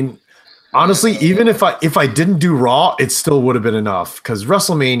 I mean, honestly, even if I didn't do Raw, it still would have been enough. Because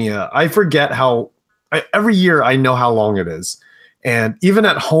WrestleMania, I forget every year I know how long it is. And even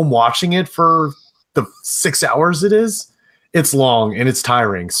at home watching it for the 6 hours it's long and it's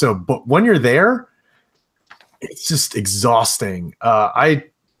tiring. So, but when you're there, it's just exhausting. I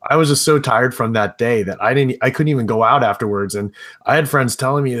was just so tired from that day that I couldn't even go out afterwards. And I had friends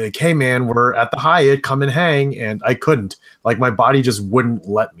telling me like, "Hey man, we're at the Hyatt, come and hang." And I couldn't, like my body just wouldn't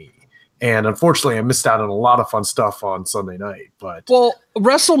let me. And unfortunately I missed out on a lot of fun stuff on Sunday night, well,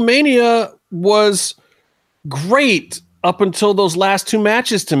 WrestleMania was great up until those last two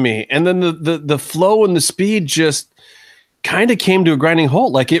matches to me. And then the flow and the speed just kind of came to a grinding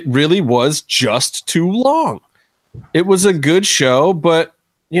halt. Like it really was just too long. It was a good show, but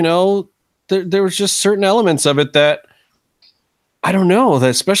you know, there was just certain elements of it that I don't know, that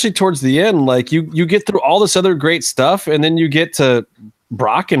especially towards the end, like you get through all this other great stuff and then you get to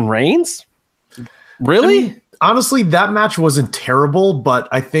Brock and Reigns. Really? I mean, honestly, that match wasn't terrible, but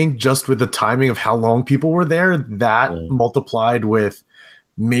I think just with the timing of how long people were there, that multiplied with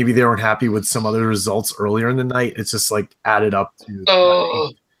maybe they weren't happy with some other results earlier in the night. It's just like added up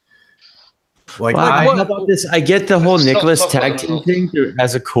to. Like, how about this? I get the whole Nicholas tag team thing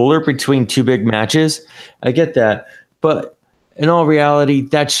as a cooler between two big matches. I get that, but in all reality,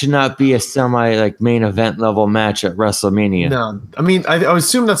 that should not be a main event level match at WrestleMania. No, I mean, I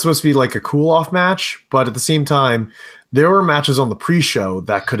assume that's supposed to be like a cool off match, but at the same time, there were matches on the pre-show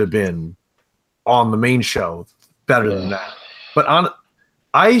that could have been on the main show better than that. But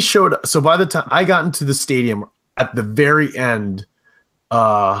so by the time I got into the stadium at the very end,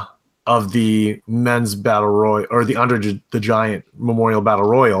 of the men's battle royal or the Andre the Giant Memorial Battle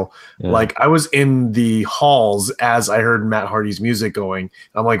Royal, like I was in the halls as I heard Matt Hardy's music going.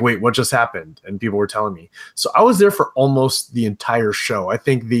 I'm like, wait, what just happened? And people were telling me. So I was there for almost the entire show. I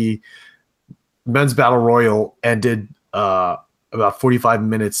think the men's battle royal ended about 45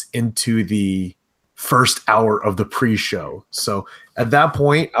 minutes into the first hour of the pre-show. So at that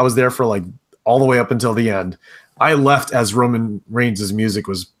point, I was there for like all the way up until the end. I left as Roman Reigns' music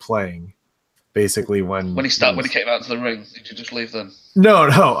was playing, basically when he came out to the ring. Did you just leave then? No.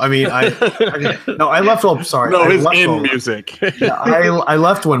 I mean, I left. Oh, sorry. No, his music. Yeah, I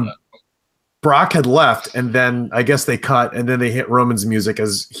left when Brock had left, and then I guess they cut, and then they hit Roman's music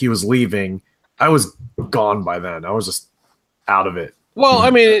as he was leaving. I was gone by then. I was just out of it. Well, I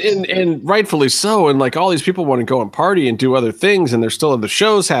mean, and rightfully so. And like all these people want to go and party and do other things, and there's still other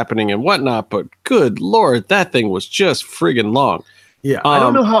shows happening and whatnot. But good Lord, that thing was just friggin' long. Yeah, I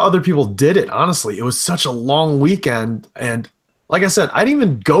don't know how other people did it. Honestly, it was such a long weekend, and like I said, I didn't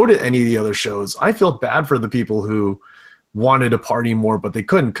even go to any of the other shows. I feel bad for the people who wanted to party more, but they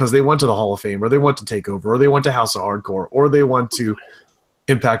couldn't because they went to the Hall of Fame, or they went to TakeOver, or they went to House of Hardcore, or they went to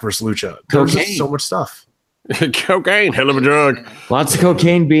Impact vs. Lucha. There was just so much stuff. Cocaine, hell of a drug. Lots of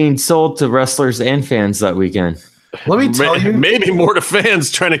cocaine being sold to wrestlers and fans that weekend. Let me tell you, maybe more to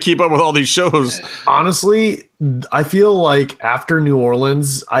fans trying to keep up with all these shows. Honestly, I feel like after New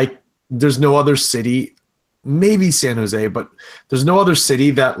Orleans, there's no other city, maybe San Jose, but there's no other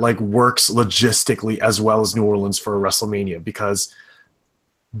city that like works logistically as well as New Orleans for a WrestleMania, because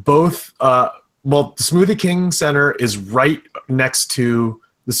both the Smoothie King Center is right next to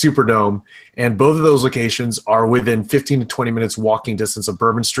the Superdome, and both of those locations are within 15 to 20 minutes walking distance of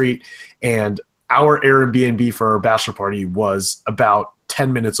Bourbon Street, and our Airbnb for our bachelor party was about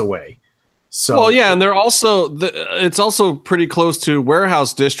 10 minutes away. So well, yeah, and they're also it's also pretty close to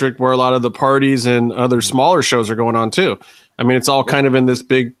Warehouse District, where a lot of the parties and other smaller shows are going on too. I mean, it's all kind of in this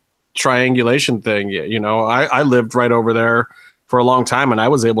big triangulation thing. You know, I lived right over there for a long time, and I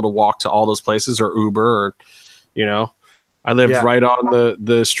was able to walk to all those places or Uber, or you know, I lived right on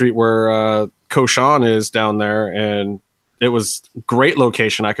the street where Koshan is down there, and it was great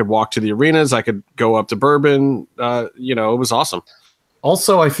location. I could walk to the arenas. I could go up to Bourbon. You know, it was awesome.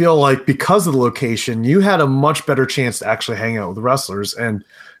 Also, I feel like because of the location, you had a much better chance to actually hang out with wrestlers. And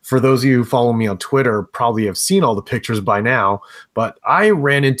for those of you who follow me on Twitter, probably have seen all the pictures by now, but I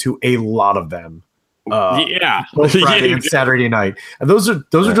ran into a lot of them. Both Friday and Saturday night. And those are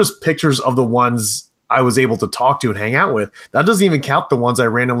just pictures of the ones I was able to talk to and hang out with. That doesn't even count the ones I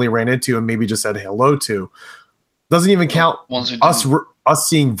randomly ran into and maybe just said hello to. Doesn't even count us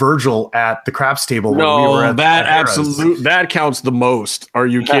seeing Virgil at the craps table. No, when we were at that counts the most. Are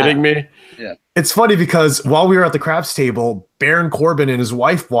you kidding me? Yeah. It's funny because while we were at the craps table, Baron Corbin and his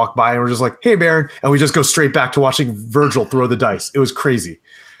wife walked by and we're just like, "Hey, Baron," and we just go straight back to watching Virgil throw the dice. It was crazy.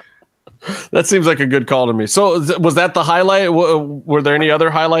 That seems like a good call to me. So was that the highlight? Were there any other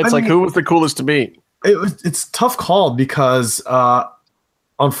highlights? Like, who was the coolest to meet? It's a tough call because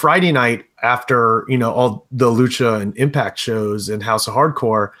on Friday night, after all the Lucha and Impact shows and House of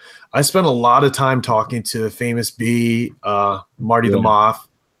Hardcore, I spent a lot of time talking to Famous B, Marty the Moth,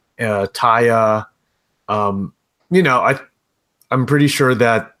 Taya. I'm pretty sure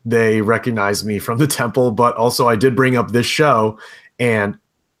that they recognize me from the temple, but also I did bring up this show, and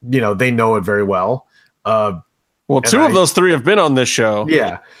they know it very well. Well, two of those three have been on this show.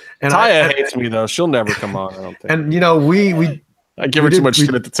 Yeah, and Taya hates me though; she'll never come on. I don't think. And we I give her too much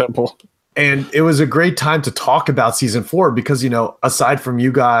shit at the temple. And it was a great time to talk about season 4 because, aside from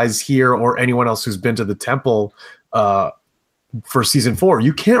you guys here or anyone else who's been to the temple for season 4,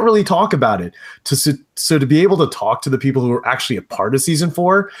 you can't really talk about it. So to be able to talk to the people who are actually a part of season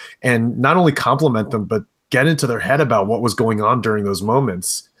 4 and not only compliment them, but get into their head about what was going on during those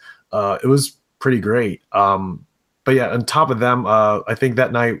moments, it was pretty great. But yeah, on top of them, I think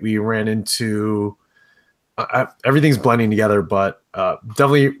that night we ran into everything's blending together, but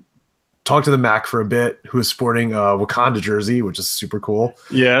definitely talked to the Mac for a bit, who was sporting a Wakanda jersey, which is super cool.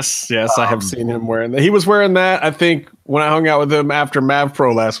 Yes, I have seen him wearing that. He was wearing that, I think, when I hung out with him after Maverick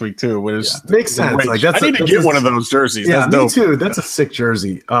Pro last week too. Which makes sense. Like I need to get one of those jerseys. Yeah, that's me too. That's a sick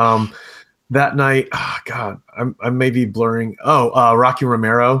jersey. That night, I may be blurring. Rocky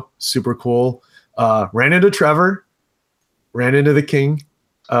Romero, super cool. Ran into Trevor, ran into the King,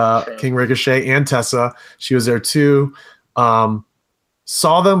 King Ricochet, and Tessa. She was there too.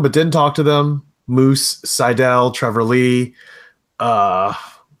 Saw them but didn't talk to them. Moose, Seidel, Trevor Lee. Now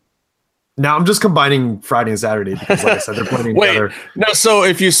I'm just combining Friday and Saturday because, like I said, they're playing together. No, so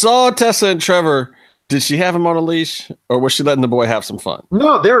if you saw Tessa and Trevor, did she have him on a leash, or was she letting the boy have some fun?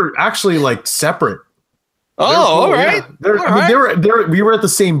 No, they're actually like separate. All right. Yeah. We were at the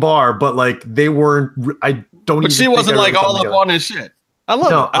same bar, but like they weren't. But she wasn't like all up on his shit. I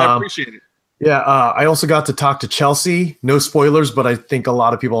love it. I appreciate it. Yeah, I also got to talk to Chelsea. No spoilers, but I think a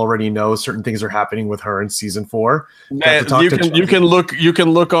lot of people already know certain things are happening with her in season 4. You can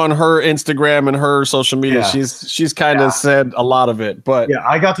look on her Instagram and her social media. Yeah. She's kind of said a lot of it, but yeah,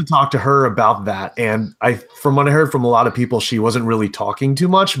 I got to talk to her about that, and from what I heard from a lot of people, she wasn't really talking too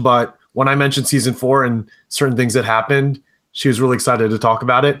much. But when I mentioned season 4 and certain things that happened, she was really excited to talk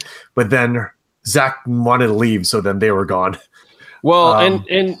about it. But then Zach wanted to leave, so then they were gone. Well, and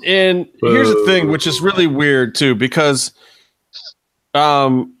here's the thing, which is really weird too, because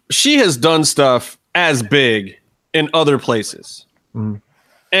she has done stuff as big in other places,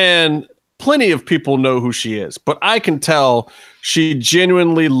 and plenty of people know who she is. But I can tell she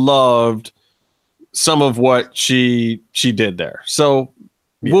genuinely loved some of what she did there. So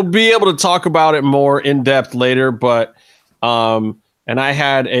we'll be able to talk about it more in depth later. But and I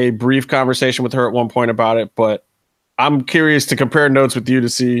had a brief conversation with her at one point about it, but I'm curious to compare notes with you to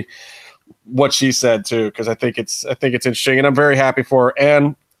see what she said too, because I think it's interesting, and I'm very happy for her,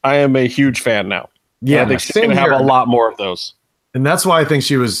 and I am a huge fan now. Yeah, I think she's gonna have a lot more of those, and that's why I think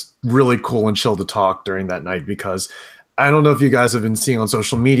she was really cool and chill to talk during that night. Because I don't know if you guys have been seeing on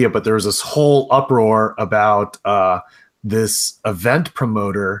social media, but there was this whole uproar about this event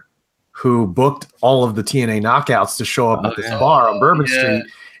promoter who booked all of the TNA knockouts to show up at this bar on Bourbon Street.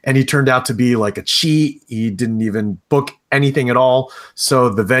 And he turned out to be like a cheat. He didn't even book anything at all. So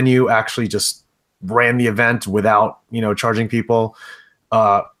the venue actually just ran the event without, charging people.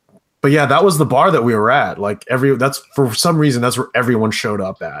 But yeah, that was the bar that we were at. Like that's for some reason, that's where everyone showed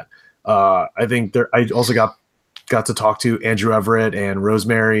up at. I think I also got to talk to Andrew Everett and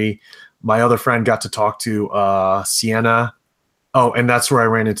Rosemary. My other friend got to talk to Sienna. Oh, and that's where I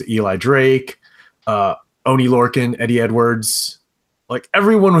ran into Eli Drake, Oni Lorcan, Eddie Edwards. Like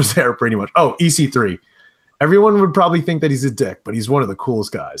everyone was there pretty much. Oh, EC3. Everyone would probably think that he's a dick, but he's one of the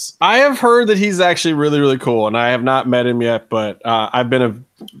coolest guys. I have heard that he's actually really, really cool, and I have not met him yet, but I've been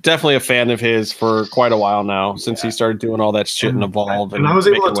definitely a fan of his for quite a while now, since he started doing all that shit and Evolve. And I was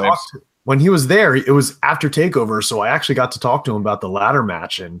able to talk to when he was there. It was after TakeOver, so I actually got to talk to him about the ladder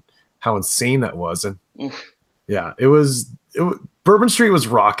match and how insane that was. And yeah, it was Bourbon Street was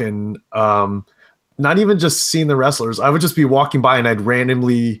rocking. Not even just seeing the wrestlers. I would just be walking by and I'd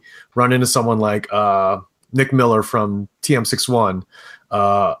randomly run into someone like Nick Miller from TM61,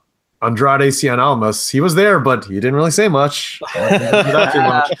 Andrade Cien Almas. He was there, but he didn't really say much. Not too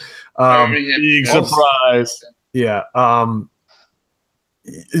much. Big surprise. Yeah.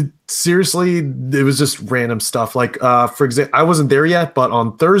 Seriously, it was just random stuff. Like, for example, I wasn't there yet, but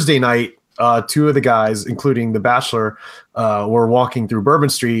on Thursday night, two of the guys, including the Bachelor, were walking through Bourbon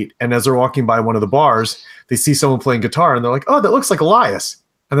Street, and as they're walking by one of the bars, they see someone playing guitar, and they're like, "Oh, that looks like Elias."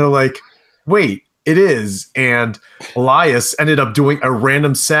 And they're like, "Wait, it is." And Elias ended up doing a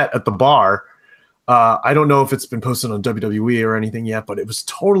random set at the bar. I don't know if it's been posted on WWE or anything yet, but it was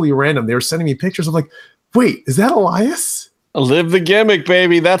totally random. They were sending me pictures of like, "Wait, is that Elias?" Live the gimmick,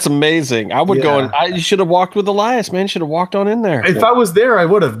 baby. That's amazing. I would go and you should have walked with Elias, man. Should have walked on in there. If I was there, I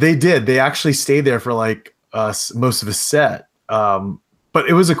would have. They did. They actually stayed there for like most of his set. But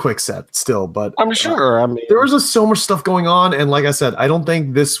it was a quick set still. But I'm sure. I mean, there was just so much stuff going on. And like I said, I don't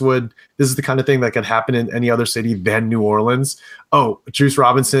think this is the kind of thing that could happen in any other city than New Orleans. Oh, Juice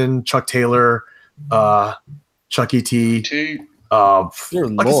Robinson, Chuck Taylor, Chuck E.T.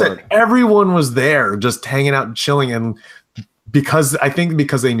 Like I said, everyone was there just hanging out and chilling. And because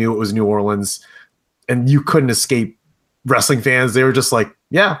they knew it was New Orleans and you couldn't escape wrestling fans, they were just like,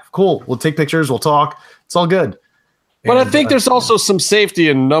 yeah, cool. We'll take pictures. We'll talk. It's all good. But I think there's also some safety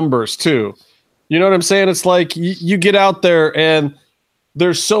in numbers too. You know what I'm saying? It's like you get out there and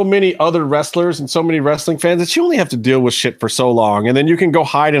there's so many other wrestlers and so many wrestling fans that you only have to deal with shit for so long. And then you can go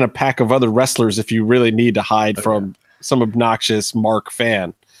hide in a pack of other wrestlers if you really need to hide from some obnoxious Mark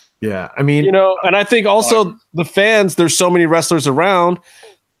fan. Yeah, I mean, you know, and I think also the fans, there's so many wrestlers around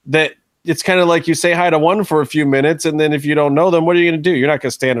that it's kind of like you say hi to one for a few minutes, and then if you don't know them, what are you going to do? You're not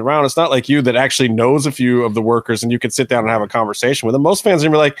going to stand around. It's not like you that actually knows a few of the workers and you can sit down and have a conversation with them. Most fans are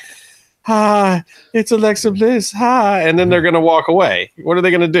going to be like, hi, it's Alexa Bliss, hi, and then they're going to walk away. What are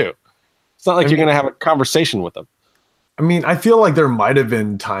they going to do? It's not like you're going to have a conversation with them. I mean, I feel like there might have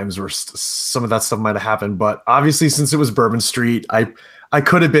been times where some of that stuff might have happened, but obviously since it was Bourbon Street, I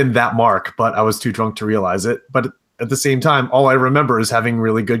could have been that Mark, but I was too drunk to realize it. But at the same time, all I remember is having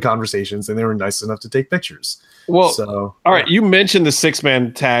really good conversations, and they were nice enough to take pictures. Well, so all right, you mentioned the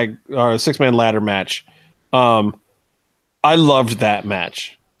six-man ladder match. I loved that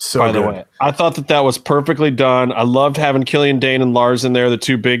match. So by the way, I thought that was perfectly done. I loved having Killian Dane and Lars in there, the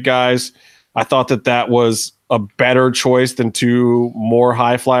two big guys. I thought that was a better choice than two more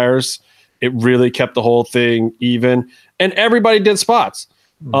high flyers. It really kept the whole thing even. And everybody did spots.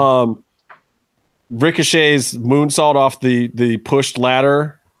 Ricochet's moonsault off the pushed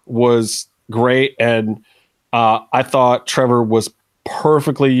ladder was great. And I thought Trevor was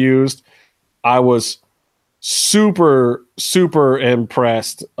perfectly used. I was super, super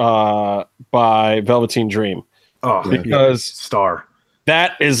impressed by Velveteen Dream. Oh, because star.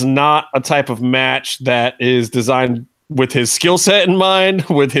 That is not a type of match that is designed with his skill set in mind,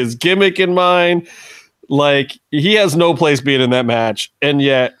 with his gimmick in mind. Like, he has no place being in that match, and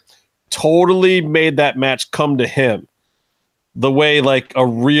yet totally made that match come to him the way like a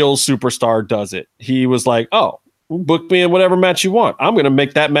real superstar does it. He was like, oh, book me in whatever match you want. I'm going to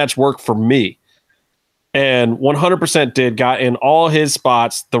make that match work for me. And 100% got in all his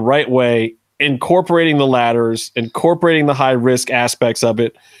spots the right way, incorporating the ladders, incorporating the high risk aspects of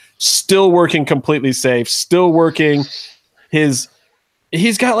it, still working completely safe, still working he's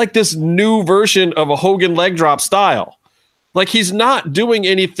got like this new version of a Hogan leg drop style. Like, he's not doing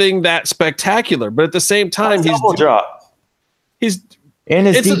anything that spectacular, but at the same time, he's drop. He's and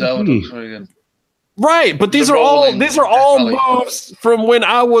his right, but these are all moves from when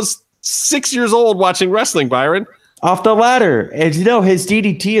I was 6 years old watching wrestling, Byron. Off the ladder. And you know, his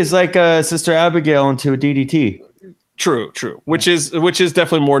DDT is like Sister Abigail into a DDT. True. Which is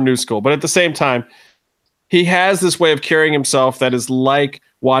definitely more new school. But at the same time, he has this way of carrying himself that is like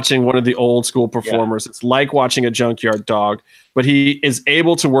watching one of the old school performers. Yeah. It's like watching a Junkyard Dog, but he is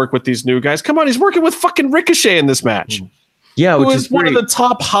able to work with these new guys. Come on, he's working with fucking Ricochet in this match. Yeah, which is one of the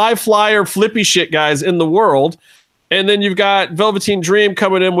top high flyer flippy shit guys in the world. And then you've got Velveteen Dream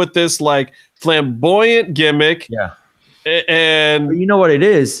coming in with this like flamboyant gimmick. Yeah. And But you know what it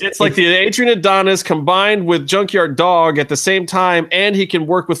is? it's like the Adrian Adonis combined with Junkyard Dog at the same time, and he can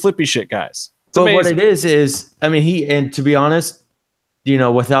work with flippy shit guys. It's but amazing. what it is, I mean, and to be honest, you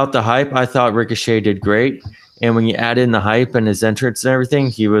know, without the hype, I thought Ricochet did great. And when you add in the hype and his entrance and everything,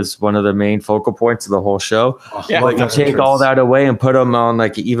 he was one of the main focal points of the whole show. Yeah. But you take all that away and put him on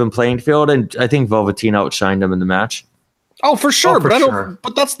like an even playing field, and I think Velveteen outshined him in the match. Oh, for sure, for but I don't. sure.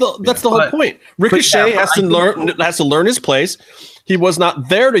 But that's the whole point. Ricochet has to learn his place. He was not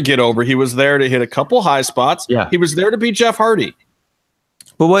there to get over. He was there to hit a couple high spots. Yeah. He was there to beat Jeff Hardy.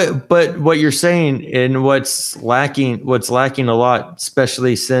 But what you're saying and what's lacking a lot,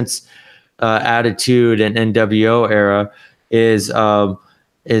 especially since Attitude and NWO era, is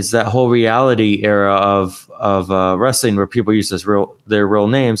that whole reality era of wrestling where people use their real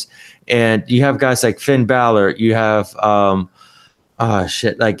names, and you have guys like Finn Balor, you have like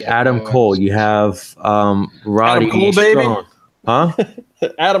Adam Cole, you have Roddy Adam Cole, baby? Strong. Huh?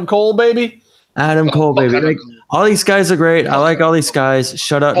 Adam Cole, baby. Adam Cole, baby. Adam Like, Cole. all these guys are great. I like all these guys.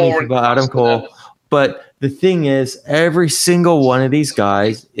 Shut up, me about Adam Cole. But the thing is, every single one of these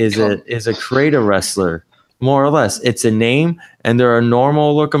guys is a creative wrestler, more or less. It's a name, and they're a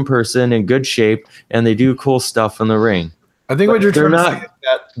normal looking person in good shape, and they do cool stuff in the ring. I think what But you're they're trying to not- say is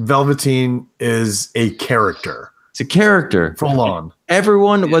that Velveteen is a character. It's a character. Full on.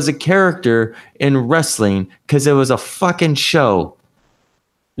 Everyone was a character in wrestling because it was a fucking show.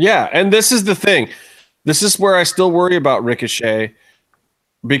 Yeah, and this is the thing. This is where I still worry about Ricochet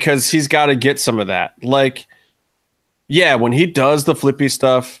because he's got to get some of that. Like, yeah, when he does the flippy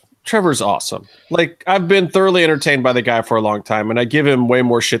stuff, Trevor's awesome. Like, I've been thoroughly entertained by the guy for a long time, and I give him way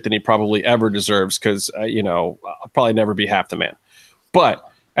more shit than he probably ever deserves because, I'll probably never be half the man. But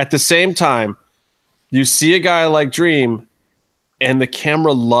at the same time, you see a guy like Dream, and the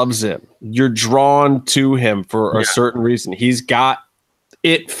camera loves him. You're drawn to him for a certain reason. He's got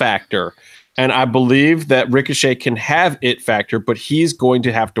it factor. And I believe that Ricochet can have it factor, but he's going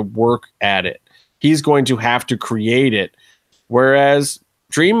to have to work at it. He's going to have to create it. Whereas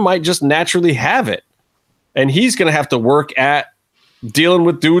Dream might just naturally have it. And he's going to have to work at dealing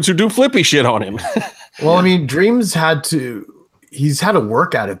with dudes who do flippy shit on him. Well, I mean, he's had to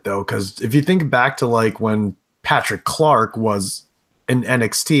work at it though, because if you think back to like when Patrick Clark was in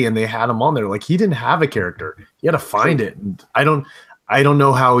NXT and they had him on there, like he didn't have a character. He had to find it. And I don't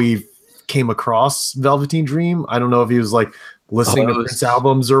know how he came across Velveteen Dream. I don't know if he was like listening to Prince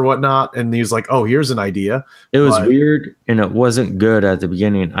albums or whatnot, and he was like, "Oh, here's an idea." It was weird, and it wasn't good at the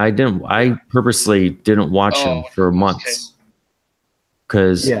beginning. I purposely didn't watch him for months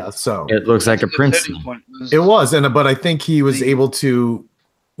because so it looks like a Prince. it was, but I think he was able to,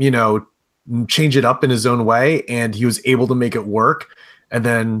 change it up in his own way, and he was able to make it work. And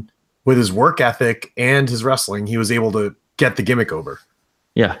then with his work ethic and his wrestling, he was able to get the gimmick over.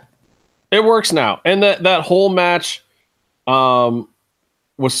 Yeah. It works now. And that whole match was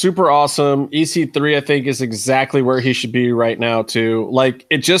super awesome. EC3, I think, is exactly where he should be right now, too. Like,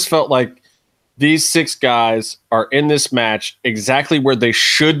 it just felt like these 6 guys are in this match exactly where they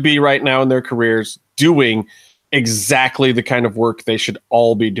should be right now in their careers, doing exactly the kind of work they should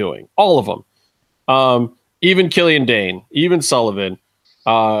all be doing. All of them. Even Killian Dane, even Sullivan.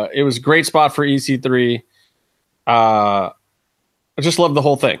 It was a great spot for EC3. I just loved the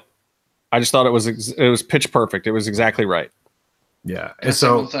whole thing. I just thought it was pitch perfect. It was exactly right. Yeah. Can I say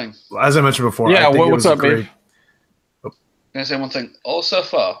one thing? As I mentioned before, Yeah, I think what's up, man? Can I say one thing? All so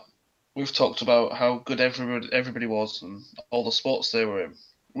far, we've talked about how good everybody was and all the sports they were in.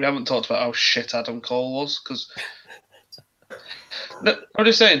 We haven't talked about how shit Adam Cole was, because no, I'm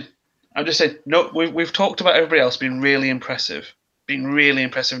just saying. No, we've talked about everybody else being really impressive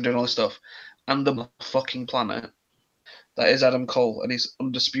and doing all this stuff, and the fucking planet that is Adam Cole and his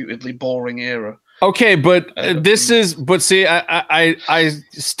undisputedly boring era. Okay, but see, I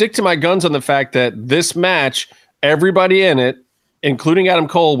stick to my guns on the fact that this match, everybody in it, including Adam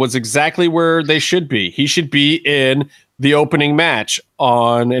Cole, was exactly where they should be. He should be in the opening match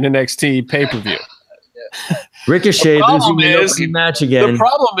on an NXT pay-per-view. Ricochet losing the opening match again. The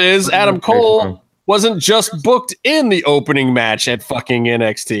problem is Adam Cole wasn't just booked in the opening match at fucking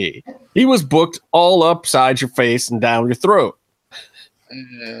NXT. He was booked all upside your face and down your throat.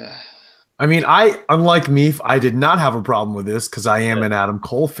 Yeah. I mean, unlike Meef, I did not have a problem with this because I am an Adam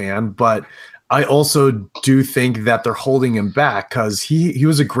Cole fan, but I also do think that they're holding him back because he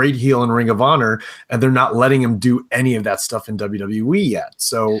was a great heel in Ring of Honor, and they're not letting him do any of that stuff in WWE yet.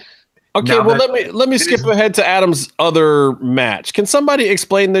 So okay, well, let me skip ahead to Adam's other match. Can somebody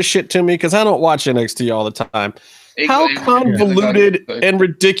explain this shit to me? Because I don't watch NXT all the time. How convoluted and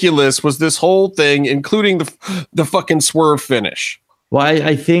ridiculous was this whole thing, including the fucking swerve finish? Well,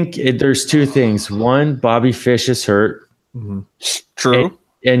 I think there's two things. One, Bobby Fish is hurt. True.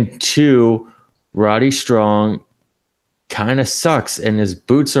 And two, Roddy Strong kind of sucks, and his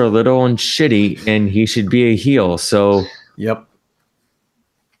boots are little and shitty, and he should be a heel. So, yep.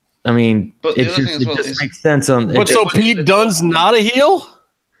 I mean, But the other thing as well just makes sense. But so Pete Dunne's not a heel?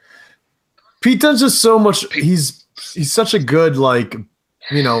 Pete Dunne's just so much. He's such a good, like,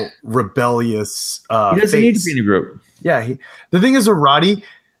 you know, rebellious. He doesn't need to be in a group. Yeah. The thing is with Roddy,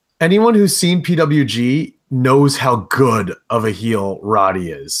 anyone who's seen PWG knows how good of a heel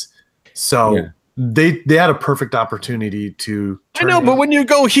Roddy is. So they had a perfect opportunity to. I know, but when you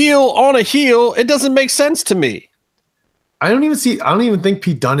go heel on a heel, it doesn't make sense to me. I don't even think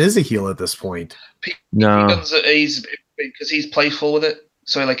Pete Dunne is a heel at this point. No, he's because he's playful with it.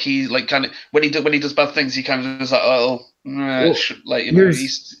 So like he like kind of when he does bad things, he kind of does like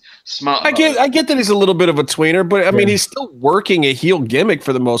he's smart. I get that he's a little bit of a tweener, but I mean he's still working a heel gimmick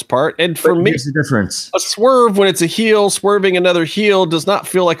for the most part. And for me, here's the difference: a swerve when it's a heel swerving another heel does not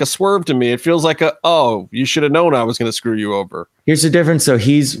feel like a swerve to me. It feels like you should have known I was going to screw you over. Here's the difference. So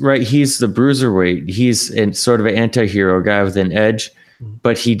he's the bruiserweight. He's sort of an anti-hero guy with an edge,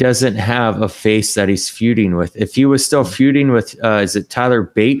 but he doesn't have a face that he's feuding with. If he was still feuding with, is it Tyler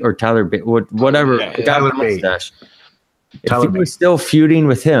Bate or Tyler Bate? Whatever. Tyler Bate. If he was still feuding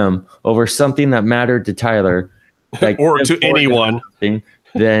with him over something that mattered to Tyler, like or to anyone,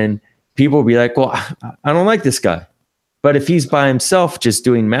 then people will be like, well, I don't like this guy. But if he's by himself just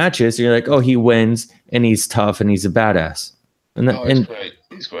doing matches, you're like, oh, he wins and he's tough and he's a badass. He's great.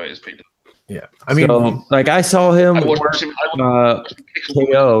 He's great as Peter. Yeah, I mean, like I saw him KO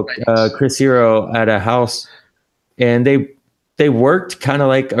Chris Hero at a house, and they worked kind of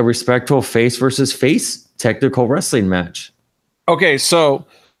like a respectful face versus face technical wrestling match. Okay, so,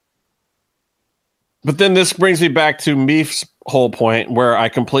 but then this brings me back to Meef's whole point, where I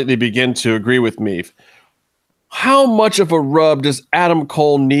completely begin to agree with Meef. How much of a rub does Adam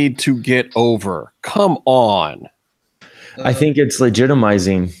Cole need to get over? Come on. I think it's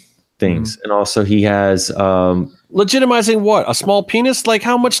legitimizing things. And also he has legitimizing what? A small penis? Like,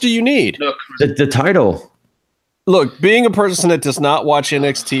 how much do you need? The title. Look, being a person that does not watch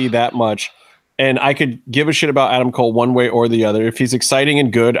NXT that much, and I could give a shit about Adam Cole one way or the other. If he's exciting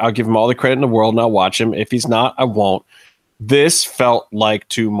and good, I'll give him all the credit in the world and I'll watch him. If he's not, I won't. This felt like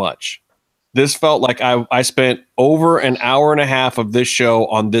too much. This felt like I spent over an hour and a half of this show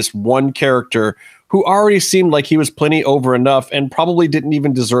on this one character who already seemed like he was plenty over enough and probably didn't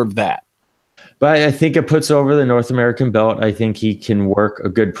even deserve that. But I think it puts over the North American belt. I think he can work a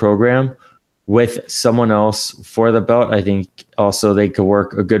good program with someone else for the belt. I think also they could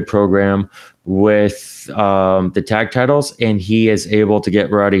work a good program with the tag titles, and he is able to get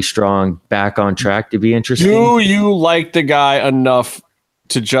Roddy Strong back on track to be interesting. Do you like the guy enough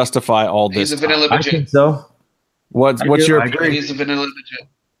to justify all this? He's a vanilla I legit. think so. What's your opinion? He's a vanilla legit.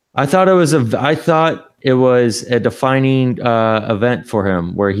 I thought it was a defining event for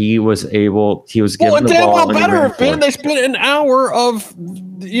him where he was given the ball. Well, better have been. They spent an hour of,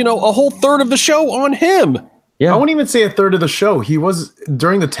 a whole third of the show on him. Yeah. I wouldn't even say a third of the show. He was,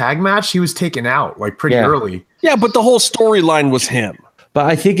 during the tag match, he was taken out like pretty early. Yeah, but the whole storyline was him. But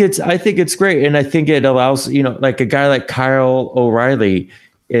I think it's great, and I think it allows, like a guy like Kyle O'Reilly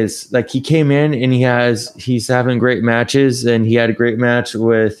is like, he came in and he's having great matches, and he had a great match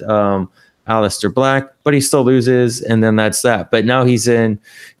with Aleister Black, but he still loses, and then that's that. But now he's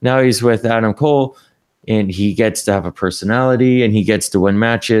with Adam Cole, and he gets to have a personality, and he gets to win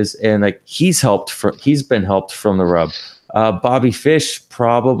matches, and like he's been helped from the rub. Bobby Fish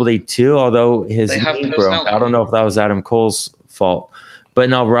probably too, although his knee broke. I don't know if that was Adam Cole's fault, but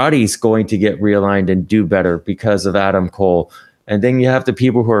now Roddy's going to get realigned and do better because of Adam Cole. And then you have the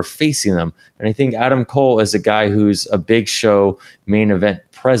people who are facing them. And I think Adam Cole is a guy who's a big show main event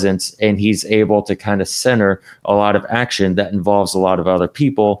presence, and he's able to kind of center a lot of action that involves a lot of other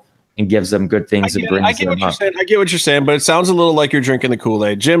people and gives them good things and brings them up. I get what you're saying, but it sounds a little like you're drinking the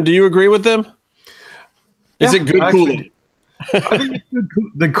Kool-Aid. Jim, do you agree with them? Is it good Kool-Aid? I think it's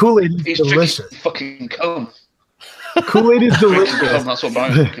good. The Kool-Aid is delicious. Fucking comb. Kool-Aid is delicious. That's what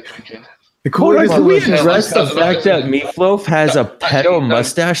Brian's drinking. The Kool-Aid is Can we delicious. address the fact that Meatloaf has a pedo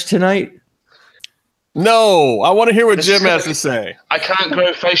mustache tonight? No, I want to hear what Jim has to say. I can't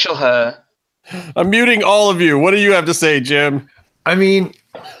grow facial hair. I'm muting all of you. What do you have to say, Jim? I mean,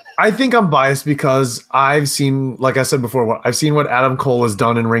 I think I'm biased because I've seen, like I said before, I've seen what Adam Cole has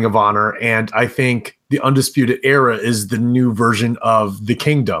done in Ring of Honor, and I think the Undisputed Era is the new version of the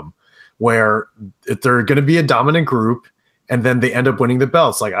Kingdom, where if they're going to be a dominant group and then they end up winning the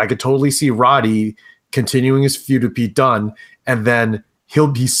belts. Like I could totally see Roddy continuing his feud with Pete Dunne, and then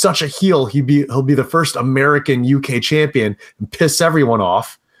he'll be such a heel. He'll be the first American UK champion and piss everyone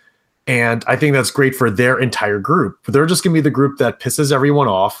off. And I think that's great for their entire group. They're just going to be the group that pisses everyone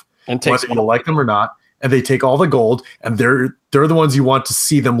off, and whether you like them or not. And they take all the gold, and they're the ones you want to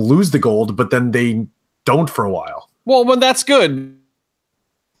see them lose the gold, but then they don't for a while. Well, that's good.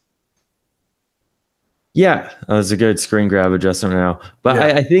 Yeah, that was a good screen grab adjustment now. But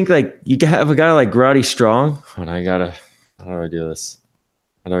yeah. I think like you can have a guy like Roddy Strong. How do I do this?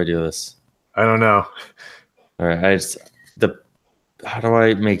 I don't know. All right, how do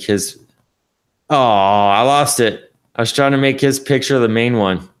I make his? Oh, I lost it. I was trying to make his picture the main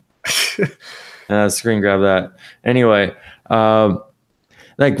one. Screen grab that. Anyway,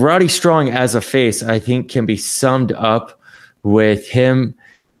 like Roddy Strong as a face, I think can be summed up with him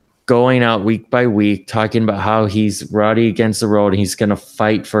going out week by week, talking about how he's Roddy against the world. He's going to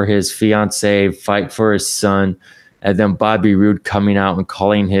fight for his fiance, fight for his son. And then Bobby Roode coming out and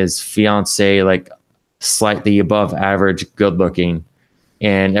calling his fiance like slightly above average good looking,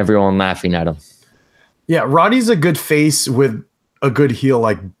 and everyone laughing at him. Yeah, Roddy's a good face with a good heel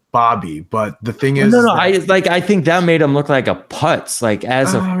like Bobby, but the thing is, I think that made him look like a putz. Like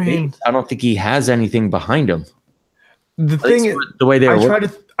as a face, I don't think he has anything behind him. The thing is, the way they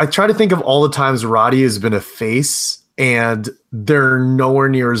I try to think of all the times Roddy has been a face, and they're nowhere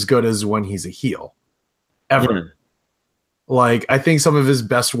near as good as when he's a heel. Ever. Yeah. Like, I think some of his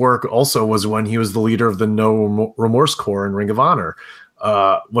best work also was when he was the leader of the No Remorse Corps in Ring of Honor.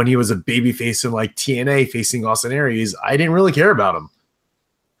 When he was a babyface in like TNA facing Austin Aries, I didn't really care about him.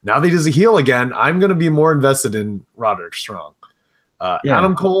 Now that he's a heel again, I'm going to be more invested in Roderick Strong.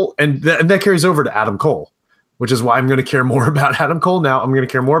 Adam Cole, and that carries over to Adam Cole, which is why I'm going to care more about Adam Cole now. I'm going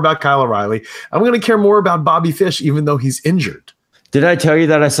to care more about Kyle O'Reilly. I'm going to care more about Bobby Fish, even though he's injured. Did I tell you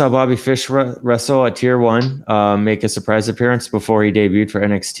that I saw Bobby Fish wrestle at Tier 1, make a surprise appearance before he debuted for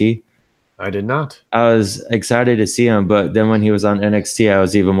NXT? I did not. I was excited to see him, but then when he was on NXT, I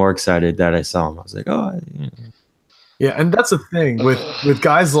was even more excited that I saw him. I was like, oh. Yeah, and that's the thing with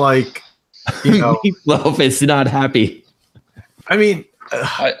guys like, Meatloaf is not happy. I mean,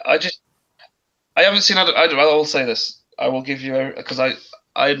 I haven't seen Adam. I will say this. I will give you because I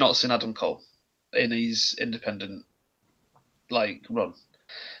had not seen Adam Cole in his independent run,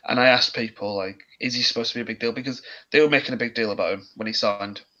 and I asked people like, is he supposed to be a big deal? Because they were making a big deal about him when he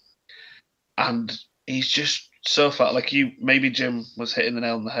signed, and he's just so far. Like maybe Jim was hitting the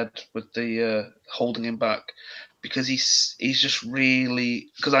nail on the head with the holding him back, because he's just really,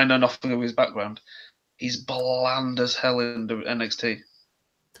 because I know nothing of his background, he's bland as hell in the NXT.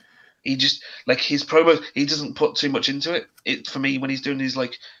 He just his promo, he doesn't put too much into it. It for me when he's doing these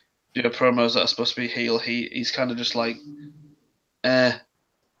promos that are supposed to be heel, he's kind of just like. I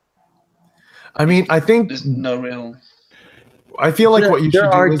mean, I think there's no real. I feel like what you should do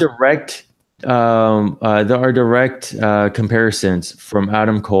is there are direct comparisons from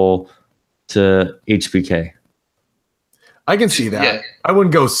Adam Cole to HBK. I can see that. Yeah. I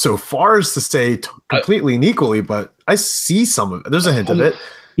wouldn't go so far as to say completely and equally, but I see some of it. There's a hint of it.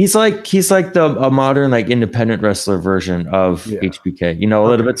 He's like a modern independent wrestler version of HBK. A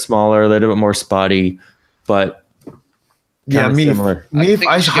little bit smaller, a little bit more spotty, but. Yeah,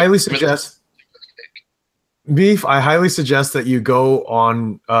 I highly suggest that you go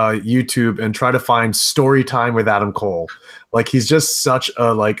on YouTube and try to find story time with Adam Cole. Like he's just such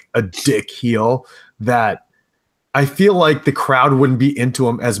a dick heel that I feel like the crowd wouldn't be into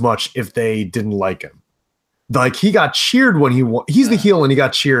him as much if they didn't like him. Like he got cheered when he won. He's the heel and he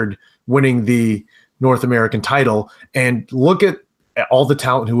got cheered winning the North American title. And look at all the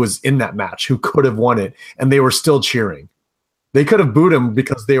talent who was in that match who could have won it, and they were still cheering. They could have booed him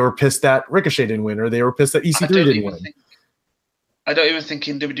because they were pissed that Ricochet didn't win, or they were pissed that EC3 didn't win. I don't even think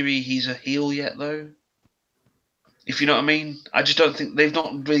in WWE he's a heel yet, though. If you know what I mean, I just don't think they've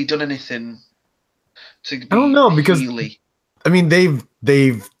not really done anything to be. I don't know because heel-y. I mean they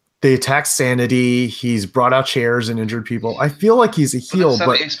attacked Sanity. He's brought out chairs and injured people. I feel like he's a heel,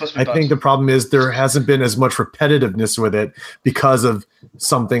 but I think the problem is there hasn't been as much repetitiveness with it because of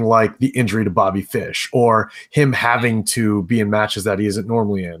something like the injury to Bobby Fish or him having to be in matches that he isn't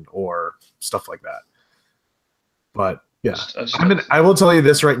normally in or stuff like that. But yeah, I will tell you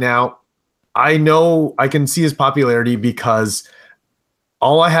this right now. I know I can see his popularity because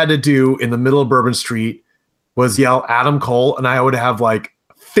all I had to do in the middle of Bourbon Street was yell Adam Cole, and I would have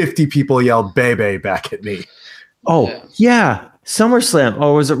 50 people yell "Bebe" back at me. Oh yeah, SummerSlam.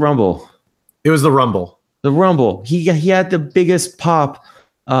 Oh, was it Rumble? It was the Rumble. The Rumble. He had the biggest pop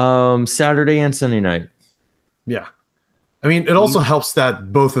Saturday and Sunday night. Yeah. I mean, it also helps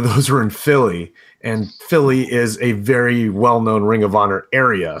that both of those were in Philly, and Philly is a very well-known Ring of Honor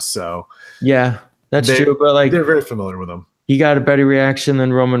area. So yeah, that's true. But like, they're very familiar with them. He got a better reaction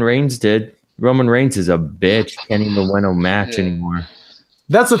than Roman Reigns did. Roman Reigns is a bitch. Can't even win a match anymore.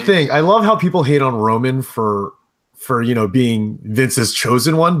 That's the thing. I love how people hate on Roman for being Vince's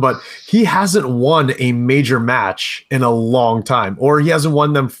chosen one, but he hasn't won a major match in a long time, or he hasn't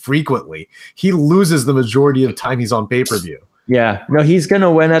won them frequently. He loses the majority of the time he's on pay-per-view. Yeah, no, he's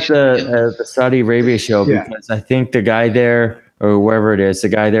gonna win at the Saudi Arabia show because I think the guy there, or wherever it is, the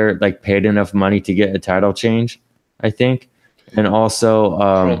guy there like paid enough money to get a title change, I think, and also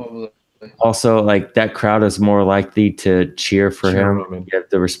like that crowd is more likely to cheer for him and get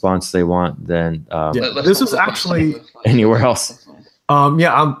the response they want than this is actually anywhere else.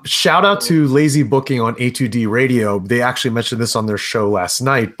 Shout out to Lazy Booking on A2D Radio. They actually mentioned this on their show last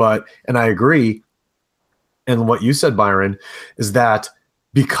night, and I agree. And what you said, Byron, is that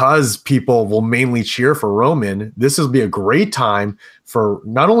because people will mainly cheer for Roman, this will be a great time for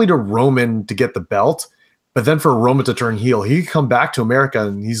not only to Roman to get the belt, but then for Roman to turn heel. He can come back to America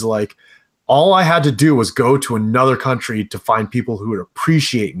and he's like, all I had to do was go to another country to find people who would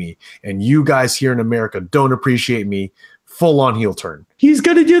appreciate me. And you guys here in America don't appreciate me. Full on heel turn. He's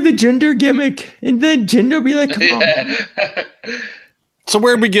going to do the gender gimmick. And then Jinder will be like, come on. So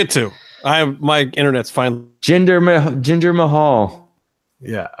where'd we get to? My internet's fine. Jinder Mahal.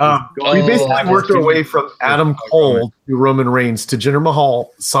 Yeah. We basically worked our way from Adam Cole to Roman Reigns to Jinder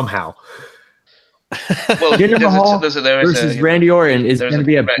Mahal somehow. Well, Jinder Mahal versus Randy Orton is going to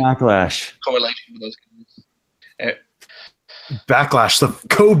be a backlash. Correlation with those guys. Backlash, the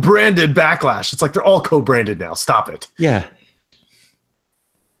co-branded Backlash. It's like they're all co-branded now. Stop it. Yeah.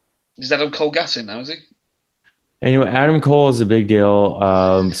 Is Adam Cole gassing now, is he? Anyway, Adam Cole is a big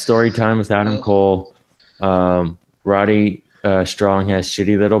deal. Story time with Adam Cole. Roddy Strong has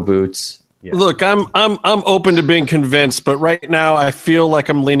shitty little boots. Yeah. Look, I'm open to being convinced, but right now I feel like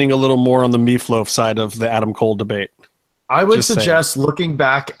I'm leaning a little more on the Meatloaf side of the Adam Cole debate. I would suggest looking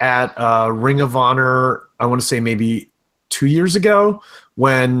back at Ring of Honor, I want to say maybe 2 years ago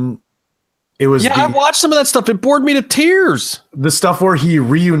when it was. Yeah, I watched some of that stuff. It bored me to tears. The stuff where he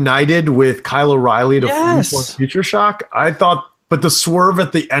reunited with Kyle O'Reilly to Future Shock. I thought, but the swerve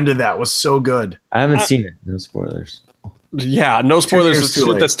at the end of that was so good. I haven't seen it. No spoilers. Yeah, no spoilers.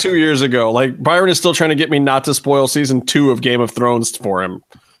 That's 2 years ago. Like Byron is still trying to get me not to spoil season 2 of Game of Thrones for him.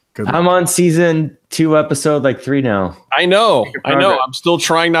 I'm on season 2, episode 3 now. I know. I'm still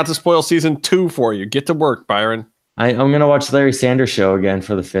trying not to spoil season 2 for you. Get to work, Byron. I'm gonna watch Larry Sanders Show again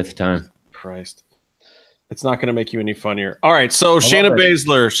for the 5th time. Christ, it's not gonna make you any funnier. All right, so Shayna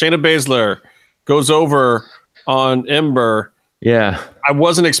Baszler goes over on Ember. Yeah. I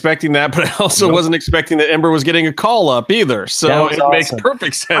wasn't expecting that, but I also wasn't expecting that Ember was getting a call up either. So it makes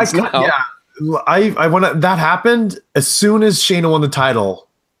perfect sense now. Yeah. I when that happened, as soon as Shayna won the title,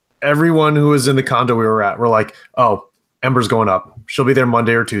 everyone who was in the condo we were at were like, oh, Ember's going up. She'll be there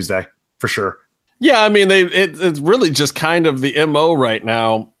Monday or Tuesday for sure. Yeah, I mean, it's really just kind of the MO right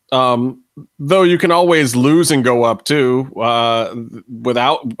now. Though you can always lose and go up too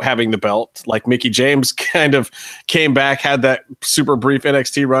without having the belt. Like Mickie James kind of came back, had that super brief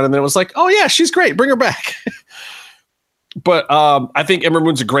NXT run, and then it was like, oh yeah, she's great, bring her back. But I think Ember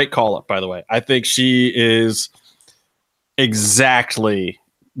Moon's a great call up, by the way. I think she is exactly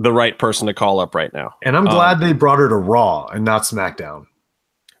the right person to call up right now. And I'm glad they brought her to Raw and not SmackDown.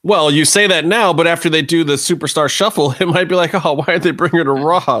 Well, you say that now, but after they do the Superstar Shuffle, it might be like, oh, why did they bring her to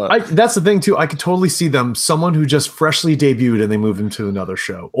Raw? That's the thing, too. I could totally see them, someone who just freshly debuted and they move him to another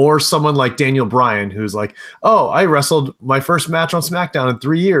show. Or someone like Daniel Bryan, who's like, oh, I wrestled my first match on SmackDown in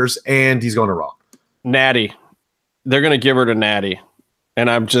 3 years, and he's going to Raw. Natty. They're going to give her to Natty. And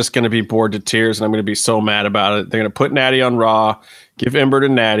I'm just going to be bored to tears, and I'm going to be so mad about it. They're going to put Natty on Raw, give Ember to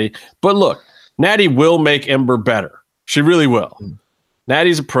Natty. But look, Natty will make Ember better. She really will.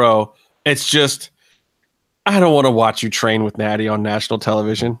 Natty's a pro. It's just, I don't want to watch you train with Natty on national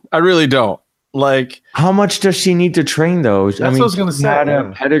television. I really don't. Like, how much does she need to train, though? That's what I was going to say. She had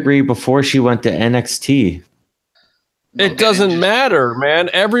a pedigree before she went to NXT. It doesn't matter, man.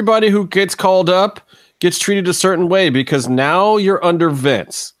 Everybody who gets called up gets treated a certain way because now you're under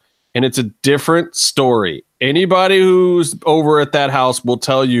Vince, and it's a different story. Anybody who's over at that house will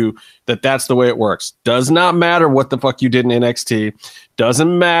tell you that that's the way it works. Does not matter what the fuck you did in NXT.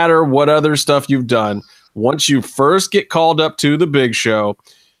 Doesn't matter what other stuff you've done. Once you first get called up to the big show,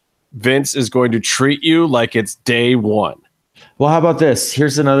 Vince is going to treat you like it's day one. Well, how about this?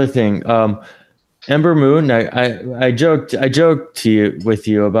 Here's another thing. Ember Moon, I joked with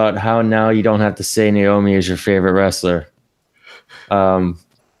you about how now you don't have to say Naomi is your favorite wrestler.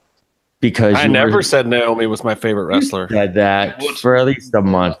 Because I never said Naomi was my favorite wrestler. Said that for at least a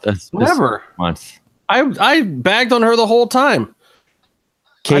month. Never. Month. I bagged on her the whole time.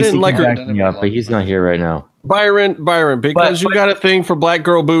 Casey I didn't like her. Me up, but he's not here right now. Byron, because you got a thing for black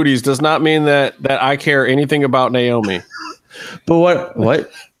girl booties does not mean that I care anything about Naomi. But what?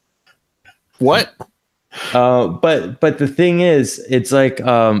 What? But the thing is, it's like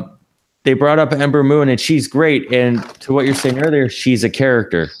they brought up Ember Moon, and she's great. And to what you're saying earlier, she's a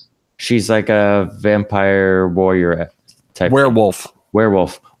character. She's like a vampire warrior type.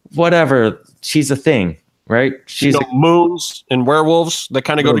 Werewolf, whatever. She's a thing, right? She's moons and werewolves that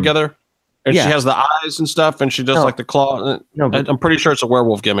kind of go together. And Yeah. she has the eyes and stuff, and she does like the claw. No, but- I'm pretty sure it's a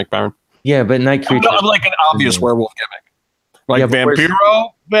werewolf gimmick, Byron. Yeah, but Night Creature. I'm like an obvious werewolf gimmick. Like Yeah, but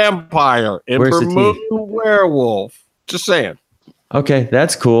Vampiro, vampire, Where's Ember the Moon, werewolf. Just saying. Okay,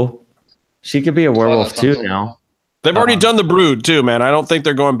 that's cool. She could be a werewolf too now. They've already done the Brood too, man. I don't think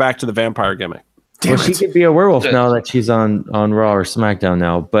they're going back to the vampire gimmick. Well, she could be a werewolf now that she's on Raw or SmackDown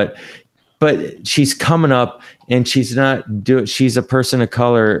now. But she's coming up, and she's not do. She's a person of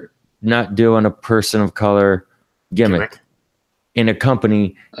color, not doing a person of color gimmick in a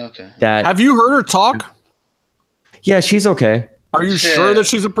company that. Have you heard her talk? Yeah, she's okay. Are you sure that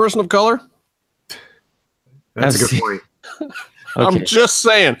she's a person of color? That's a good point. Okay. I'm just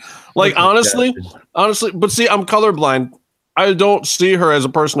saying. Like, honestly, but see, I'm colorblind. I don't see her as a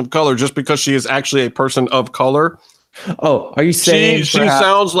person of color just because she is actually a person of color. Oh, are you saying she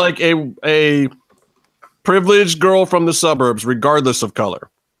sounds like a privileged girl from the suburbs, regardless of color?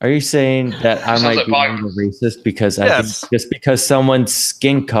 Are you saying that I might be a racist because I think just because someone's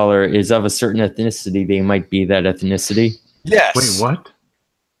skin color is of a certain ethnicity, they might be that ethnicity? Yes. Wait, what?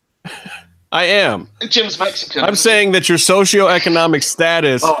 I am. Jim's Mexican. I'm saying that your socioeconomic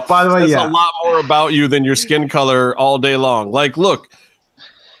status by the way, says a lot more about you than your skin color all day long. Like, look,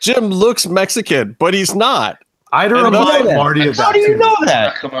 Jim looks Mexican, but he's not. I had to remind Marty of that. How do you know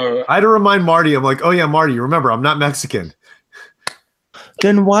that? I had to remind Marty. I'm like, oh yeah, Marty, remember, I'm not Mexican.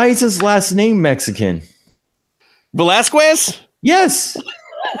 Then why is his last name Mexican? Velasquez? Yes.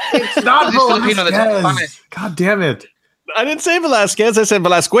 It's not Velasquez. God damn it. I didn't say Velasquez. I said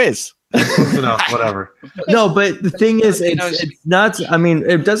Velasquez. Close enough, whatever. No, but the thing is, it's not. I mean,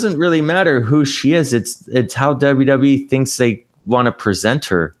 it doesn't really matter who she is. It's how WWE thinks they want to present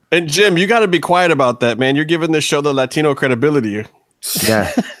her. And Jim, you got to be quiet about that, man. You're giving this show the Latino credibility.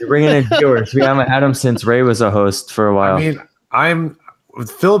 Yeah, you're bringing in viewers. We haven't had him since Ray was a host for a while. I mean,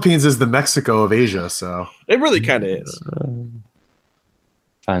 Philippines is the Mexico of Asia, so it really kind of is.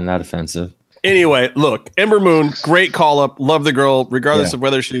 Find that offensive. Anyway, look, Ember Moon, great call up. Love the girl, regardless of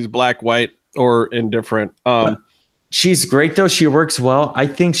whether she's black, white, or indifferent. She's great, though. She works well. I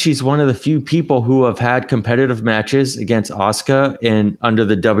think she's one of the few people who have had competitive matches against Asuka and under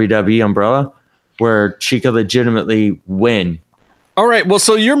the WWE umbrella where she could legitimately win. All right. Well,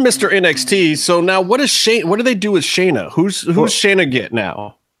 so you're Mr. NXT. So now what do they do with Shayna? Who's Shayna get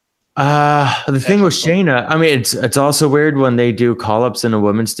now? The thing with Shayna, I mean, it's also weird when they do call-ups in a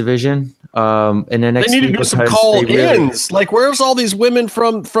women's division. And NXT, they need to do some call-ins. Like, where's all these women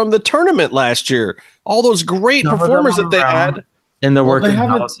from the tournament last year? All those great performers that they had in the working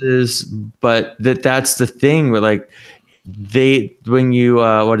houses. But that's the thing with like when you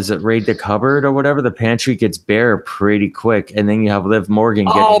raid the cupboard or whatever, the pantry gets bare pretty quick, and then you have Liv Morgan.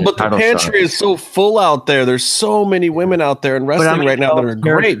 But the pantry is so full out there. There's so many women out there in wrestling right now that are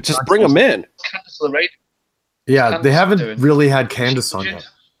great. Just bring them in. Yeah, they haven't really had Candice on yet.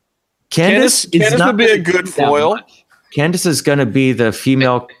 Candice would be a good foil. Candice is going to be the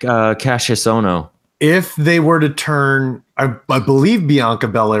female Cassius Ohno. If they were to turn, I believe Bianca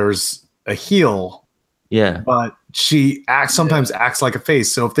Belair's a heel. Yeah, but she sometimes acts like a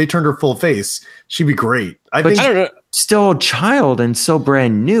face. So if they turned her full face, she'd be great. I think don't know. Still a child and so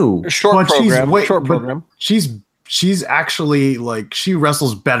brand new. Short program. She's actually like she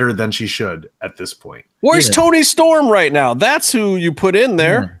wrestles better than she should at this point. Where's Toni Storm right now? That's who you put in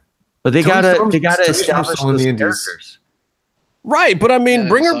there. Yeah. But they gotta establish those characters. Right, but I mean,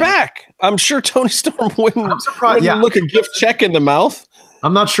 bring her back. I'm sure Toni Storm wouldn't look a gift check in the mouth.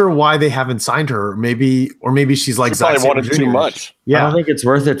 I'm not sure why they haven't signed her. Maybe she's like Zack probably wanted too much. Yeah, I don't think it's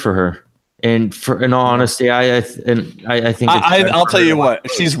worth it for her. And in all honesty, I think I'll tell you what,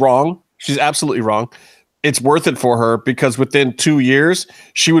 she's wrong. She's absolutely wrong. It's worth it for her because within 2 years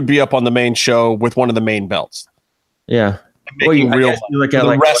she would be up on the main show with one of the main belts. Yeah, making I real guess you look for at the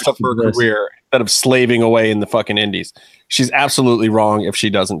like rest of her Alexa Bliss. career instead of slaving away in the fucking indies. She's absolutely wrong if she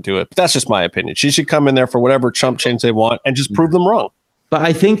doesn't do it. But that's just my opinion. She should come in there for whatever chump change they want and just prove them wrong. But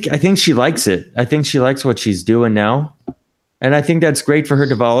I think she likes it. I think she likes what she's doing now. And I think that's great for her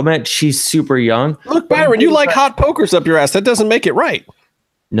development. She's super young. Look, Byron, you like hot pokers up your ass. That doesn't make it right.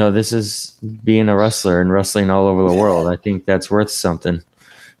 No, this is being a wrestler and wrestling all over the world. I think that's worth something.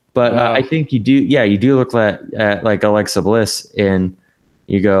 But I think you do. Yeah, you do look at like Alexa Bliss, and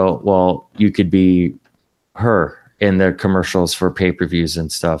you go, well, you could be her in the commercials for pay-per-views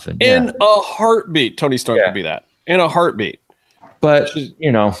and stuff. And in a heartbeat, Tony Storm could be that. In a heartbeat. But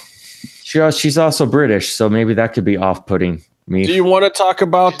you know, she's also British, so maybe that could be off-putting. Me. Do you want to talk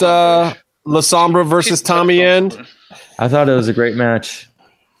about La Sombra versus Tommy End? I thought it was a great match.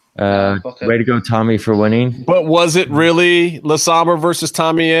 Way to go, Tommy, for winning. But was it really La Sombra versus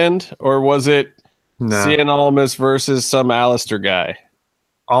Tommy End, or was it Cien Almas versus some Alistair guy?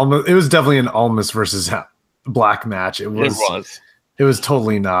 Almas. It was definitely an Almas versus Black match. It was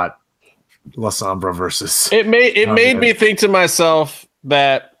totally not La Sombra versus. It made me think to myself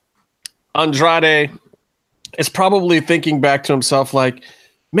that Andrade is probably thinking back to himself like,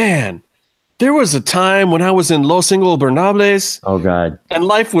 man, there was a time when I was in Los Ingobernables. Oh, God. And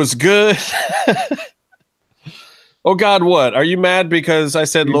life was good. Oh, God, what? Are you mad because I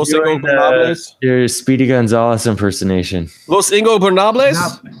said Los Ingobernables? Your Speedy Gonzalez impersonation. Los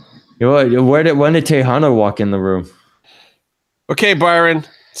Ingobernables? When did Tejano walk in the room? Okay, Byron,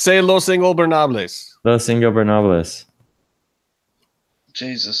 say Los Ingobernables. Los Ingobernables.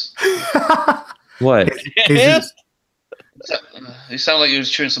 Jesus. What? You sound like you was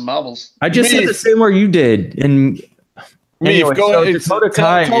chewing some marbles. I just said the same word you did. And anyway,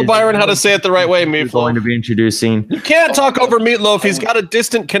 tell Byron how to say it the right way, Meatloaf. Going to be introducing. You can't talk over Meatloaf. He's got a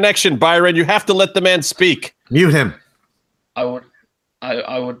distant connection, Byron. You have to let the man speak. Mute him. I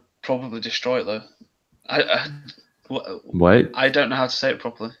would probably destroy it though. What? I don't know how to say it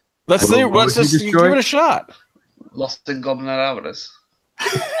properly. Let's just give it a shot. Lost in Gobernables.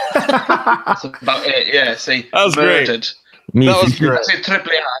 That's about it. Yeah. See, that was murdered. Great. That was great. I say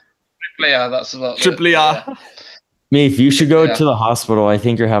triple A. That's about triple A. Yeah. Meath, you should go to the hospital. I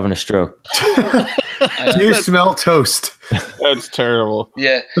think you're having a stroke. You smell toast. That's terrible.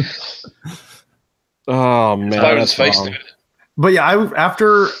 Yeah. Oh man, Byron's face. But yeah,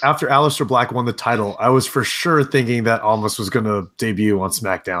 after Aleister Black won the title, I was for sure thinking that Almas was going to debut on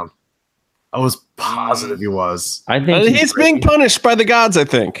SmackDown. I was positive he was. I think he's being punished by the gods, I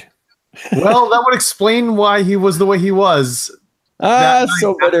think. Well, that would explain why he was the way he was.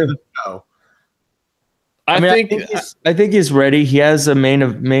 So bitter. I think he's ready. He has a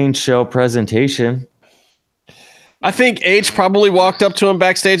main show presentation. I think H probably walked up to him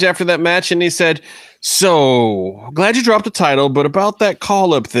backstage after that match and he said, "So glad you dropped the title, but about that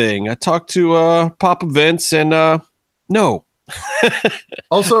call-up thing, I talked to Papa Vince and no."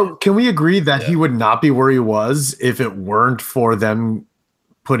 Also, can we agree that he would not be where he was if it weren't for them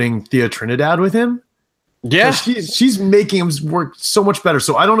putting Thea Trinidad with him? Yeah, she's making him work so much better.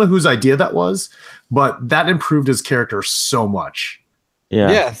 So I don't know whose idea that was, but that improved his character so much.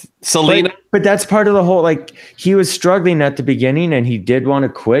 Yeah, Selena. But that's part of the whole. Like, he was struggling at the beginning, and he did want to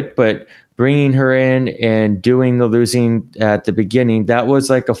quit, but bringing her in and doing the losing at the beginning, that was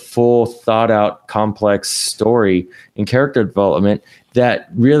like a full thought out, complex story and character development that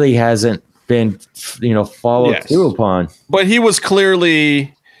really hasn't been, followed through upon. But he was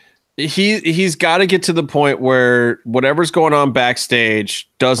clearly, he's got to get to the point where whatever's going on backstage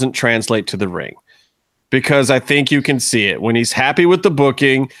doesn't translate to the ring. Because I think you can see it. When he's happy with the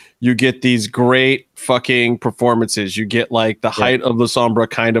booking, you get these great fucking performances. You get like the height of La Sombra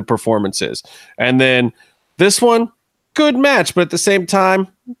kind of performances. And then this one, good match, but at the same time,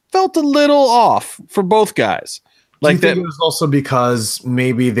 felt a little off for both guys. Like, do you think it was also because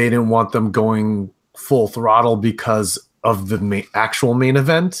maybe they didn't want them going full throttle because of the actual main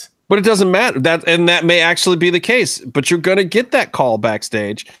event? But it doesn't matter. That may actually be the case. But you're going to get that call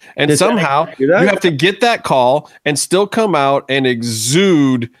backstage, and somehow you have to get that call and still come out and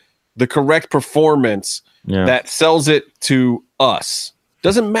exude the correct performance that sells it to us.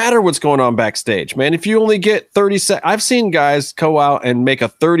 Doesn't matter what's going on backstage, man. If you only get 30 seconds, I've seen guys go out and make a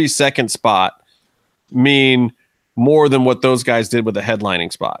 30-second spot mean more than what those guys did with a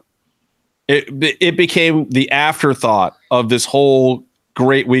headlining spot. It became the afterthought of this whole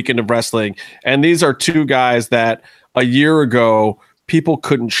great weekend of wrestling. And these are two guys that a year ago people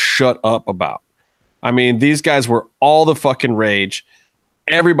couldn't shut up about. I mean, these guys were all the fucking rage.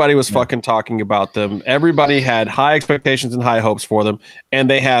 Everybody was fucking talking about them. Everybody had high expectations and high hopes for them. And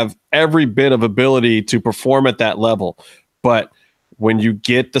they have every bit of ability to perform at that level. But when you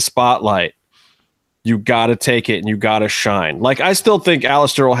get the spotlight, you got to take it and you got to shine. Like, I still think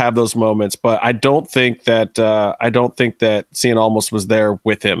Alistair will have those moments, but I don't think that Cien Almas was there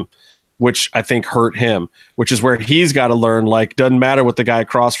with him, which I think hurt him, which is where he's got to learn, like, doesn't matter what the guy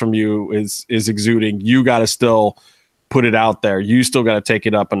across from you is exuding. You got to still put it out there. You still got to take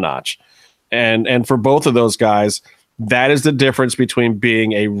it up a notch. And for both of those guys, that is the difference between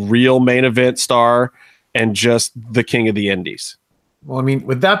being a real main event star and just the king of the indies. Well, I mean,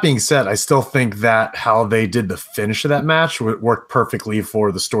 with that being said, I still think that how they did the finish of that match worked perfectly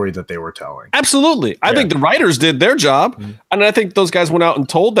for the story that they were telling. Absolutely. I think the writers did their job. Mm-hmm. And I think those guys went out and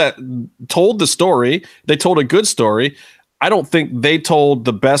told the story. They told a good story. I don't think they told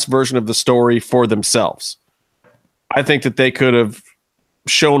the best version of the story for themselves. I think that they could have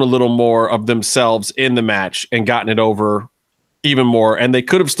shown a little more of themselves in the match and gotten it over even more. And they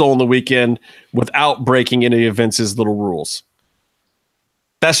could have stolen the weekend without breaking any of Vince's little rules.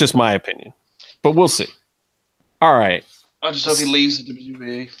 That's just my opinion, but we'll see. All right. I just hope he leaves the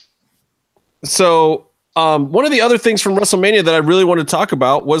WWE. So one of the other things from WrestleMania that I really wanted to talk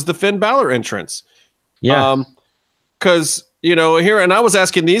about was the Finn Balor entrance. Yeah. Because, here, and I was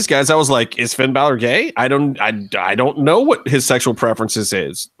asking these guys, I was like, is Finn Balor gay? I don't know what his sexual preferences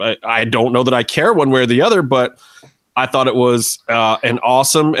is. I don't know that I care one way or the other, but I thought it was an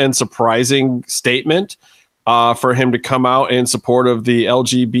awesome and surprising statement. For him to come out in support of the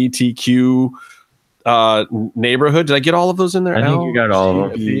LGBTQ neighborhood. Did I get all of those in there? I think you got all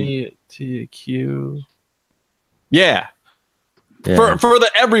of them. LGBTQ. Yeah. For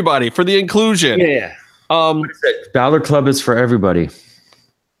the everybody, for the inclusion. Yeah. Balor Club is for everybody.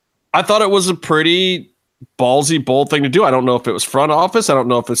 I thought it was a pretty ballsy, bold thing to do. I don't know if it was front office. I don't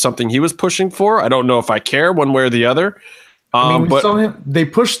know if it's something he was pushing for. I don't know if I care one way or the other. We saw him. They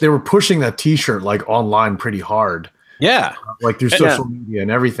were pushing that T-shirt like online pretty hard. Yeah, like through social media and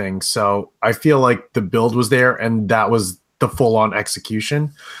everything. So I feel like the build was there, and that was the full-on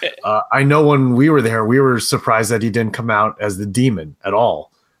execution. I know when we were there, we were surprised that he didn't come out as the demon at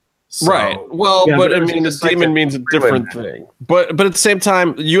all. So, right. Well, but I mean, the demon means a different thing. But at the same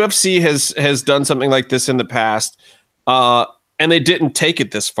time, UFC has done something like this in the past, and they didn't take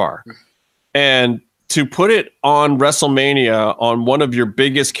it this far, and to put it on WrestleMania on one of your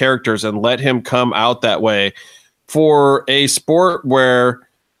biggest characters and let him come out that way for a sport where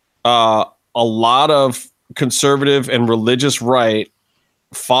a lot of conservative and religious right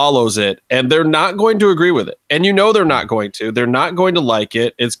follows it, and they're not going to agree with it. And they're not going to. They're not going to like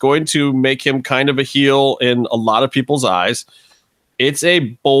it. It's going to make him kind of a heel in a lot of people's eyes. It's a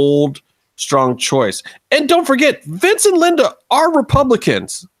bold, strong choice. And don't forget, Vince and Linda are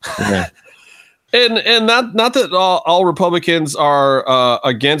Republicans. Yeah. And not that all Republicans are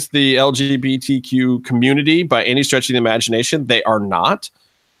against the LGBTQ community by any stretch of the imagination. They are not.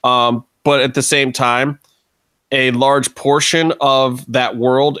 But at the same time, a large portion of that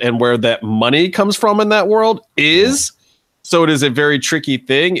world and where that money comes from in that world is. So it is a very tricky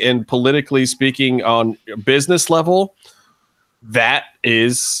thing. And politically speaking, on a business level, that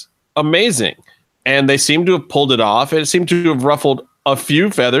is amazing. And they seem to have pulled it off. It seemed to have ruffled a few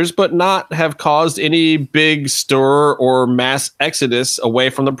feathers, but not have caused any big stir or mass exodus away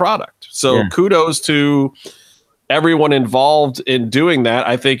from the product. So kudos to everyone involved in doing that.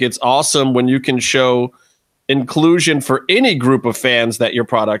 I think it's awesome when you can show inclusion for any group of fans that your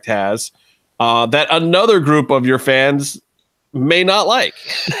product has, that another group of your fans may not like.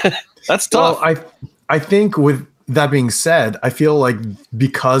 That's tough. Well, I think with that being said, I feel like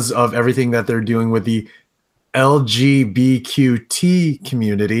because of everything that they're doing with the LGBTQ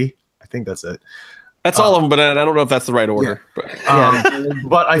community, I think that's it. That's all of them, but I don't know if that's the right order. Yeah.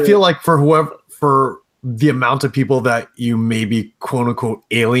 But I feel like for the amount of people that you may be quote unquote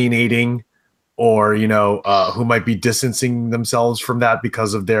alienating, or who might be distancing themselves from that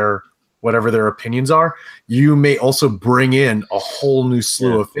because of whatever their opinions are, you may also bring in a whole new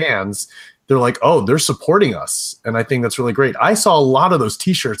slew of fans. They're like, oh, they're supporting us, and I think that's really great. I saw a lot of those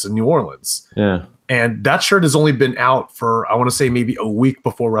T-shirts in New Orleans. Yeah. And that shirt has only been out for, I want to say, maybe a week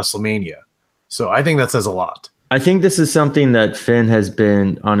before WrestleMania. So I think that says a lot. I think this is something that Finn has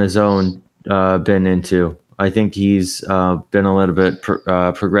been on his own been into. I think he's been a little bit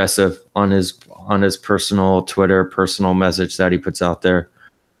progressive on his personal Twitter, personal message that he puts out there.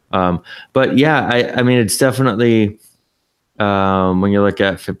 But yeah, I mean, it's definitely when you look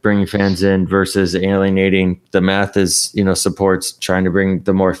at bringing fans in versus alienating, the math is, supports trying to bring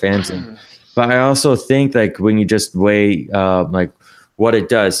the more fans in. But I also think like when you just weigh like what it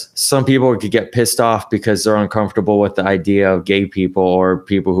does, some people could get pissed off because they're uncomfortable with the idea of gay people or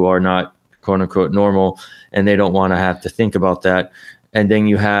people who are not quote unquote normal, and they don't want to have to think about that. And then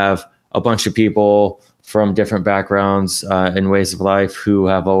you have a bunch of people from different backgrounds and ways of life who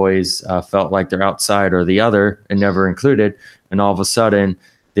have always felt like they're outside or the other and never included. And all of a sudden,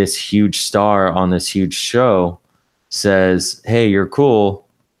 this huge star on this huge show says, "Hey, you're cool.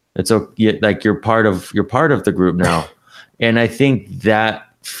 It's okay. Like you're part of the group now." And I think that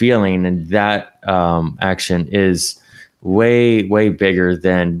feeling and that action is way, way bigger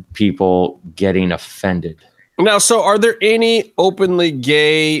than people getting offended. Now, so are there any openly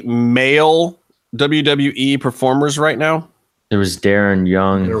gay male WWE performers right now? There was Darren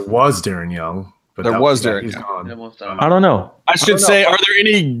Young. There was Darren Young. But Darren Young. I don't know. I should say, are there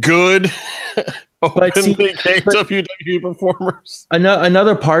any good openly gay WWE performers?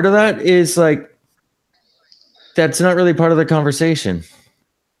 Another part of that is like, that's not really part of the conversation.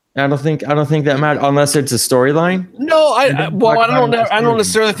 I don't think that matters unless it's a storyline. No, I don't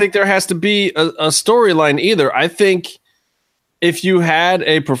necessarily think there has to be a storyline either. I think if you had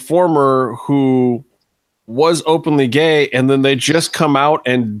a performer who was openly gay and then they just come out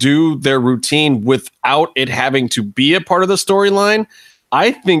and do their routine without it having to be a part of the storyline,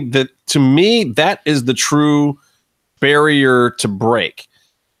 I think that, to me, that is the true barrier to break,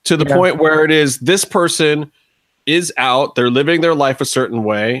 to the point where it is this person is out, they're living their life a certain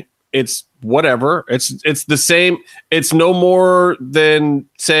way. It's whatever. It's the same. It's no more than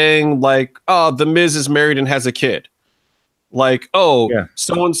saying like, oh, the Miz is married and has a kid. Like, oh,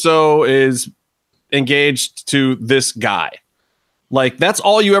 so-and-so is engaged to this guy. Like, that's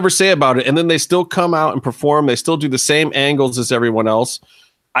all you ever say about it. And then they still come out and perform. They still do the same angles as everyone else.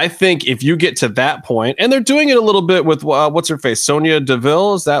 I think if you get to that point, and they're doing it a little bit with what's her face, Sonya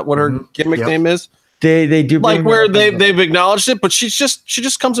Deville, is that what her gimmick name is? They do, like, where they've acknowledged it, but she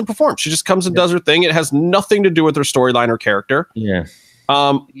just comes and performs. She just comes and does her thing. It has nothing to do with her storyline or character. Yeah.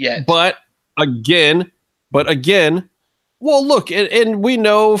 But again, well, look, and we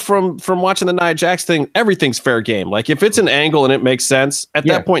know from watching the Nia Jax thing, everything's fair game. Like, if it's an angle and it makes sense at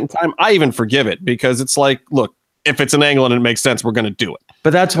that point in time, I even forgive it, because it's like, look, if it's an angle and it makes sense, we're going to do it. But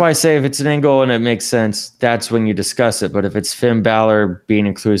that's why I say if it's an angle and it makes sense, that's when you discuss it. But if it's Finn Balor being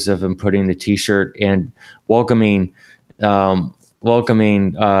inclusive and putting the T-shirt and welcoming, now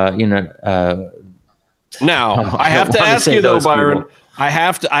I have to ask you though, Byron. I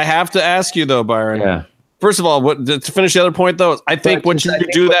have to ask you though, Byron. Yeah. First of all, to finish the other point though, I think when you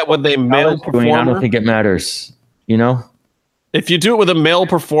do that with a male performer, I don't think it matters. You know, if you do it with a male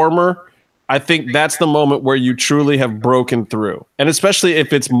performer, I think that's the moment where you truly have broken through. And especially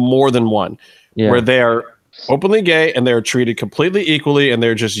if it's more than one, where they are openly gay and they're treated completely equally and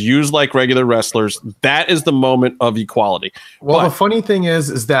they're just used like regular wrestlers. That is the moment of equality. Well, the funny thing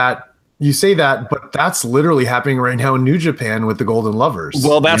is that you say that, but that's literally happening right now in New Japan with the Golden Lovers.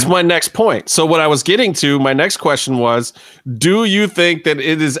 Well, that's my next point. So what I was getting to, my next question was, do you think that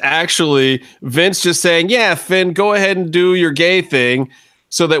it is actually Vince just saying, yeah, Finn, go ahead and do your gay thing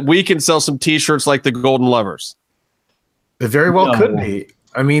so that we can sell some T-shirts like the Golden Lovers? It very well could be.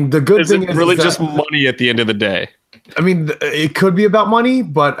 I mean, the good thing is really just money at the end of the day. I mean, it could be about money,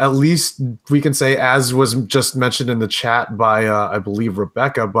 but at least we can say, as was just mentioned in the chat by, I believe,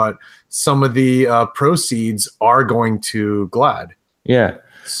 Rebecca, but some of the proceeds are going to GLAAD. Yeah.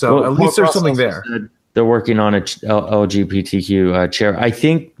 So at least there's something there. They're working on a LGBTQ chair. I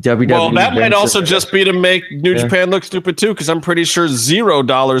think WWE. Well, that might also just be to make New Japan look stupid too, because I'm pretty sure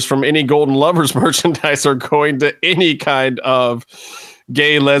 $0 from any Golden Lovers merchandise are going to any kind of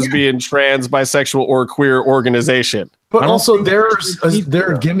gay, lesbian, trans, bisexual, or queer organization. But also,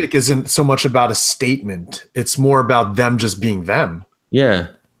 their gimmick isn't so much about a statement; it's more about them just being them. Yeah,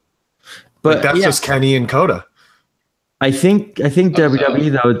 but like, that's just Kenny and Kota. I think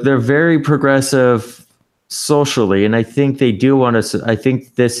WWE though, they're very progressive socially, and I think they do want to. I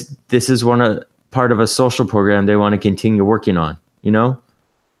think this is part of a social program they want to continue working on. You know,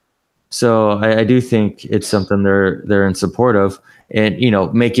 so I do think it's something they're in support of, and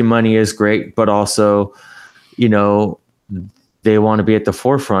making money is great, but also, they want to be at the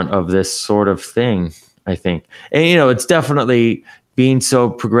forefront of this sort of thing. I think, and it's definitely being so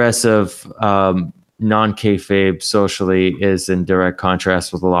progressive. Non-kayfabe socially is in direct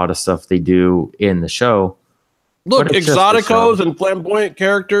contrast with a lot of stuff they do in the show. Look, Exoticos and flamboyant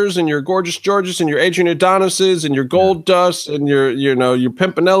characters and your Gorgeous Georges and your Adrian Adonises and your Gold Dust and your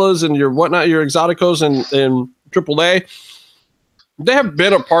Pimpinellas and your whatnot, your Exoticos and AAA, they have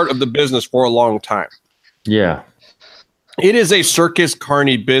been a part of the business for a long time. Yeah. It is a circus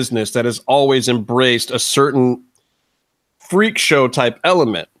carny business that has always embraced a certain freak show type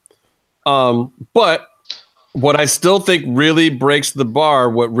element. But What I still think really breaks the bar,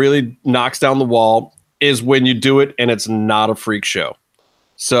 what really knocks down the wall, is when you do it and it's not a freak show.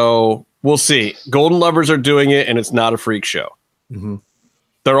 So we'll see. Golden Lovers are doing it and it's not a freak show. Mm-hmm.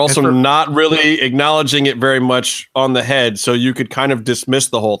 They're also not really acknowledging it very much on the head, so you could kind of dismiss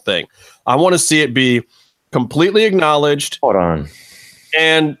the whole thing. I want to see it be completely acknowledged. Hold on.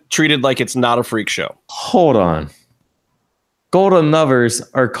 And treated like it's not a freak show. Hold on. Golden Lovers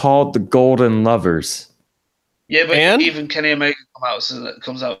are called the Golden Lovers. Yeah, but And? even Kenny Omega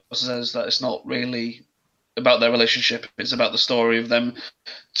comes out and says that it's not really about their relationship. It's about the story of them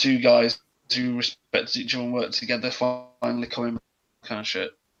two guys who respect each other and work together, finally coming back, kind of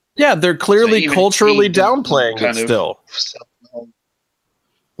shit. Yeah, they're clearly So culturally he doesn't downplaying kind it of still.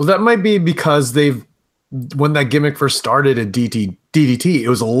 Well, that might be because when that gimmick first started at DDT, it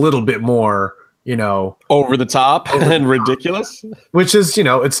was a little bit more, Over the top and ridiculous. which is,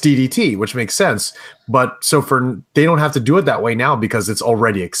 it's DDT, which makes sense. But they don't have to do it that way now because it's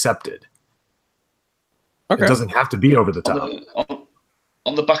already accepted. Okay. It doesn't have to be over the top.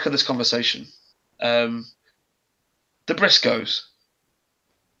 On the back of this conversation, the Briscoes.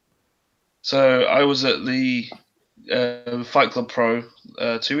 So I was at the Fight Club Pro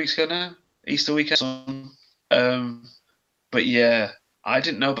 2 weeks ago now, Easter weekend. But yeah, I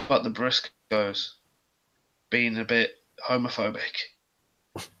didn't know about the Briscoes being a bit homophobic.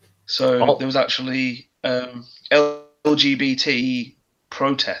 So there was actually LGBT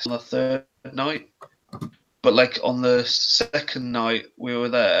protests on the third night. But like on the second night we were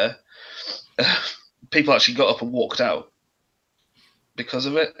there, people actually got up and walked out because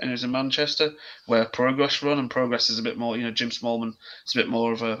of it. And it was in Manchester where Progress run, and Progress is a bit more, Jim Smallman is a bit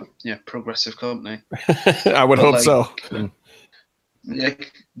more of a progressive company. I would hope so. Yeah,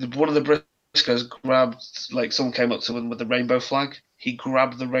 one of the Briscoes grabbed, someone came up to him with the rainbow flag. He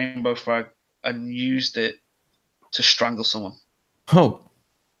grabbed the rainbow flag and used it to strangle someone. Oh.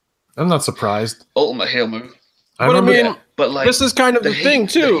 I'm not surprised. Ultimate heel move. But This is kind of the thing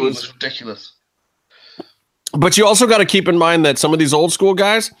too. It was ridiculous. But you also got to keep in mind that some of these old school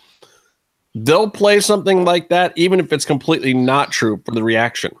guys, they'll play something like that even if it's completely not true for the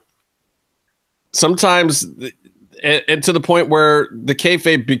reaction. Sometimes, and to the point where the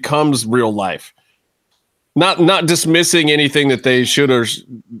kayfabe becomes real life. Not dismissing anything that they should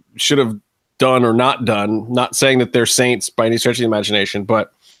have done or not done. Not saying that they're saints by any stretch of the imagination,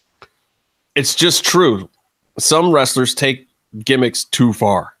 but it's just true. Some wrestlers take gimmicks too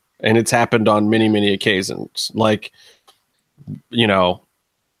far, and it's happened on many, many occasions. Like, the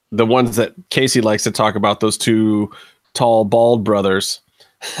ones that Casey likes to talk about, those two tall, bald brothers.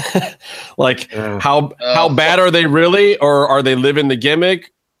 How bad are they really, or are they living the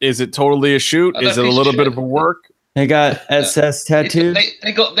gimmick? Is it totally a shoot? Is it a little bit of a work? They got SS tattoos.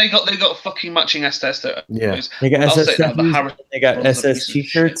 They got fucking matching SS tattoos. Yeah. They got SS tattoos. They got SS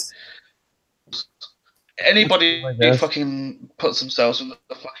t-shirts. Anybody who fucking puts themselves in the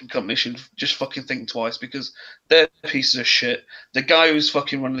fucking company should just fucking think twice, because they're pieces of shit. The guy who's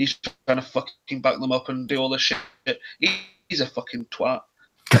fucking running, he's trying to fucking back them up and do all this shit. He's a fucking twat.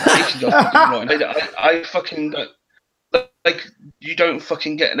 He can go fucking right. I fucking you don't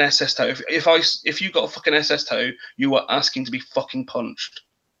fucking get an SS tattoo. If you got a fucking SS tattoo, you are asking to be fucking punched,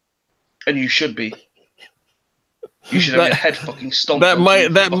 and you should be. You should have your head fucking stomped. That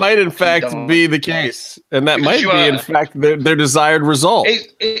might in fact be the case, and that might be in fact their desired result.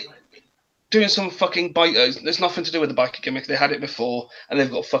 Doing some fucking bike. There's nothing to do with the biker gimmick. They had it before, and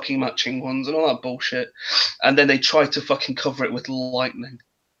they've got fucking matching ones and all that bullshit. And then they try to fucking cover it with lightning,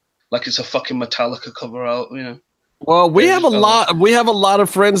 like it's a fucking Metallica cover out. Well, we have a lot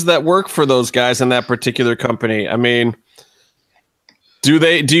of friends that work for those guys in that particular company. I mean, do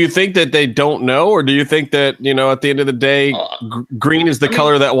you think that they don't know, or do you think that, at the end of the day, green is the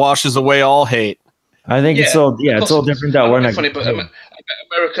color that washes away all hate? I think it's all different that we're not funny, but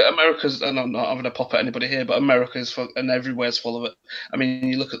America's, and I'm not having a pop at anybody here, but America's and everywhere's full of it. I mean,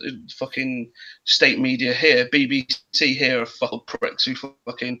 you look at the fucking state media here, BBC here are full pricks who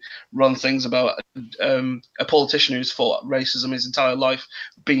fucking run things about a politician who's fought racism his entire life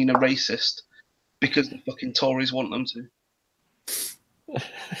being a racist because the fucking Tories want them to.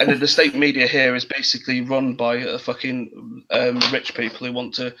 And then the state media here is basically run by fucking rich people who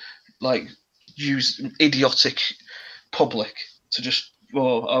want to use idiotic public to just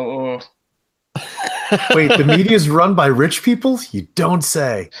or Wait, the media is run by rich people? You don't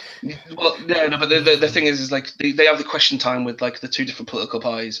say. Well, no, but the thing is they have the question time with the two different political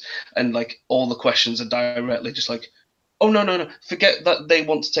parties, and all the questions are directly just oh no, forget that they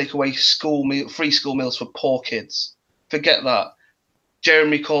want to take away free school meals for poor kids. Forget that.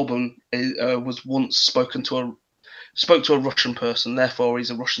 Jeremy Corbyn was once spoke to a Russian person, therefore he's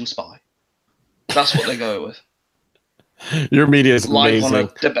a Russian spy. That's what they go with. Your media is live amazing. On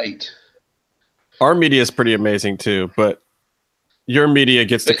a debate. Our media is pretty amazing too, but your media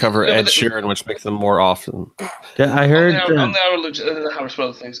gets to cover Ed Sheeran, which makes them more often. Yeah, I heard on the Harris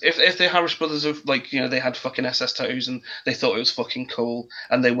Brothers things. If the Harris Brothers have they had fucking SS tattoos and they thought it was fucking cool,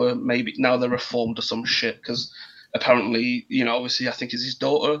 and they were now they're reformed or some shit because apparently obviously I think it's his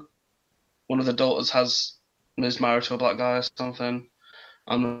daughter. One of the daughters is married to a black guy or something.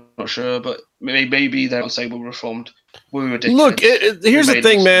 I'm not sure, but maybe they don't say we're reformed. We were ridiculous. Look, here's the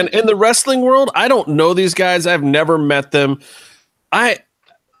thing, man. In the wrestling world, I don't know these guys. I've never met them. I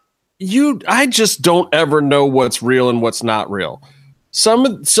just don't ever know what's real and what's not real.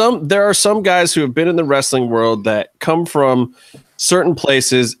 There are some guys who have been in the wrestling world that come from certain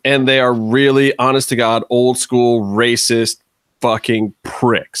places and they are really, honest to God, old school, racist fucking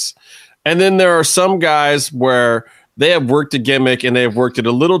pricks. And then there are some guys where they have worked a gimmick and they have worked it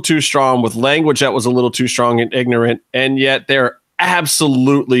a little too strong with language that was a little too strong and ignorant, and yet they're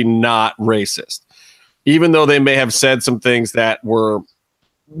absolutely not racist. Even though they may have said some things that were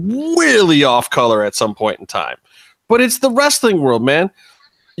really off color at some point in time. But it's the wrestling world, man.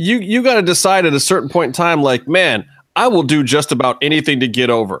 You got to decide at a certain point in time, like, man, I will do just about anything to get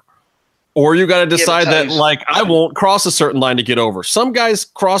over. Or you got to decide that, like, I won't cross a certain line to get over. Some guys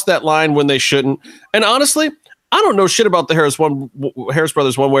cross that line when they shouldn't. And honestly, I don't know shit about the Harris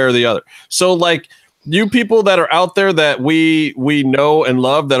Brothers one way or the other. So, like, you people that are out there that we know and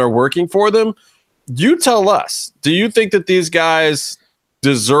love that are working for them, you tell us, do you think that these guys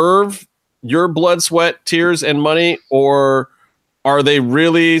deserve your blood, sweat, tears, and money? Or are they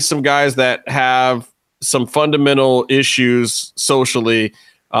really some guys that have some fundamental issues socially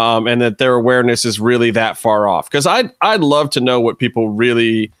and that their awareness is really that far off? Because I'd love to know what people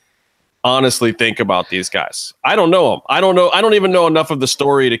really honestly think about these guys. I don't know them. I don't even know enough of the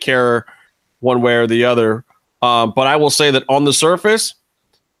story to care one way or the other. But I will say that on the surface,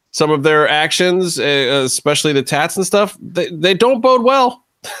 some of their actions, especially the tats and stuff, they don't bode well.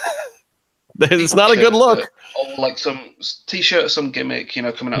 It's not a good look. Like some t-shirt or some gimmick,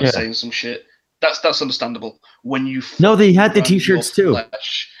 coming out and saying some shit. That's understandable. When you they had the t-shirts too.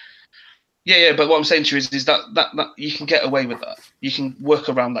 Yeah, but what I'm saying to you is that you can get away with that. You can work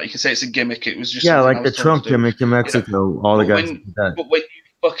around that. You can say it's a gimmick. It was just like the Trump gimmick in Mexico. All the guys did that. But when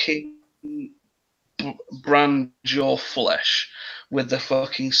you fucking brand your flesh with the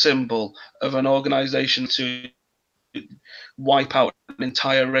fucking symbol of an organization to wipe out an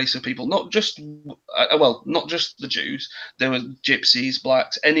entire race of people, not just the Jews. There were gypsies,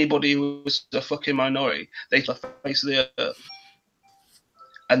 blacks, anybody who was a fucking minority. They took the face of the earth,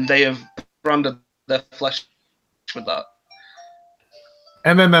 and they have branded their flesh with that.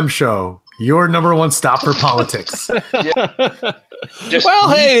 MMM show, your number one stop for politics. Hey,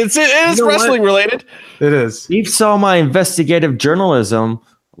 it is wrestling related. It is. Steve saw my investigative journalism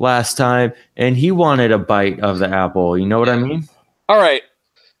last time, and he wanted a bite of the apple. You know what I mean? All right.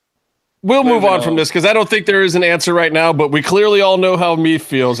 We'll move on from this because I don't think there is an answer right now, but we clearly all know how me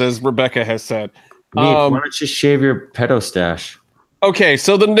feels, as Rebecca has said. Why don't you shave your pedo stash? Okay,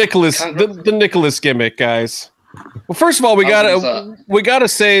 so the Nicholas gimmick, guys. Well, first of all, we gotta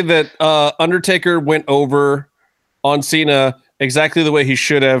say that Undertaker went over on Cena exactly the way he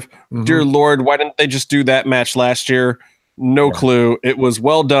should have. Mm-hmm. Dear Lord, why didn't they just do that match last year? No clue. It was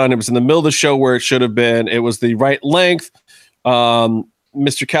well done. It was in the middle of the show where it should have been. It was the right length.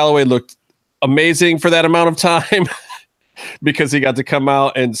 Mr. Calloway looked amazing for that amount of time because he got to come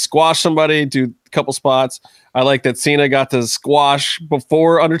out and squash somebody, do a couple spots. I like that Cena got to squash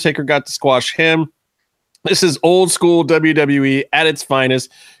before Undertaker got to squash him. This is old school WWE at its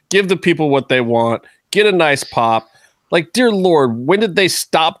finest. Give the people what they want. Get a nice pop. Like, dear Lord, when did they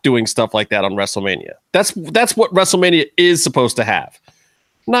stop doing stuff like that on WrestleMania? That's what WrestleMania is supposed to have.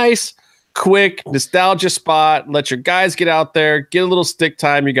 Nice, quick, nostalgia spot. Let your guys get out there, get a little stick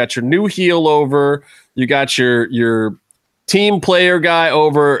time. You got your new heel over. You got your team player guy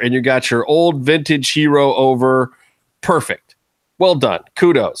over, and you got your old vintage hero over. Perfect. Well done.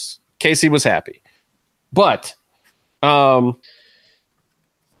 Kudos. Casey was happy. But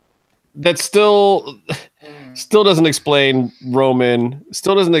that still doesn't explain Roman,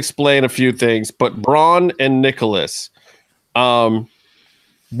 still doesn't explain a few things, but Braun and Nicholas, one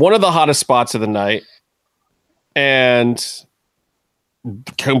of the hottest spots of the night, and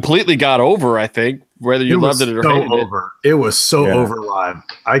completely got over, I think, whether you loved it or hated it. It was so over live.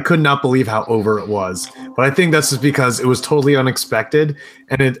 I could not believe how over it was. But I think that's just because it was totally unexpected,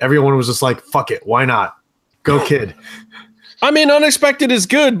 and everyone was just like, fuck it, why not? Go kid. I mean, unexpected is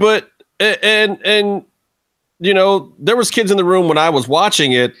good, but and you know, there was kids in the room when I was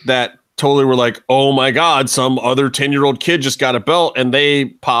watching it that totally were like, "Oh my God, some other 10-year-old kid just got a belt," and they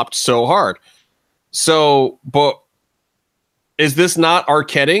popped so hard. So, but is this not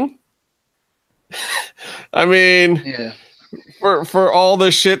Arquetting? I mean, Yeah. For all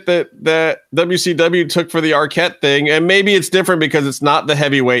the shit that WCW took for the Arquette thing, and maybe it's different because it's not the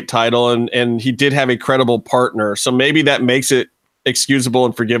heavyweight title, and he did have a credible partner, so maybe that makes it excusable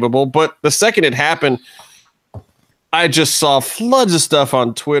and forgivable. But the second it happened, I just saw floods of stuff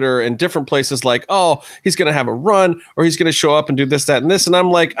on Twitter and different places like, oh, he's going to have a run or he's going to show up and do this, that, and this. And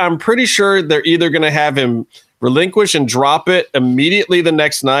I'm like, I'm pretty sure they're either going to have him relinquish and drop it immediately the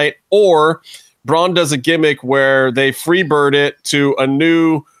next night, or Braun does a gimmick where they freebird it to a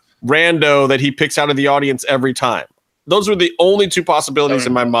new rando that he picks out of the audience every time. Those are the only two possibilities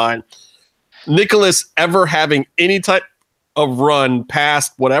in my mind. Nicholas ever having any type of run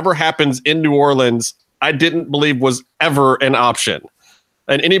past whatever happens in New Orleans, I didn't believe was ever an option.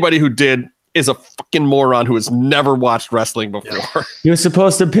 And anybody who did is a fucking moron who has never watched wrestling before. He was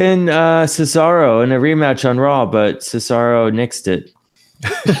supposed to pin Cesaro in a rematch on Raw, but Cesaro nixed it.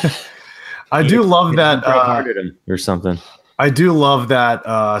 I do love that or something. I do love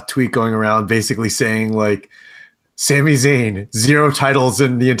that tweet going around basically saying like Sami Zayn, 0 titles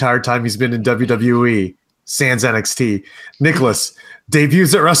in the entire time he's been in WWE, sans NXT. Nicholas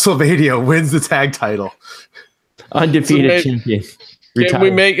debuts at WrestleMania, wins the tag title. Undefeated champion. Can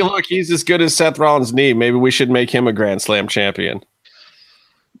we look, he's as good as Seth Rollins' knee. Maybe we should make him a Grand Slam champion.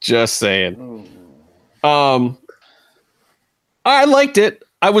 Just saying. I liked it.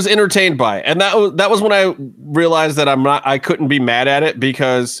 I was entertained by it. And that was when I realized that I couldn't be mad at it,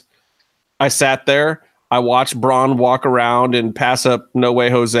 because I sat there, I watched Braun walk around and pass up No Way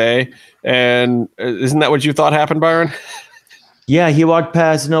Jose. And isn't that what you thought happened, Byron? Yeah, he walked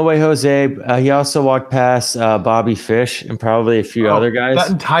past No Way Jose. He also walked past Bobby Fish and probably a few other guys.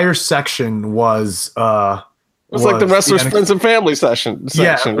 That entire section was it was like the Wrestlers Friends and Family section.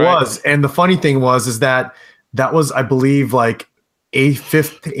 Yeah, it right? was. And the funny thing is that was, I believe, like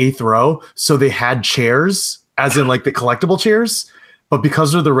fifth to eighth row. So they had chairs, as in like the collectible chairs, but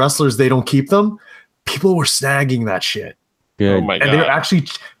because they're the wrestlers, they don't keep them. People were snagging that shit. Good. Oh my God. And they were actually,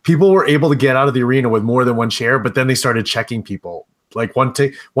 people were able to get out of the arena with more than one chair, but then they started checking people. Like one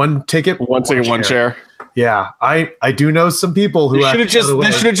ticket, one chair. Yeah, I do know some people who they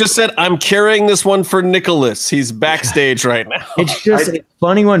should have just said, "I'm carrying this one for Nicholas. He's backstage right now." It's just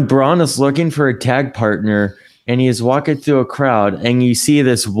funny when Braun is looking for a tag partner and he is walking through a crowd and you see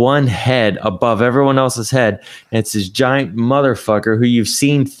this one head above everyone else's head. And it's this giant motherfucker who you've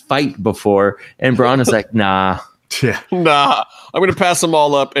seen fight before. And Braun is like, nah. Yeah. Nah, I'm going to pass them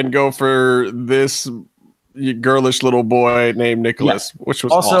all up and go for this girlish little boy named Nicholas, which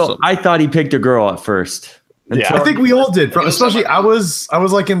was also awesome. I thought he picked a girl at first. Yeah, I think we all did. Especially I was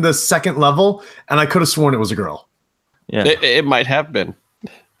like in the second level, and I could have sworn it was a girl. Yeah, it might have been.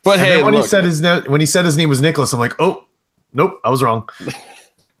 But and hey, when he said his name was Nicholas, I'm like, oh, nope, I was wrong.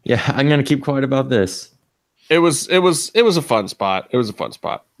 Yeah, I'm gonna keep quiet about this. It was a fun spot. It was a fun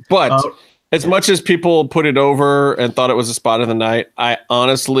spot, but. As much as people put it over and thought it was a spot of the night, I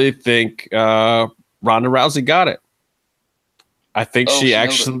honestly think Ronda Rousey got it. I think I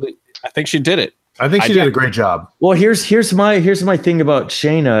think she did it. I think she did a great job. Well, here's my thing about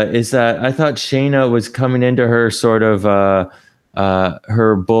Shayna is that I thought Shayna was coming into her sort of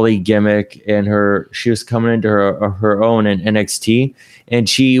her bully gimmick, and she was coming into her own in NXT, and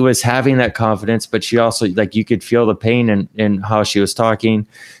she was having that confidence, but she also, like, you could feel the pain in how she was talking.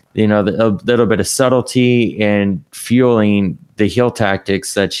 You know, a little bit of subtlety and fueling the heel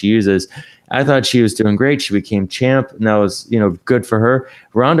tactics that she uses. I thought she was doing great. She became champ, and that was, good for her.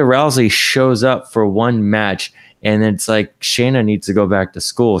 Ronda Rousey shows up for one match, and it's like Shayna needs to go back to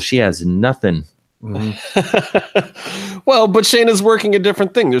school. She has nothing. Mm-hmm. Well, but Shayna's working a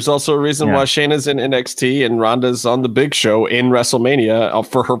different thing. There's also a reason why Shayna's in NXT and Ronda's on the big show in WrestleMania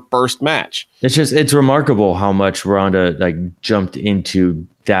for her first match. It's remarkable how much Ronda jumped into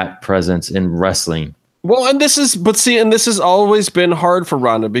that presence in wrestling. Well, and this has always been hard for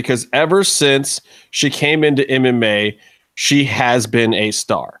Ronda, because ever since she came into MMA, she has been a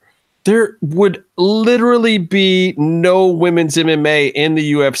star. There would literally be no women's MMA in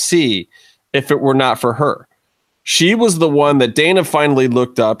the UFC if it were not for her. She was the one that Dana finally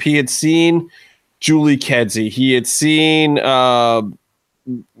looked up. He had seen Julie Kedzie. He had seen Gina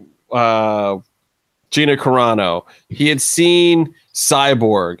Carano. He had seen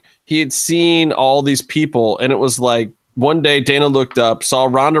Cyborg. He had seen all these people, and it was like one day Dana looked up, saw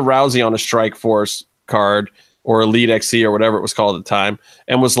Ronda Rousey on a Strikeforce card, or Elite XC or whatever it was called at the time,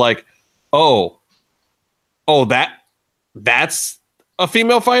 and was like, oh, that's a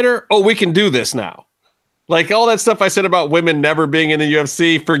female fighter? Oh, we can do this now. Like all that stuff I said about women never being in the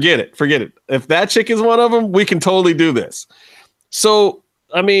UFC, forget it. If that chick is one of them, we can totally do this. So,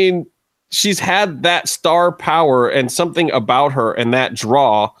 I mean, she's had that star power and something about her and that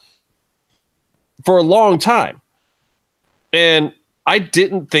draw for a long time. And I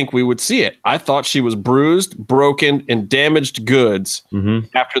didn't think we would see it. I thought she was bruised, broken, and damaged goods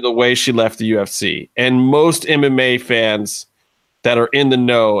after the way she left the UFC. And most MMA fans that are in the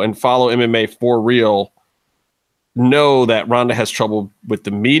know and follow MMA for real know that Ronda has trouble with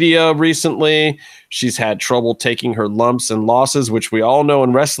the media recently. She's had trouble taking her lumps and losses, which we all know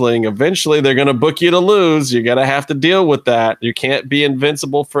in wrestling. Eventually, they're going to book you to lose. You're going to have to deal with that. You can't be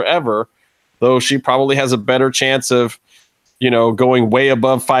invincible forever, though she probably has a better chance of, going way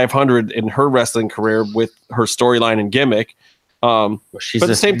above 500 in her wrestling career with her storyline and gimmick. She's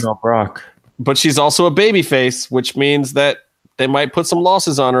a female Brock. But she's also a babyface, which means that they might put some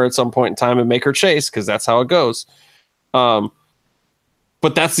losses on her at some point in time and make her chase, because that's how it goes. But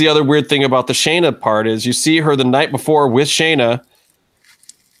that's the other weird thing about the Shayna part is you see her the night before with Shayna,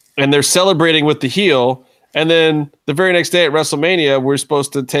 and they're celebrating with the heel, and then the very next day at WrestleMania, we're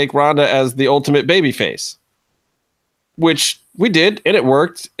supposed to take Ronda as the ultimate babyface, which we did, and it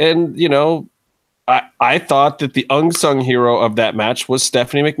worked. And, I thought that the unsung hero of that match was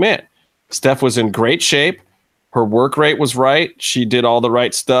Stephanie McMahon. Steph was in great shape. Her work rate was right. She did all the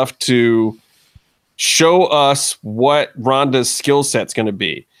right stuff to show us what Ronda's skill set's going to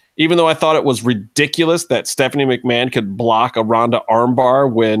be. Even though I thought it was ridiculous that Stephanie McMahon could block a Ronda armbar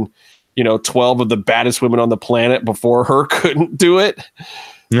when, 12 of the baddest women on the planet before her couldn't do it.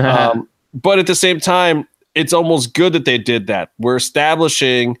 But at the same time, it's almost good that they did that. We're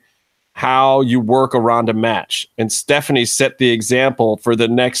establishing how you work a Ronda match. And Stephanie set the example for the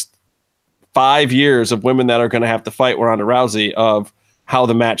next 5 years of women that are going to have to fight Ronda Rousey of how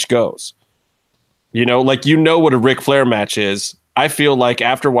the match goes. What a Ric Flair match is. I feel like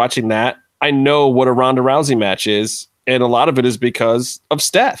after watching that, I know what a Ronda Rousey match is. And a lot of it is because of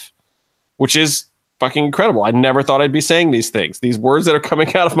Steph, which is fucking incredible. I never thought I'd be saying these things. These words that are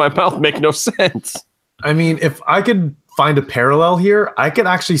coming out of my mouth make no sense. I mean, if I could find a parallel here, I could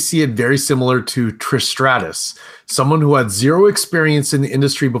actually see it very similar to Trish Stratus, someone who had zero experience in the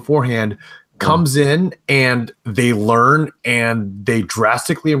industry beforehand, comes in and they learn and they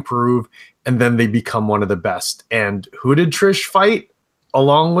drastically improve, and then they become one of the best. And who did Trish fight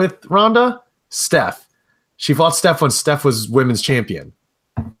along with Ronda? Steph. She fought Steph when Steph was women's champion.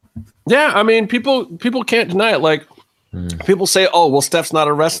 Yeah, I mean, people can't deny it. Like, people say, oh, well, Steph's not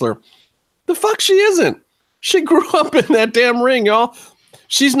a wrestler. The fuck she isn't. She grew up in that damn ring, y'all.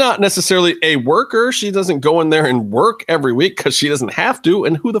 She's not necessarily a worker. She doesn't go in there and work every week because she doesn't have to.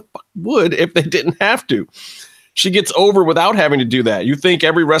 And who the fuck would if they didn't have to? She gets over without having to do that. You think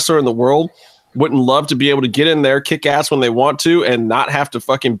every wrestler in the world wouldn't love to be able to get in there, kick ass when they want to, and not have to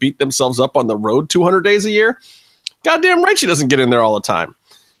fucking beat themselves up on the road 200 days a year? Goddamn right she doesn't get in there all the time.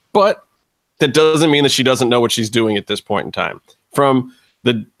 But that doesn't mean that she doesn't know what she's doing at this point in time. From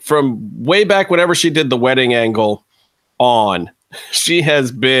way back whenever she did the wedding angle on, she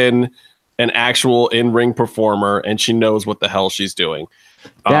has been an actual in-ring performer, and she knows what the hell she's doing.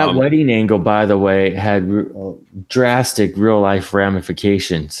 That wedding angle, by the way, had drastic real-life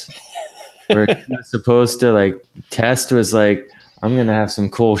ramifications. Where it was supposed to, Test was like, I'm going to have some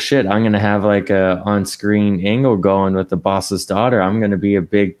cool shit. I'm going to have, a on-screen angle going with the boss's daughter. I'm going to be a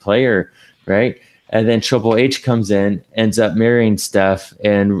big player, right? And then Triple H comes in, ends up marrying Steph,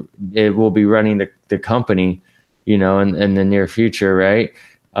 and it will be running the company, in the near future, right?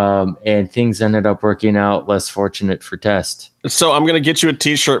 And things ended up working out less fortunate for Test. So I'm going to get you a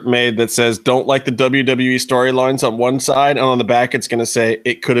t-shirt made that says, don't like the WWE storylines on one side, and on the back it's going to say,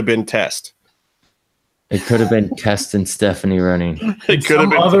 it could have been Test. It could have been Test and Stephanie running. It could have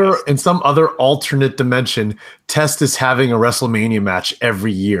been in some other alternate dimension, Test is having a WrestleMania match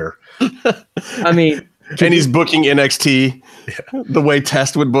every year. I mean, and he's booking NXT the way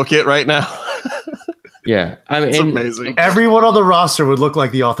Test would book it right now. Yeah, I mean, it's amazing. Everyone on the roster would look like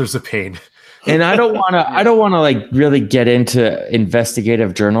the Authors of Pain. And I don't want to really get into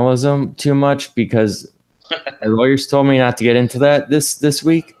investigative journalism too much, because the lawyers told me not to get into that this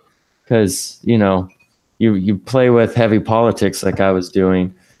week, because you play with heavy politics like I was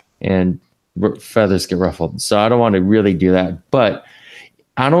doing, and feathers get ruffled. So I don't want to really do that. But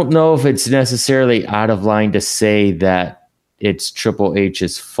I don't know if it's necessarily out of line to say that it's Triple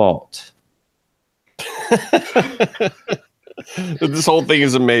H's fault. This whole thing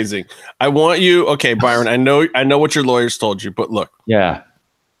is amazing. I want you. Okay, Byron. I know what your lawyers told you, but look. Yeah.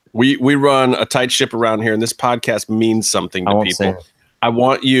 We run a tight ship around here, and this podcast means something to people. I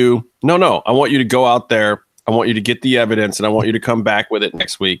want you. No. I want you to go out there. I want you to get the evidence, and I want you to come back with it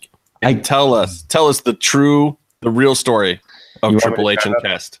next week. And tell us the real story of Triple H and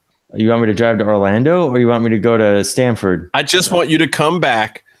Test. You want me to drive to Orlando, or you want me to go to Stanford? I just want you to come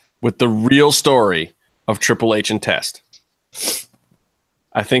back with the real story of Triple H and Test.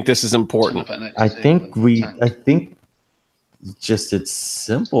 I think this is important. I think it's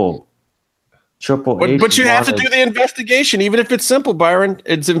simple. Triple H. But you have to do the investigation, even if it's simple, Byron.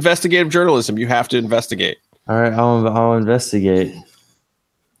 It's investigative journalism. You have to investigate. All right, I'll investigate.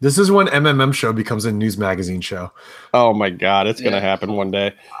 This is when MMM show becomes a news magazine show. Oh my God, it's gonna happen one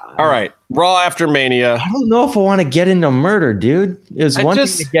day. All right, Raw after Mania. I don't know if I want to get into murder, dude. It's one thing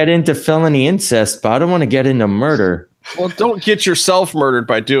to get into felony incest, but I don't want to get into murder. Well, don't get yourself murdered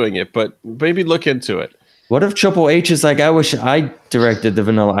by doing it, but maybe look into it. What if Triple H is like, I wish I directed the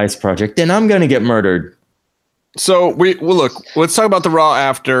Vanilla Ice project, then I'm gonna get murdered. So look. Let's talk about the Raw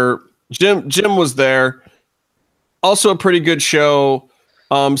after. Jim was there. Also, a pretty good show.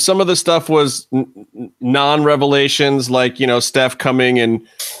 Some of the stuff was non-revelations, like, Steph coming out and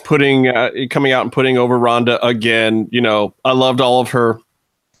putting over Ronda again. I loved all of her.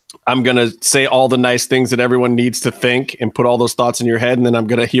 I'm going to say all the nice things that everyone needs to think and put all those thoughts in your head, and then I'm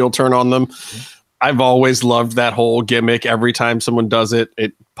going to heel turn on them. I've always loved that whole gimmick. Every time someone does it,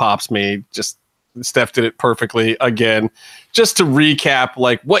 it pops me. Just Steph did it perfectly again. Just to recap,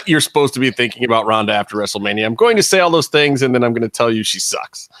 like, what you're supposed to be thinking about Ronda after WrestleMania. I'm going to say all those things, and then I'm going to tell you she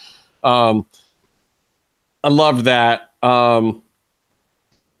sucks. I loved that. But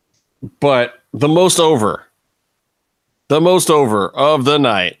the most over of the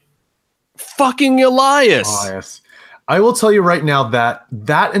night, fucking Elias. I will tell you right now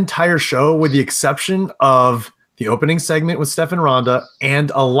that entire show, with the exception of the opening segment with Steph and Ronda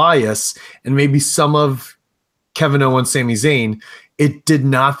and Elias, and maybe some of Kevin Owens, Sami Zayn, it did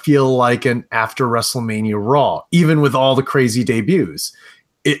not feel like an after WrestleMania Raw, even with all the crazy debuts.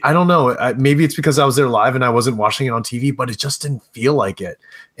 I don't know. Maybe it's because I was there live and I wasn't watching it on TV, but it just didn't feel like it.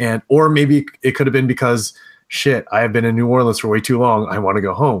 Or maybe it could have been because, shit, I have been in New Orleans for way too long. I want to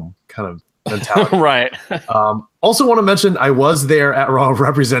go home, kind of mentality. Right. Also want to mention I was there at Raw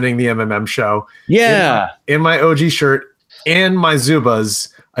representing the MMM show. Yeah. In my OG shirt and my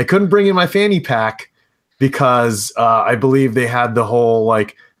Zubas. I couldn't bring in my fanny pack because I believe they had the whole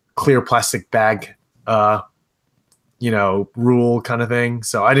like clear plastic bag rule kind of thing.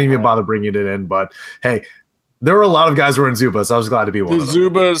 So I didn't even bother bringing it in. But hey, there were a lot of guys who were in Zubas. I was glad to be one of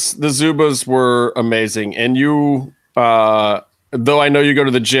them. The Zubas were amazing. And you, though I know you go to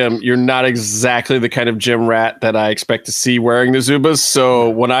the gym, you're not exactly the kind of gym rat that I expect to see wearing the Zubas.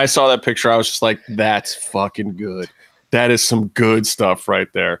 So when I saw that picture, I was just like, that's fucking good. That is some good stuff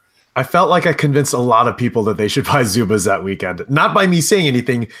right there. I felt like I convinced a lot of people that they should buy Zubas that weekend. Not by me saying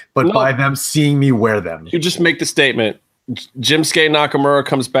anything, but by them seeing me wear them. You just make the statement. Jimsuke Nakamura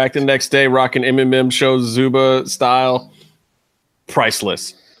comes back the next day rocking MMM show Zuba style.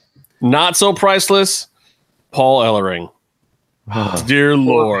 Priceless. Not so priceless, Paul Ellering. Dear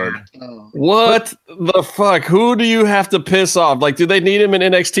Lord. What the fuck? Who do you have to piss off? Like, do they need him in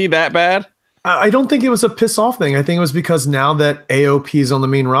NXT that bad? I don't think it was a piss off thing. I think it was because now that AOP is on the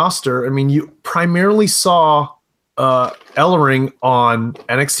main roster, I mean, you primarily saw Ellering on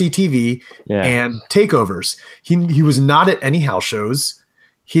NXT TV and takeovers. He was not at any house shows.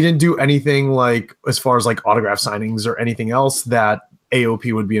 He didn't do anything like as far as like autograph signings or anything else that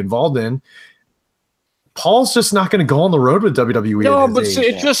AOP would be involved in. Paul's just not going to go on the road with WWE. No, but see,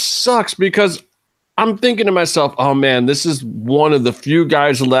 it just sucks because I'm thinking to myself, oh man, this is one of the few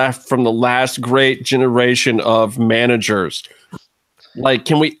guys left from the last great generation of managers. Like,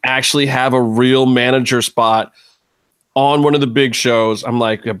 can we actually have a real manager spot on one of the big shows? I'm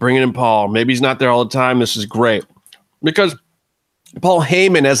like, bringing in Paul. Maybe he's not there all the time. This is great. Because Paul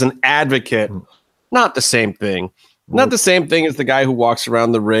Heyman as an advocate, not the same thing. Not the same thing as the guy who walks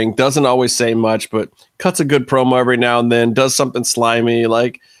around the ring, doesn't always say much, but cuts a good promo every now and then, does something slimy.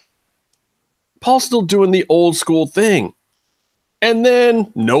 Like, Paul's still doing the old school thing. And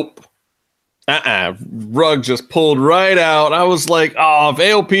then, nope. Rug just pulled right out. I was like, oh, if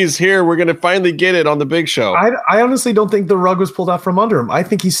AOP's here, we're going to finally get it on the big show. I honestly don't think the rug was pulled out from under him. I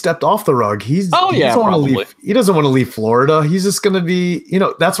think he stepped off the rug. He doesn't want to leave Florida. He's just going to be,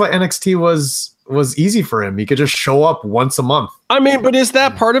 that's why NXT was easy for him. He could just show up once a month. I mean, but is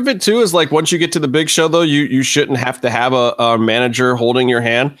that part of it too? Is like, once you get to the big show though, you shouldn't have to have a manager holding your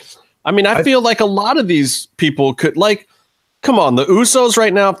hand. I mean, I feel like a lot of these people could, like, come on, the Usos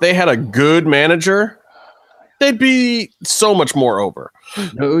right now, if they had a good manager, they'd be so much more over. The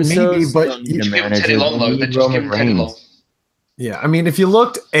Usos Maybe, but don't need Just a give him manager. Teddy Long, though. They They need just give Roman him Teddy Long. Reigns. Yeah, I mean, if you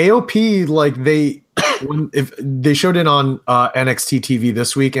looked AOP, like if they showed it on NXT TV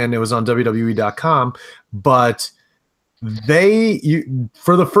this week, and it was on WWE.com, but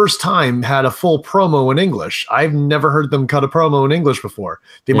for the first time had a full promo in English. I've never heard them cut a promo in English before.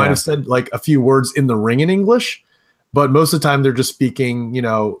 They might have said like a few words in the ring in English, but most of the time they're just speaking,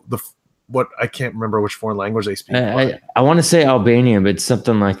 what I can't remember which foreign language they speak. I want to say Albanian, but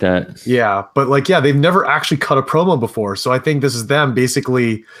something like that. Yeah, but they've never actually cut a promo before. So I think this is them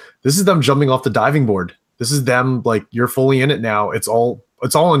jumping off the diving board. This is them like, you're fully in it now. It's all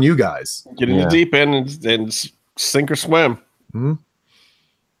on you guys. Get in the deep end and sink or swim. Mm-hmm.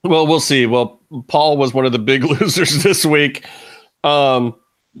 Well, we'll see. Well, Paul was one of the big losers this week. Samoa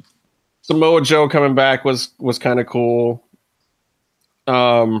Joe coming back was kind of cool.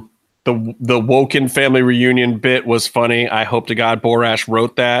 The Woken family reunion bit was funny. I hope to God Borash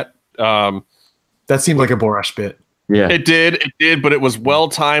wrote that. That seemed like a Borash bit. Yeah, it did, but it was well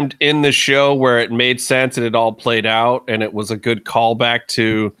timed in the show where it made sense and it all played out, and it was a good callback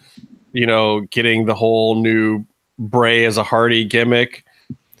to, getting the whole new Bray as a Hardy gimmick.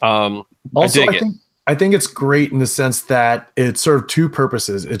 Also, I think it's great in the sense that it served two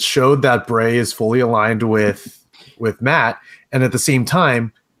purposes. It showed that Bray is fully aligned with Matt, and at the same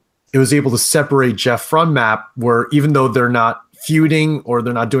time, it was able to separate Jeff from Matt, where even though they're not feuding or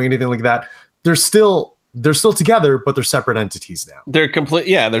they're not doing anything like that, they're still together, but they're separate entities now.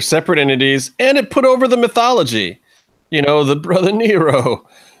 They're separate entities, and it put over the mythology. The brother Nero.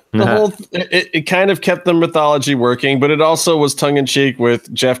 It kind of kept the mythology working, but it also was tongue in cheek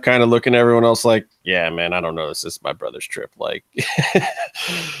with Jeff kind of looking at everyone else like, yeah, man, I don't know. This is my brother's trip. Like,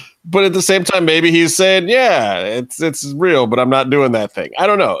 but at the same time, maybe he's saying, yeah, it's real, but I'm not doing that thing. I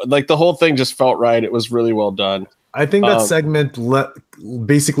don't know. Like the whole thing just felt right. It was really well done. I think that segment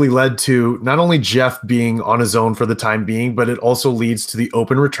basically led to not only Jeff being on his own for the time being, but it also leads to the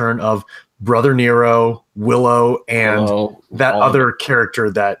open return of Brother Nero, Willow, and that other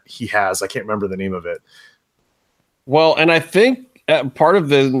character that he has. I can't remember the name of it. Well, and I think part of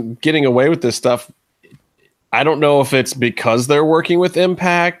the getting away with this stuff, I don't know if it's because they're working with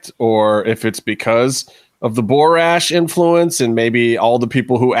Impact or if it's because of the Borash influence, and maybe all the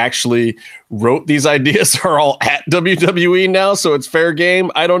people who actually wrote these ideas are all at WWE now, so it's fair game.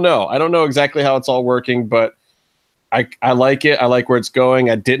 I don't know. I don't know exactly how it's all working, but I like it. I like where it's going.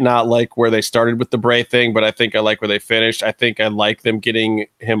 I did not like where they started with the Bray thing, but I think I like where they finished. I think I like them getting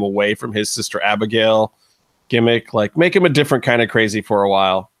him away from his sister Abigail gimmick. Like, make him a different kind of crazy for a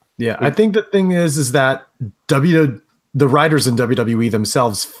while. Yeah, I think the thing is that the writers in WWE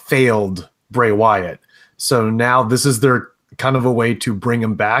themselves failed Bray Wyatt. So now this is their kind of a way to bring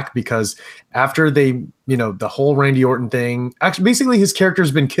him back, because after they, the whole Randy Orton thing, actually, basically his character's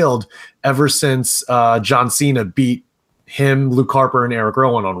been killed ever since John Cena beat him, Luke Harper, and Eric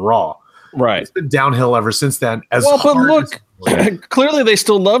Rowan on Raw. Right. It's been downhill ever since then. But look, clearly they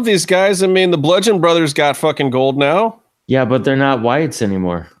still love these guys. I mean, the Bludgeon Brothers got fucking gold now. Yeah, but they're not Wyatts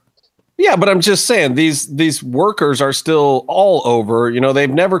anymore. Yeah, but I'm just saying these workers are still all over. They've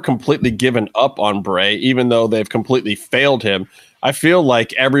never completely given up on Bray, even though they've completely failed him. I feel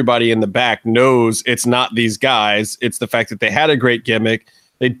like everybody in the back knows it's not these guys. It's the fact that they had a great gimmick.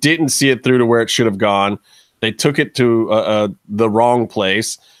 They didn't see it through to where it should have gone. They took it to the wrong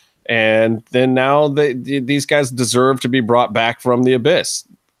place. And then now these guys deserve to be brought back from the abyss.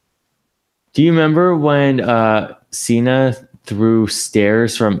 Do you remember when Cena threw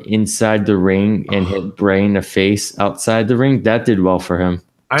stairs from inside the ring and hit Bray in the face outside the ring? That did well for him.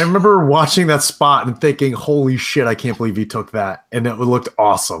 I remember watching that spot and thinking, holy shit, I can't believe he took that. And it looked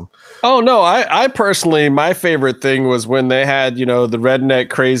awesome. Oh, no, I personally, my favorite thing was when they had, the redneck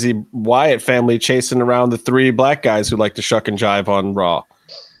crazy Wyatt family chasing around the three black guys who like to shuck and jive on Raw.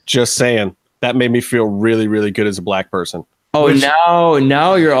 Just saying. That made me feel really, really good as a black person. Oh,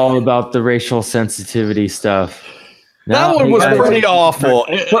 now you're all about the racial sensitivity stuff. That one was pretty awful.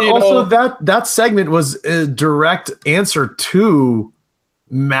 But also that segment was a direct answer to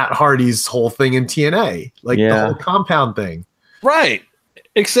Matt Hardy's whole thing in TNA, the whole compound thing. Right.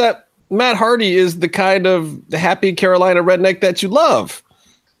 Except Matt Hardy is the kind of happy Carolina redneck that you love.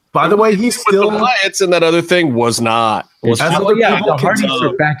 By the way, he's still the Wyatts, and that other thing was not. The Hardys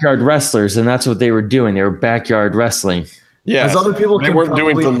were backyard wrestlers, and that's what they were doing. They were backyard wrestling. Yeah. As other people they weren't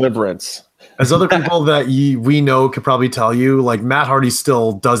doing deliverance. As other people that we know could probably tell you, like Matt Hardy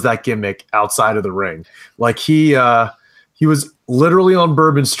still does that gimmick outside of the ring. Like he was literally on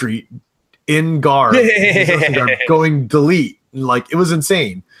Bourbon Street in garb, going delete. Like, it was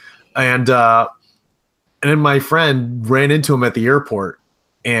insane. And then my friend ran into him at the airport,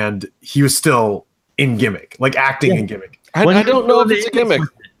 and he was still in gimmick, like acting in gimmick. I don't know if it's a gimmick.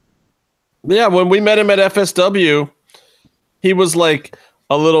 Yeah, when we met him at FSW, he was like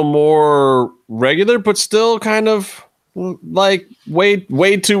a little more regular, but still kind of like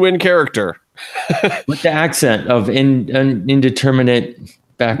way too in character. With the accent of indeterminate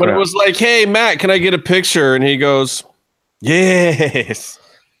background. But it was like, hey, Matt, can I get a picture? And he goes, yes,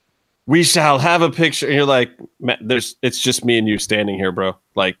 we shall have a picture. And you're like, Matt, it's just me and you standing here, bro.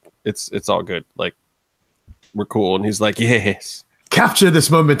 Like, it's all good. Like, we're cool. And he's like, yes. Capture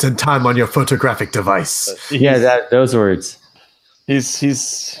this moment in time on your photographic device. Yeah, those words.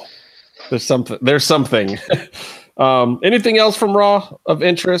 He's there's something. Anything else from Raw of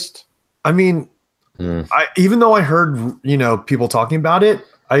interest? I mean, even though I heard, people talking about it,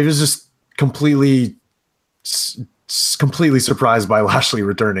 I was just completely surprised by Lashley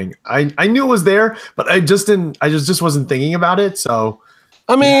returning. I knew it was there, but I just wasn't thinking about it. So,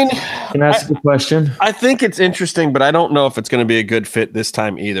 I mean, can I ask a question? I think it's interesting, but I don't know if it's going to be a good fit this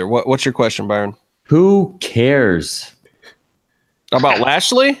time either. What's your question, Byron? Who cares about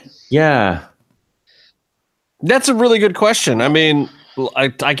Lashley? Yeah, that's a really good question. I mean,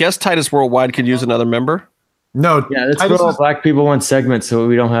 I guess Titus Worldwide could use another member. No, yeah, let's put all black people one segment so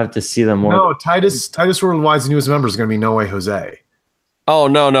we don't have to see them more. No, Titus Worldwide's newest member is going to be No Way Jose. Oh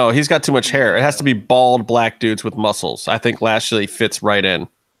no, he's got too much hair. It has to be bald black dudes with muscles. I think Lashley fits right in.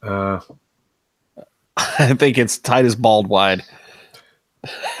 I think it's Titus Baldwide.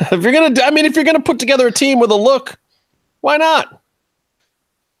 If you're gonna put together a team with a look, why not?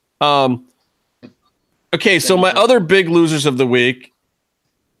 Okay, so my other big losers of the week,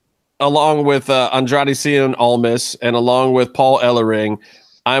 along with Andrade Cien Almas and along with Paul Ellering,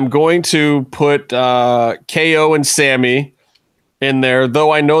 I'm going to put KO and Sammy in there,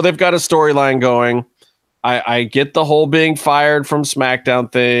 though I know they've got a storyline going. I get the whole being fired from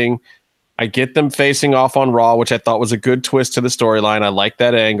SmackDown thing. I get them facing off on Raw, which I thought was a good twist to the storyline. I like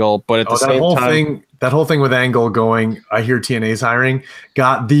that angle, but at the same time, that whole thing with Angle going, I hear TNA's hiring,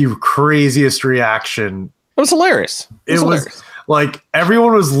 got the craziest reaction. It was hilarious. It was like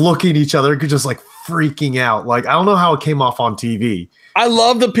everyone was looking at each other, just like freaking out. Like, I don't know how it came off on TV. I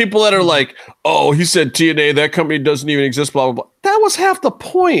love the people that are like, oh, he said TNA, that company doesn't even exist, blah, blah, blah. That was half the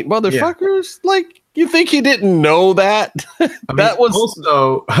point, motherfuckers. Yeah. Like, you think he didn't know that? That was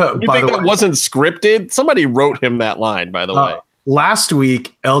also, you think that wasn't scripted? Somebody wrote him that line, by the way. Last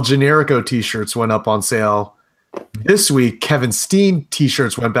week, El Generico t-shirts went up on sale. This week, Kevin Steen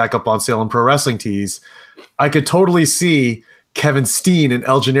t-shirts went back up on sale in Pro Wrestling Tees. I could totally see Kevin Steen and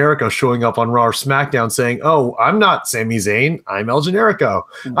El Generico showing up on Raw or SmackDown saying, oh, I'm not Sami Zayn, I'm El Generico.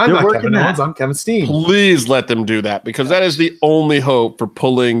 I'm not Kevin Owens, I'm Kevin Steen. Please let them do that, because that is the only hope for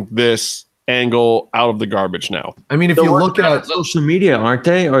pulling this angle out of the garbage now. I mean, if you look at social media, aren't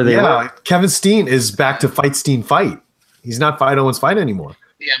they? Or they Kevin Steen is back to Fight Steen Fight. He's not Fight Owens Fight anymore.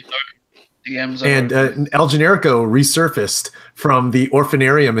 And El Generico resurfaced from the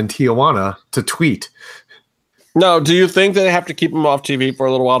orphanarium in Tijuana to tweet. No, do you think they have to keep him off TV for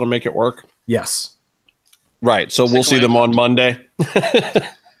a little while to make it work? Yes. Right. So we'll see them on Monday.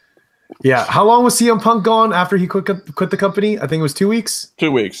 Yeah. How long was CM Punk gone after he quit the company? I think it was 2 weeks.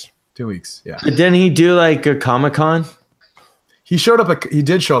 2 weeks. 2 weeks. Yeah. But didn't he do like a Comic-Con? He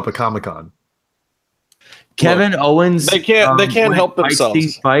did show up at Comic-Con. Kevin Owens. They can't help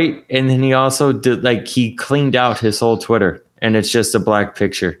themselves. Fight, and then he also did he cleaned out his whole Twitter, and it's just a black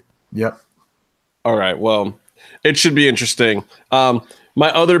picture. Yep. All right. Well, it should be interesting. My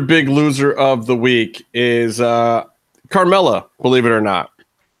other big loser of the week is Carmella, believe it or not.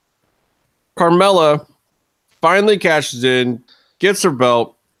 Carmella finally cashes in, gets her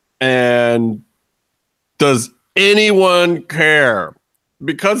belt, and does anyone care?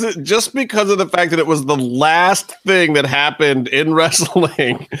 Because of the fact that it was the last thing that happened in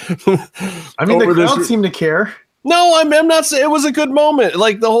wrestling. I mean, the crowd seemed to care. No, I'm not saying it was a good moment.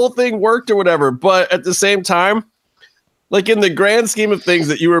 Like, the whole thing worked or whatever. But at the same time, like, in the grand scheme of things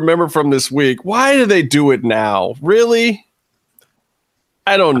that you remember from this week, why do they do it now? Really?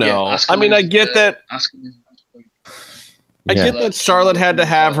 I don't know. Yeah, I mean, I get that. I get that Charlotte had to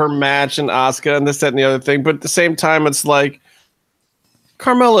have her match and Asuka and this, that, and the other thing. But at the same time, it's like,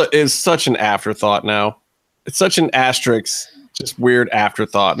 Carmella is such an afterthought now. It's such an asterisk, just weird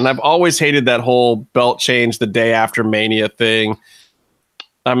afterthought. And I've always hated that whole belt change the day after Mania thing.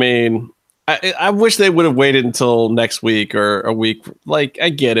 I mean, I wish they would have waited until next week or a week. Like, I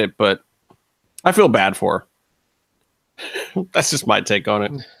get it, but I feel bad for her. That's just my take on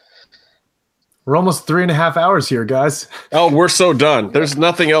it. We're almost 3.5 hours here, guys. Oh, we're so done. There's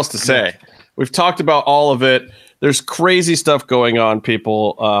nothing else to say. We've talked about all of it. There's crazy stuff going on,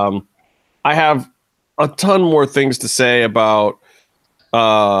 people. I have a ton more things to say about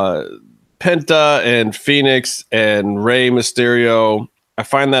Penta and Phoenix and Rey Mysterio. I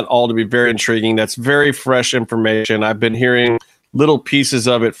find that all to be very intriguing. That's very fresh information. I've been hearing little pieces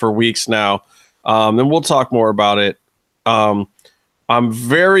of it for weeks now. And we'll talk more about it. I'm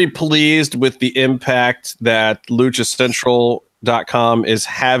very pleased with the impact that LuchaCentral.com is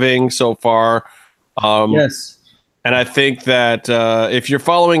having so far. Yes. And I think that if you're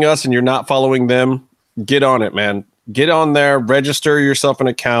following us and you're not following them, get on it, man. Get on there, register yourself an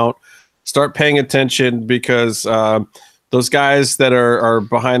account, start paying attention, because those guys that are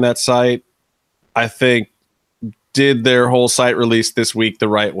behind that site, I think, did their whole site release this week the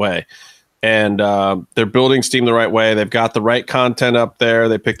right way. And they're building steam the right way. They've got the right content up there.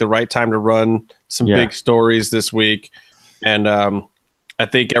 They picked the right time to run some big stories this week. And I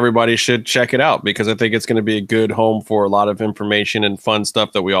think everybody should check it out, because I think it's going to be a good home for a lot of information and fun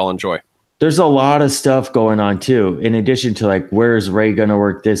stuff that we all enjoy. There's a lot of stuff going on too, in addition to like, where's Ray going to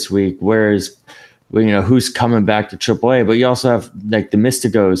work this week? Where's, who's coming back to AAA? But you also have like the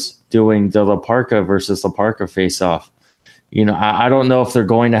Mysticos doing the La Parka versus La Parka face-off. I don't know if they're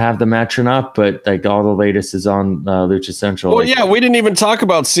going to have the match or not, but like all the latest is on Lucha Central. Well, yeah, we didn't even talk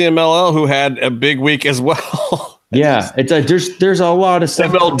about CMLL, who had a big week as well. Yeah, it's there's a lot of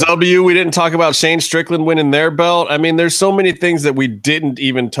stuff. MLW, we didn't talk about Shane Strickland winning their belt. I mean, there's so many things that we didn't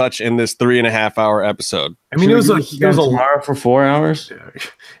even touch in this 3.5 hour episode. I mean, it was a tomorrow for 4 hours.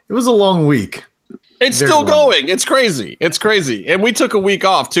 It was a long week. It's still going. It's crazy. It's crazy. And we took a week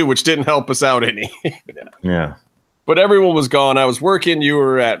off too, which didn't help us out any. Yeah. But everyone was gone. I was working. You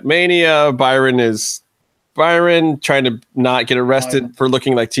were at Mania. Byron trying to not get arrested for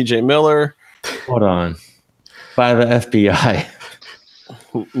looking like TJ Miller. Hold on. By the FBI.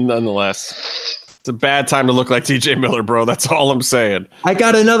 Nonetheless, it's a bad time to look like TJ Miller, bro. That's all I'm saying. I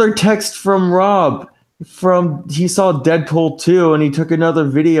got another text from Rob. He saw Deadpool 2 and he took another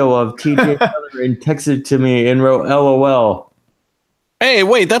video of TJ Miller and texted to me and wrote LOL. Hey,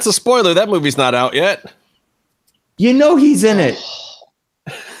 wait, that's a spoiler. That movie's not out yet. He's in it.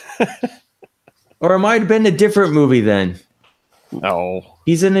 Or it might have been a different movie then. No.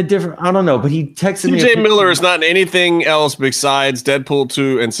 He's in a different, I don't know, but he texted me. TJ Miller is not in anything else besides Deadpool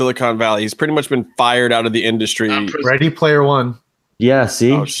 2 and Silicon Valley. He's pretty much been fired out of the industry. Ready Player One. Yeah,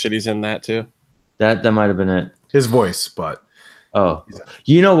 see? Oh, shit, he's in that too. That might have been it. His voice, but. Oh.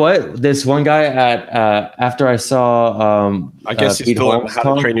 You know what? This one guy after I saw I guess he's still in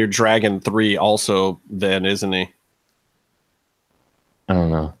How to Train Your Dragon 3 also then, isn't he? I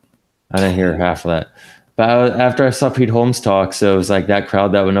don't know. I didn't hear half of that. But after I saw Pete Holmes talk, so it was like that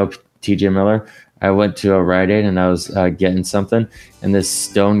crowd that would know TJ Miller, I went to a Rite Aid and I was getting something, and this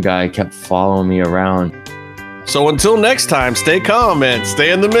stone guy kept following me around. So until next time, stay calm and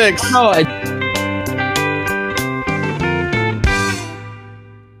stay in the mix. No,